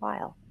short little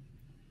while.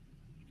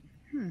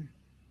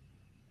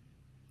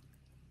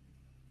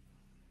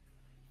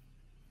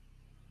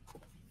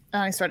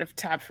 I sort of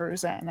tap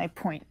Firuza and I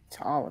point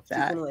to all of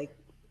that. She's gonna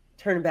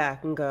turn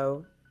back and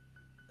go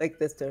like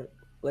this to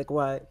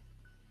what?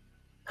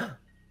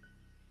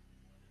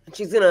 And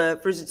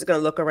Firuza's gonna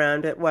look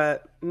around at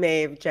what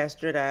Maeve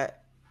gestured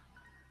at,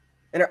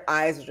 and her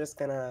eyes are just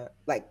gonna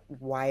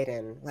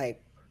widen,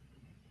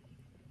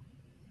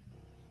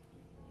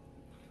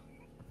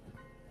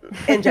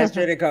 And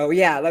gesture to go.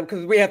 Yeah,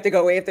 because we have to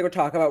go. We have to go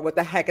talk about what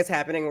the heck is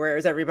happening. Where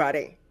is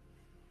everybody?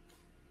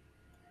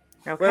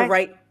 Okay. We're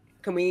right.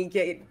 Can we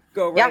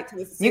go right to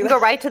the sea You can go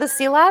right to the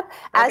sea lab.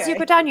 As you Okay.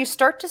 go down, you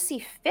start to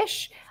see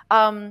fish.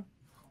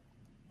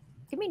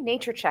 Give me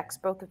nature checks,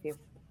 both of you.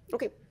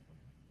 Okay.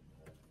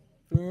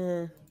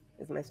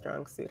 Is my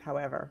strong suit,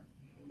 however.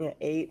 Yeah,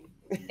 8.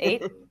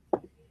 8.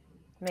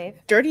 Maeve?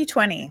 Dirty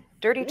 20.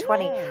 Dirty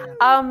 20.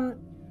 Yeah.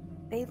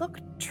 They look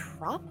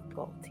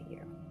tropical to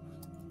you.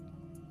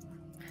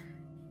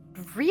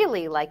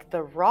 Really like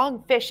the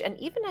wrong fish. And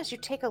even as you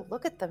take a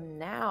look at them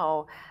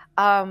now,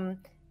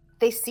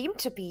 they seem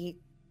to be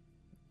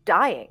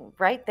dying,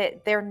 right?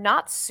 They're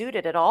not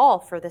suited at all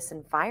for this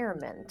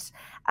environment.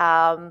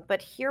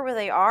 But here where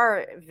they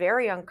are,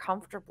 very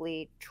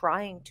uncomfortably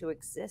trying to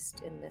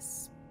exist in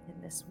this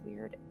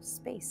weird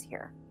space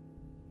here.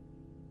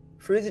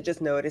 Fruza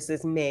just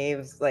notices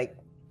Maeve's like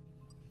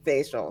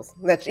facials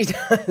that she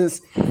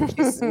does.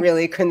 She's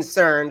really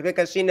concerned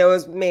because she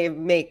knows Maeve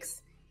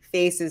makes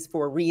faces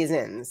for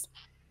reasons.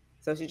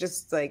 So she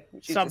just like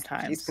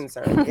she's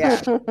concerned.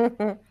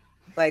 Yeah.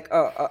 Like,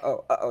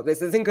 oh,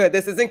 this isn't good.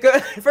 This isn't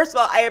good. First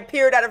of all, I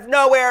appeared out of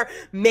nowhere.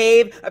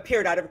 Maeve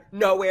appeared out of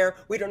nowhere.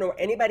 We don't know where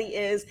anybody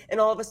is. And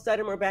all of a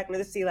sudden, we're back into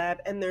the sea lab,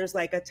 and there's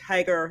like a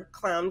tiger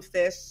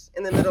clownfish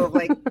in the middle of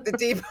like the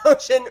deep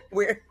ocean.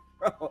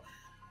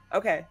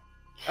 Okay.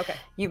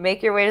 You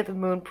make your way to the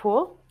moon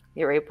pool.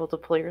 You're able to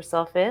pull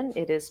yourself in.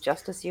 It is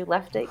just as you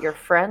left it. Your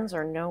friends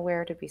are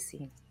nowhere to be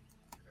seen.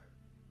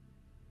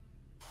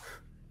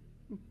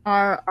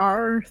 Are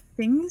our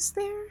things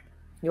there?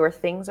 Your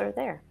things are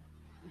there.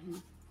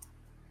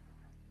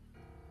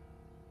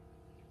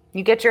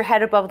 You get your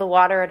head above the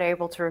water and are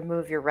able to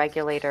remove your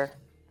regulator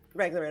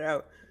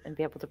out and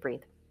be able to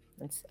breathe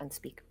and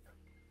speak.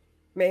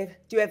 Maeve,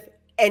 do you have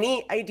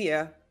any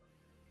idea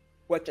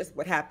what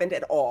happened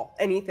at all?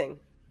 Anything?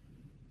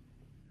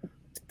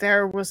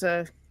 There was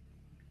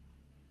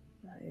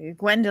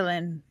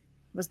Gwendolyn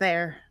was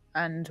there,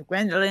 and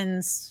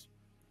Gwendolyn's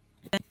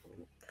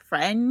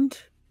friend.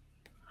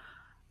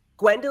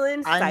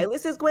 Gwendolyn?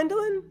 Silas is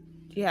Gwendolyn?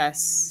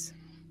 Yes.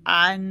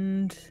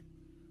 And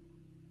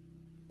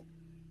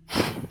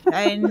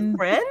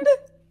friend?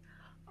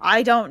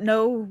 I don't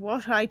know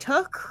what I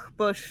took,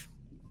 but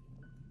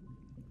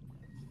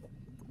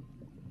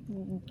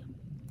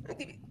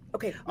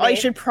okay. I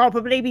should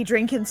probably be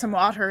drinking some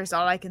water is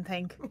all I can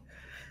think.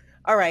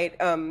 All right.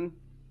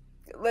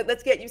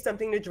 Let's get you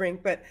something to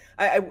drink, but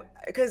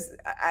because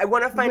I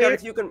want to find out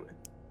if you can.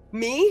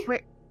 Me?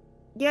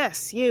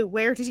 Yes, you.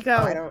 Where did you go?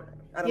 I don't.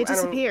 You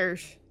disappeared.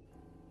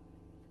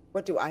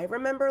 What do I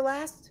remember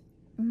last?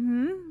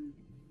 Mm-hmm.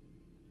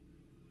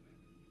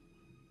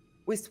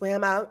 We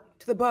swam out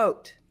to the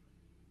boat.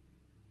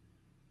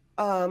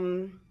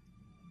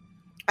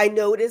 I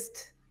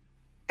noticed,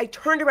 I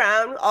turned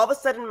around, all of a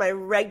sudden my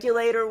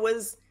regulator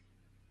was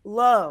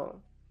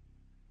low.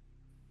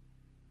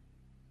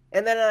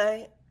 And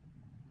then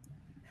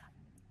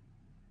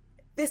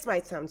this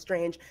might sound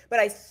strange, but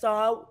I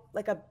saw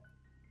like a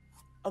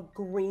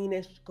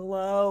greenish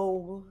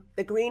glow.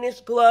 The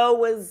greenish glow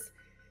was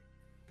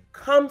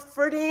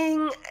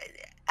comforting.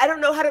 I don't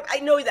know I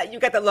know that you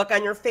got the look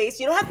on your face.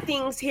 You don't have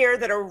things here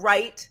that are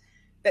right,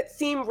 that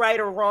seem right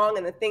or wrong,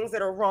 and the things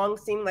that are wrong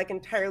seem like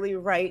entirely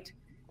right.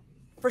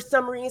 For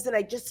some reason,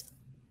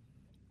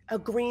 a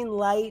green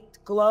light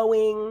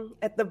glowing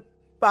at the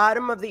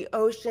bottom of the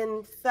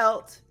ocean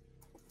felt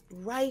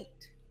right.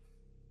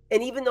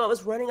 And even though I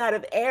was running out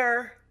of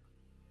air,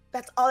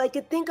 that's all I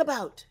could think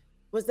about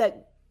was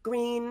that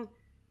green,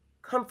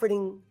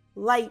 comforting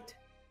light.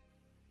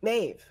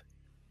 Maeve.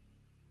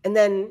 And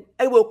then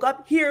I woke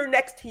up here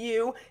next to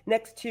you,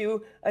 next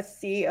to a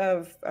sea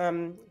of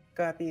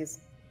guppies.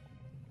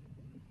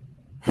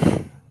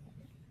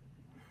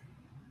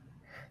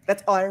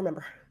 That's all I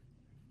remember.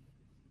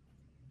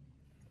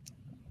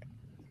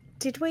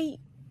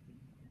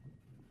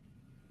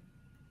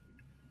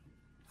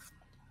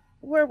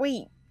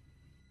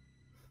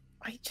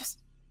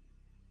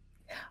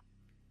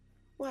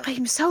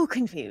 I'm so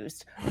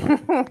confused.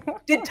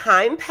 Did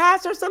time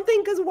pass or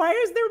something? Because why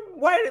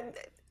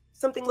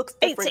something looks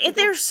different?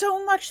 There's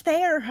so much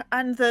there,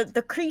 and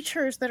the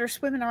creatures that are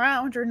swimming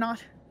around are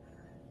not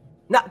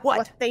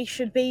what they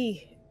should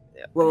be.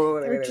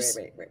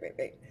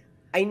 Wait.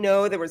 I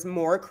know there was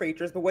more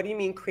creatures, but what do you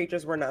mean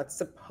creatures were not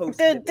supposed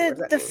to be?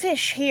 The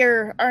fish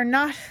here are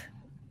not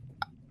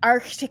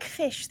Arctic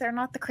fish. They're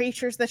not the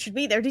creatures that should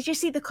be there. Did you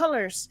see the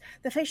colors?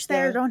 The fish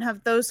there don't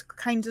have those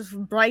kinds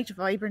of bright,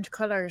 vibrant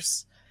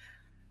colors.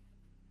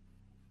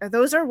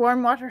 Those are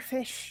warm water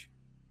fish.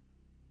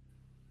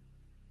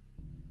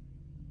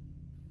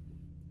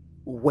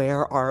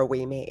 Where are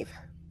we, Maeve?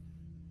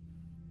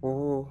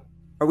 Ooh.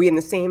 Are we in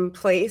the same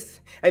place?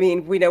 I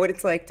mean, we know what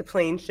it's like to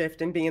plane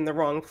shift and be in the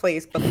wrong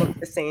place, but look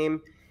the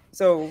same.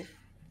 So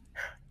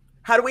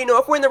how do we know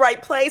if we're in the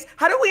right place?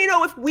 How do we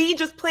know if we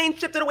just plane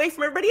shifted away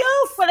from everybody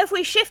else? Well, if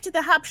we shifted,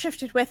 the hab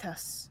shifted with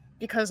us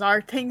because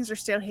our things are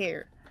still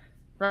here,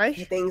 right?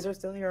 The things are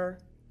still here.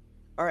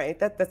 All right,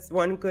 that's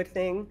one good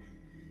thing.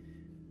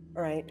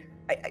 All right.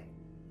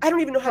 I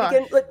don't even know how to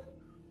get in. Like,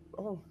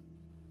 oh.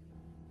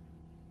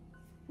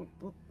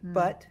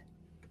 But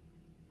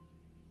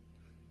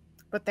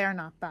they're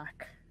not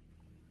back.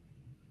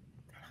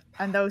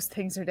 And those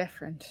things are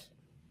different.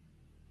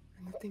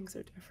 And the things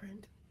are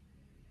different.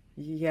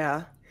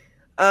 Yeah.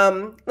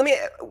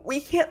 We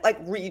can't like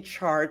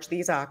recharge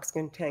these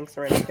oxygen tanks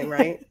or anything,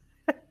 right?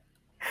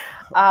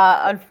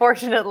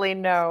 Unfortunately,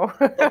 no.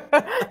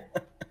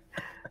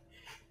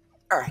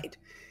 All right.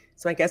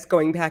 So I guess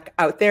going back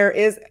out there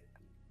is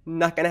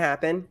not going to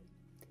happen.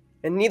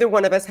 And neither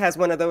one of us has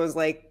one of those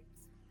like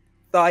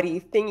thoughty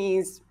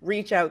thingies,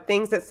 reach out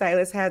things that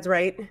Silas has,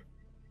 right?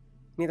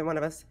 Neither one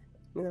of us.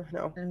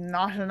 No.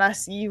 Not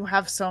unless you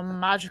have some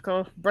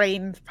magical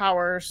brain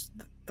powers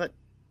that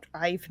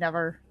I've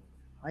never.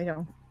 I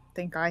don't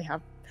think I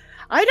have.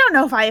 I don't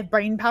know if I have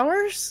brain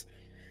powers.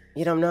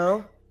 You don't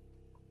know?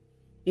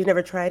 You've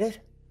never tried it?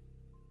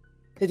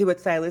 To do what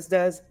Silas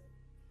does?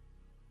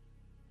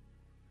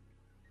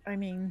 I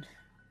mean,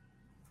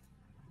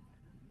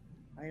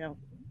 I don't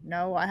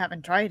know. I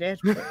haven't tried it.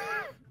 But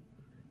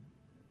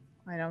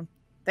I don't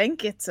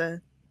think it's a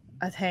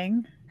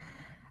thing.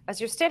 As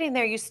you're standing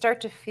there, you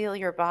start to feel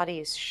your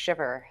bodies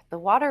shiver. The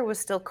water was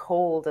still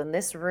cold, and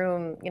this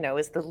room,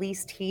 is the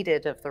least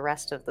heated of the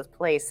rest of the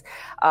place.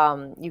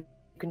 You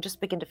can just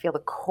begin to feel the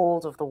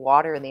cold of the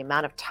water, and the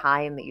amount of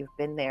time that you've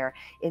been there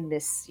in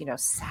this,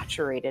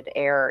 saturated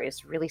air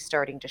is really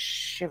starting to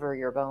shiver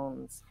your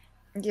bones.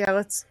 Yeah,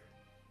 let's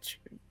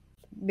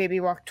maybe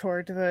walk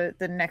toward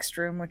the next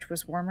room, which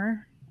was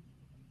warmer.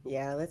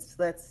 Yeah, let's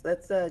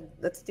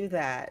do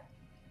that.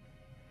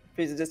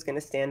 Breeze is just gonna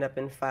stand up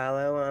and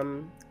follow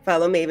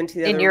Maven to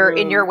the other room.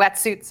 In your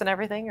wetsuits and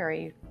everything, or are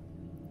you?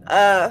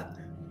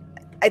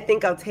 I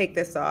think I'll take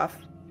this off.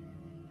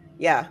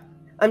 Yeah,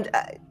 I'm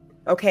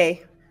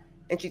okay.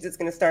 And she's just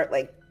gonna start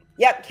like,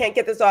 yep, can't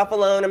get this off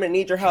alone. I'm gonna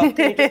need your help.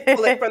 Can you just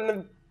pull it from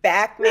the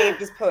back, Maeve?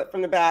 Just pull it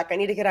from the back. I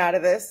need to get out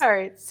of this. All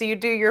right. So you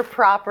do your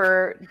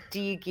proper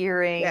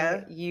de-gearing.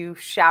 Yeah. You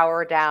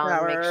shower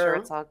down, make sure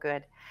it's all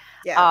good.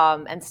 Yeah.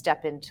 And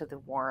step into the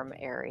warm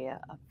area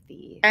of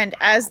the And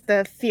as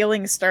the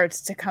feeling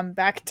starts to come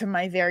back to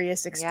my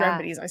various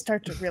extremities, I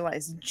start to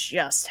realize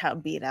just how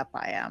beat up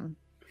I am.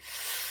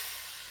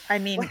 I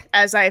mean,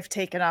 as I've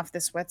taken off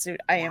this wetsuit,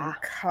 I am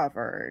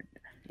covered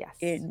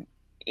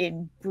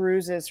in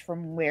bruises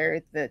from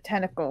where the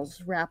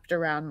tentacles wrapped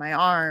around my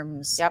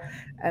arms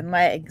and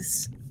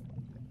legs.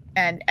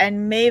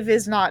 And Maeve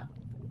is not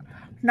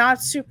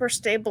super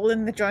stable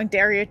in the joint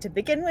area to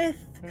begin with.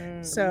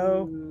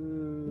 So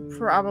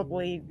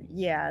probably,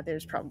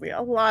 there's probably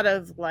a lot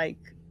of like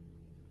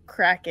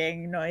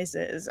cracking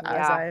noises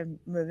as I'm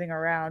moving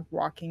around.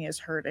 Walking is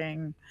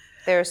hurting.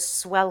 There's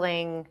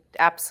swelling,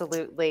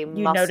 absolutely.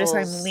 You notice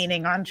I'm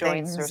leaning on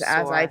things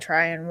as I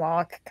try and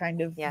walk,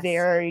 kind of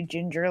very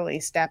gingerly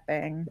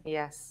stepping.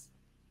 Yes.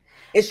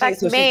 In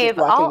fact, Maeve,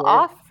 I'll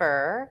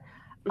offer,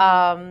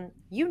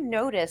 you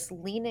notice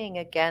leaning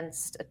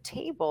against a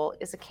table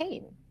is a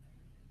cane.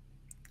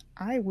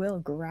 I will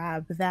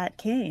grab that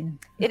cane.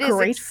 It is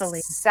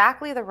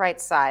exactly the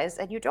right size,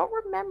 and you don't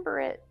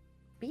remember it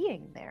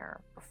being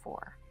there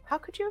before. How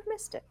could you have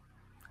missed it?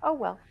 Oh,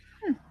 well.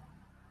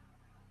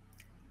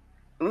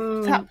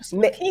 That was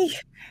me.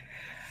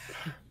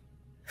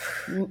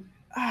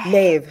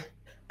 Maeve,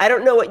 I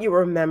don't know what you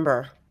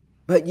remember,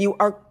 but you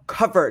are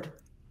covered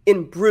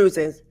in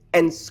bruises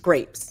and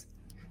scrapes.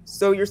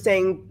 So you're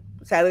saying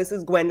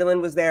Silas's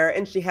Gwendolyn was there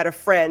and she had a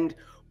friend.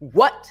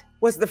 What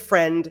was the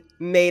friend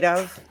made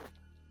of?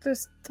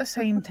 The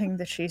same thing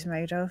that she's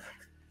made of,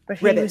 but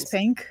he Ribbons. was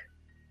pink.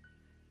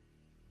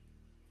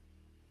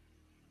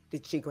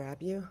 Did she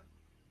grab you?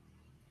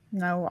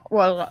 No,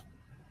 well,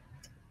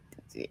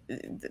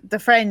 the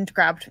friend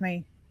grabbed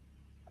me,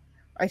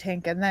 I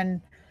think, and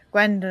then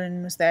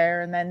Gwendolyn was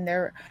there, and then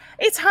there...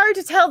 It's hard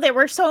to tell. There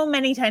were so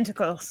many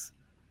tentacles.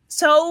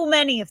 So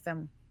many of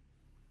them.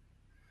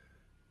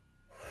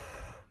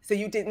 So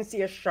you didn't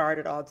see a shard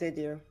at all, did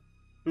you?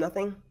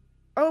 Nothing?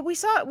 Oh, we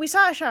saw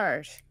a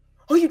shard.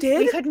 Oh, you did?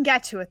 We couldn't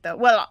get to it, though.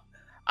 Well,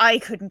 I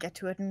couldn't get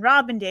to it, and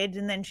Robin did,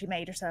 and then she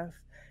made herself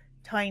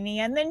tiny,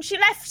 and then she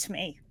left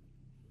me.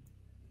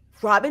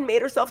 Robin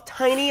made herself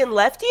tiny and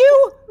left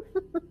you?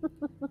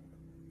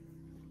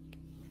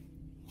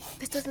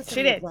 This doesn't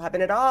sound like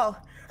Robin at all.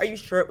 Are you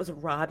sure it was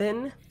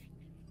Robin?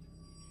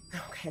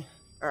 Okay,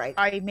 all right.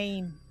 I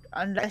mean,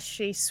 unless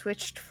she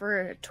switched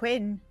for a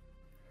twin.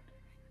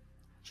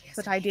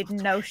 But I didn't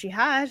know she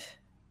had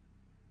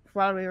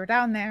while we were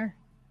down there.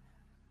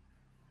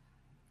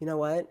 You know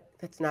what?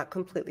 That's not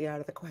completely out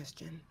of the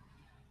question.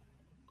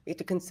 You have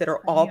to consider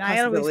all possibilities.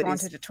 I always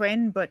wanted a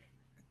twin, but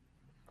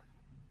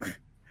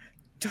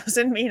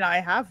doesn't mean I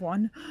have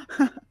one.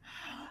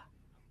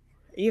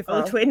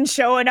 Evil twin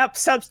showing up,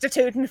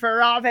 substituting for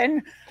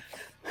Robin.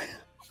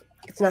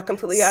 It's not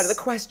completely out of the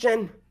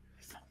question.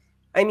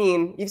 I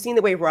mean, you've seen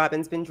the way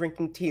Robin's been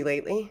drinking tea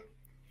lately.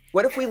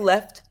 What if we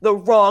left the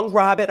wrong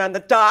Robin on the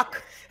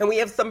dock and we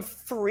have some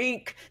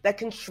freak that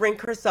can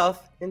shrink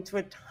herself into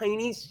a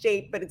tiny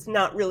shape, but it's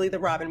not really the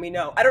Robin we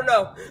know? I don't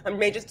know. I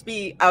may just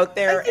be out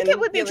there. I think it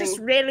would be just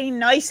really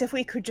nice if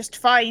we could just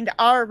find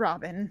our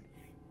Robin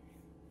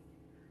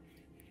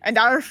and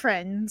our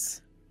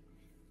friends.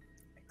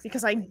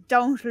 Because I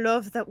don't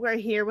love that we're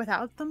here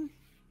without them.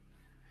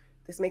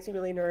 This makes me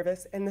really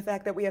nervous. And the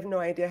fact that we have no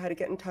idea how to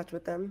get in touch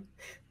with them.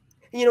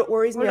 You know what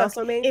worries me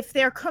also, May? If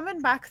they're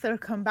coming back, they'll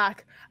come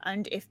back.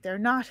 And if they're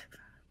not,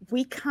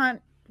 we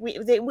can't.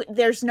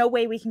 There's no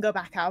way we can go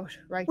back out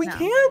now. We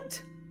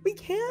can't. We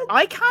can't.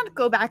 I can't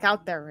go back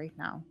out there right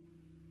now.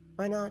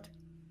 Why not?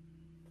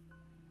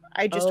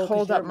 I just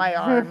hold up my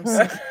arms.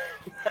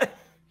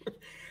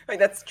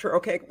 That's true.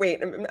 Okay,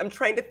 wait. I'm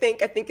trying to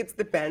think. I think it's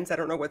the bends. I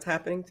don't know what's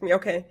happening to me.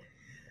 Okay.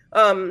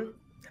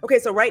 Okay,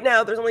 so right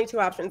now there's only two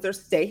options.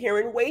 There's stay here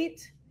and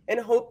wait and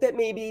hope that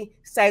maybe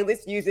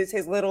Silas uses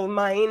his little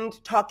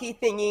mind talky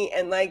thingy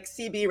and like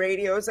CB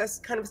radios us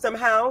kind of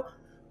somehow.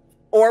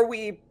 Or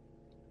we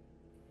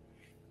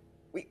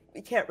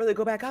can't really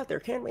go back out there,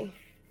 can we?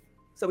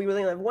 So we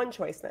really only have one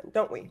choice then,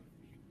 don't we?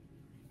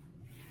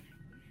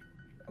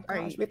 Oh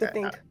gosh, we have to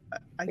think.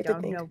 I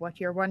don't know what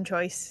your one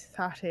choice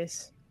thought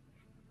is.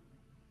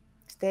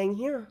 Staying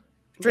here.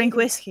 Drink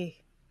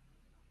whiskey.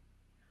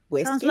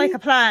 Whiskey? Sounds like a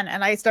plan.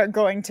 And I start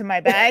going to my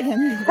bag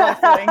and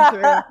rifling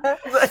through.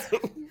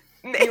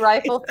 You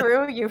rifle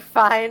through. You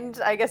find.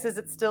 I guess is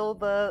it still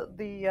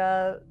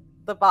the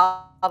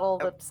bottle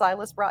that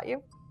Silas brought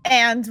you?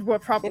 And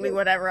probably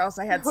whatever else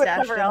I had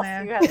stashed in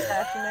there. You had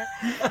stashed in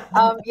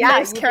there. Yeah,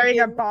 Nice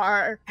carrying a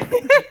bar.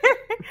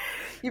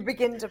 You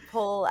begin to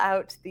pull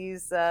out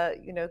these,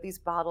 these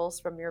bottles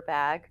from your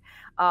bag.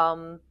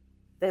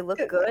 They look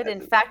good.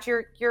 In fact,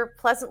 you're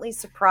pleasantly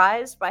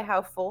surprised by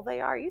how full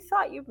they are. You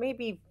thought you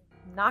maybe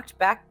knocked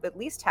back at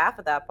least half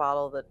of that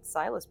bottle that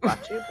Silas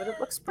brought you, but it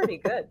looks pretty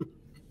good.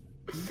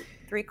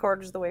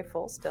 3/4 of the way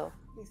full still.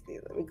 Let me see.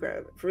 Let me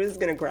grab it. Fru's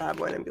gonna grab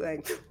one and be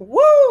like,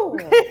 "Woo!"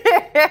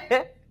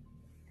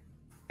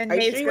 And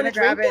Maeve's gonna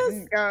grab it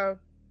and go,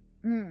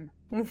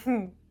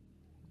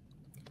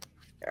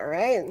 All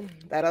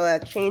right, that'll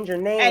change your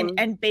name.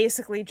 and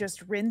basically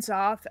just rinse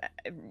off,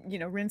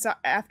 rinse off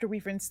after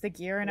we've rinsed the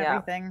gear and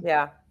everything.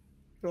 Yeah.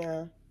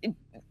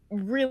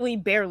 Really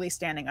barely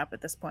standing up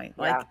at this point.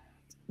 Like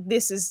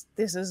this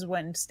is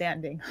when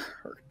standing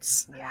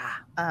hurts. Yeah.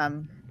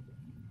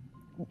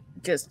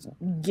 Just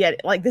get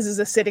it. Like this is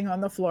a sitting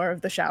on the floor of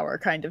the shower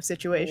kind of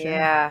situation.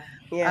 Yeah.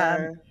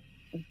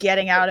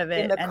 Getting out of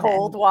it in the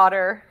cold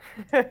water.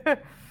 Oh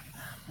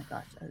my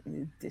gosh,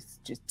 this is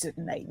just a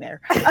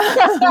nightmare.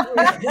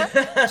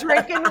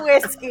 Drinking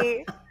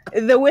whiskey.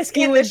 The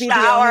whiskey in would the be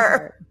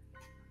shower.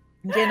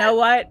 You know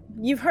what?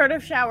 You've heard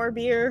of shower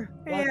beer.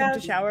 Welcome to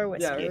shower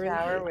whiskey.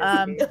 Shower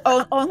whiskey.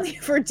 Only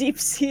for deep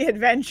sea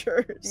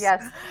adventures.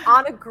 Yes,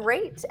 on a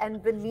grate,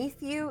 and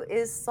beneath you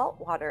is salt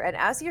water. And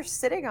as you're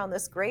sitting on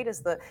this grate is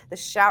the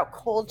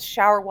cold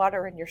shower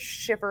water, and you're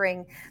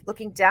shivering,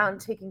 looking down,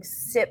 taking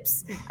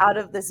sips out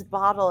of this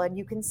bottle, and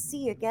you can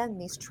see again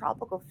these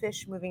tropical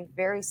fish moving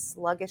very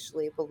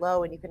sluggishly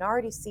below, and you can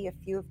already see a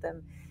few of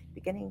them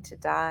beginning to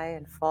die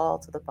and fall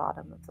to the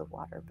bottom of the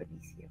water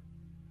beneath you.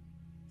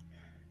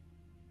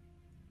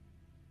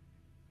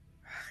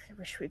 I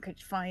wish we could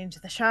find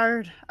the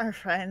shard, our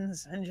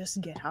friends, and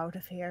just get out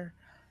of here.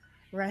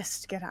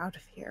 Rest, get out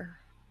of here.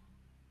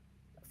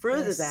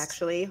 Fruz is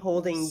actually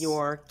holding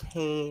your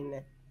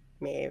cane,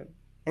 Maeve,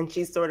 and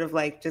she's sort of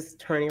like just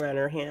turning around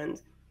her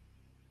hand.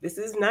 This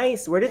is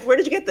nice. Where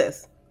did you get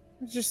this?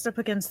 Just up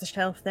against the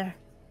shelf there.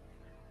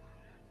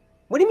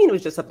 What do you mean it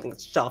was just something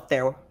shelf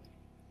there?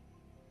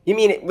 You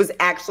mean it was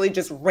actually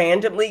just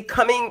randomly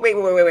coming? Wait.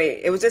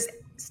 It was just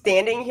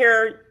standing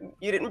here.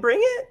 You didn't bring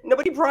it?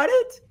 Nobody brought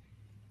it?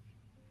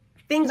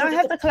 Things I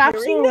have the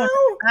collapsible now?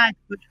 one.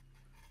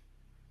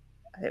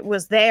 It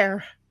was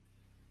there.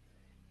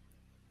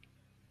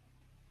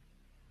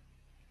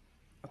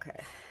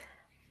 Okay.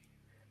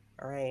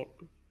 All right.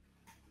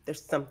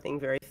 There's something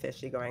very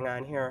fishy going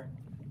on here.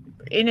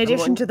 In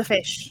addition to the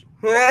fish.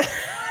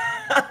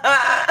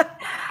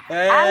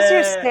 As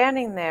you're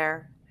standing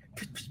there,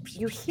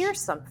 you hear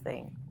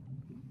something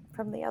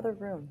from the other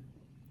room,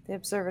 the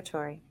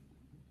observatory.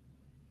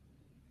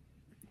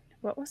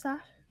 What was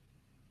that?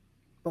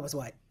 What was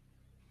what?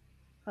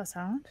 A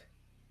sound?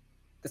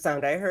 The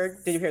sound I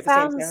heard? Did you hear the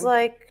same sound? Sounds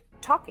like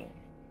talking.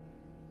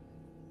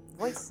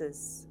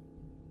 Voices.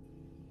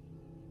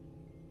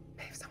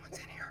 Hey, someone's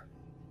in here.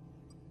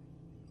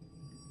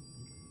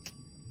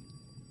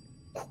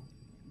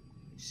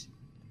 Should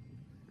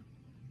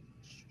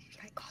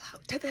I call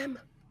out to them?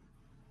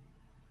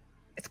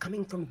 It's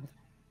coming from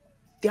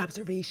the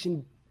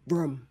observation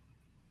room.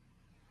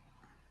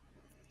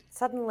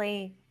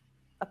 Suddenly,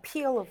 a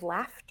peal of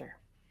laughter.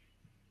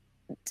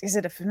 Is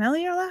it a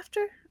familiar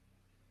laughter?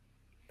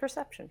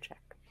 Perception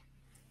check.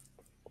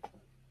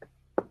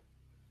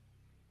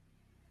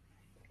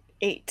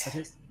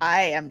 8.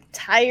 I am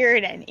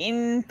tired and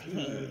in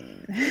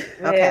pain.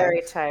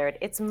 Very tired.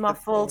 It's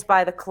muffled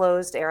by the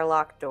closed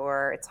airlock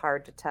door. It's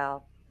hard to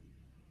tell.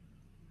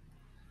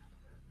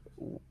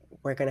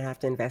 we're gonna have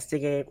to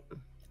investigate.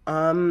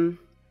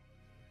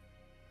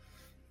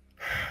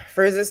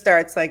 Frieza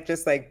starts like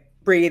just like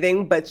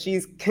breathing, but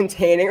she's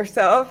containing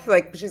herself.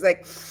 Like she's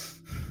like,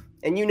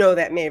 and you know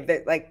that Maeve,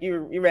 that like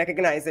you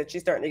recognize that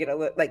she's starting to get a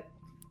little like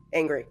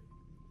angry.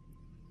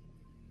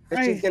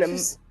 But she's gonna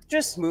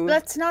just move.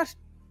 Let's not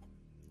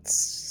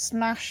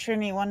smash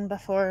anyone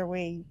before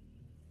we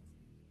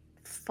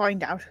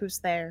find out who's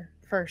there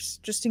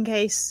first, just in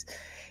case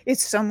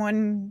it's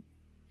someone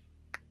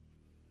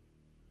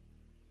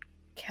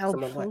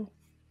helpful.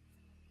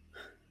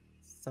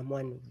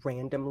 Someone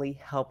randomly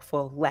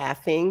helpful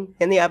laughing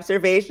in the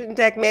observation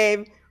deck,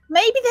 Maeve.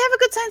 Maybe they have a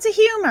good sense of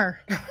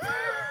humor.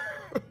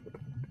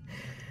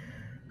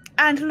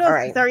 And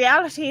look, the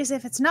reality is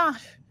if it's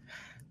not.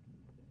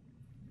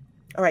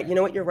 All right, you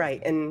know what? You're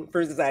right. And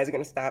Frieza's eyes are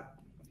going to stop.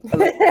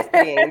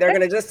 They're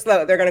going to just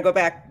slow. They're going to go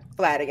back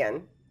flat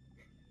again.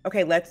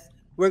 Okay,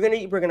 we're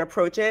going to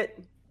approach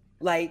it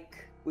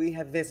like we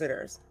have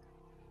visitors.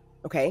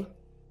 Okay?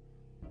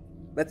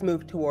 Let's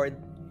move toward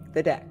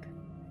the deck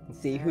and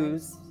see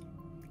who's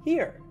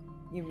here.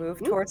 You move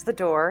towards the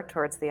door,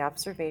 towards the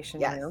observation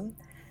room.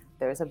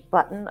 There's a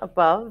button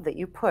above that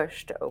you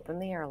push to open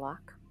the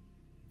airlock.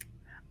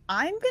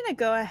 I'm going to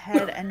go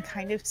ahead and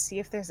kind of see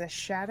if there's a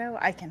shadow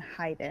I can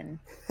hide in.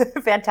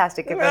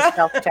 Fantastic. Give me a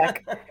stealth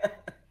check.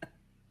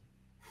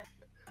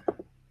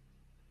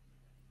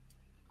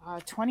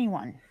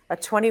 21. A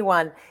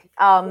 21.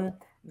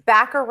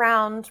 Back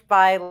around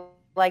by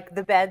like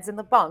the beds and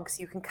the bunks,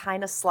 you can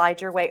kind of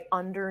slide your way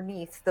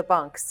underneath the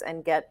bunks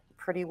and get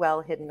pretty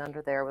well hidden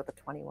under there with a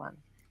 21.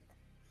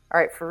 All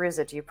right,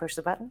 Fairuza, do you push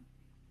the button?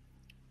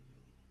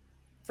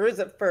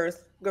 Fairuza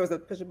first goes to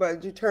push the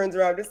button. She turns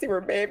around to see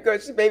where Maeve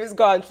goes. Maeve is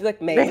gone. She's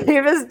like, Maeve.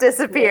 Maeve has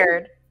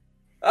disappeared.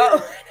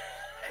 Oh,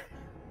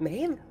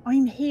 Maeve?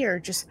 I'm here.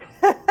 Just,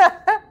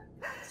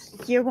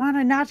 you want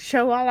to not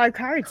show all our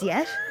cards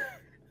yet?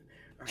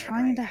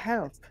 Trying to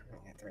help.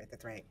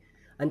 That's right.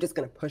 I'm just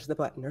going to push the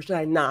button. Or should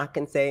I knock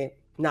and say,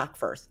 knock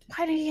first?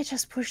 Why don't you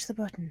just push the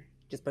button?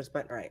 Just push the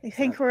button, all right. I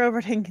think we're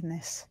overthinking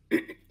this.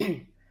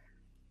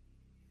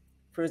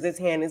 Fairuza's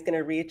hand is going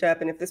to reach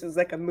up, and if this was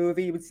like a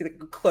movie, you would see like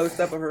a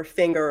close-up of her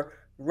finger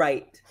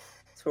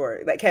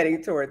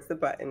heading towards the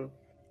button.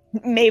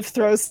 Maeve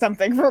throws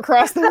something from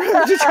across the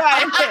room to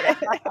try and hit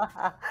it.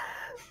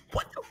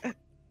 What the?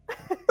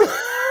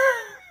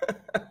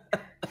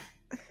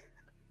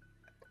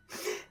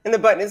 And the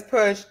button is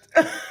pushed.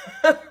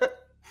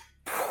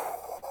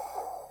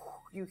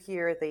 You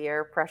hear the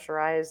air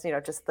pressurize,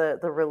 just the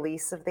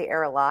release of the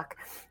airlock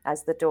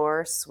as the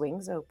door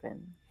swings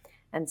open.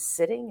 And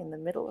sitting in the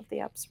middle of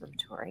the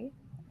observatory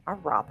are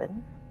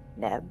Robin,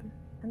 Neb,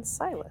 and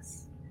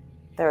Silas.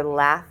 They're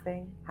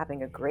laughing,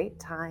 having a great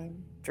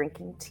time,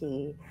 drinking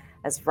tea,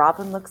 as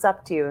Robin looks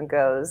up to you and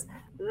goes,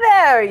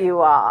 "There you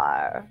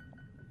are."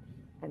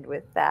 And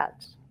with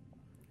that,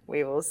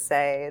 we will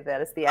say that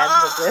is the end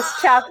of this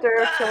chapter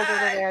of Children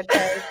of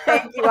Erte.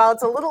 Thank you all.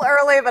 It's a little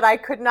early, but I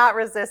could not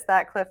resist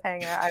that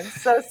cliffhanger. I'm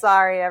so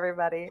sorry,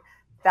 everybody.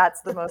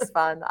 That's the most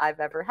fun I've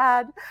ever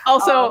had.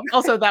 Also,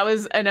 that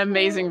was an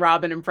amazing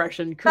Robin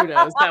impression.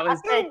 Kudos. That was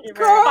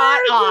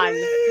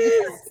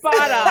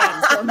spot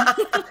on.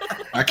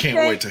 I can't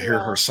wait to hear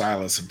her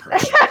Silas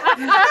impression.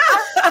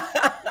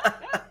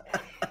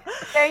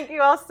 Thank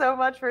you all so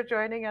much for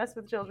joining us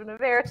with Children of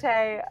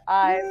Erte.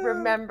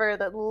 Remember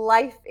that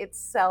life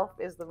itself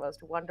is the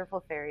most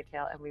wonderful fairy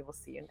tale, and we will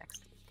see you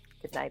next week.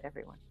 Good night,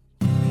 everyone.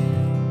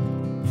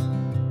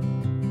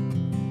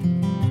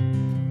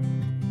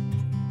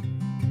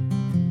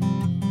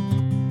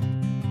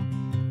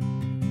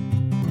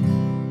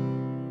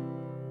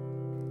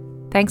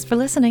 Thanks for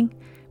listening.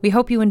 We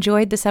hope you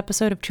enjoyed this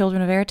episode of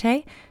Children of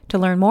Erte. To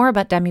learn more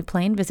about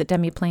Demiplane, visit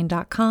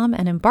demiplane.com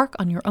and embark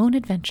on your own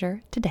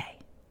adventure today.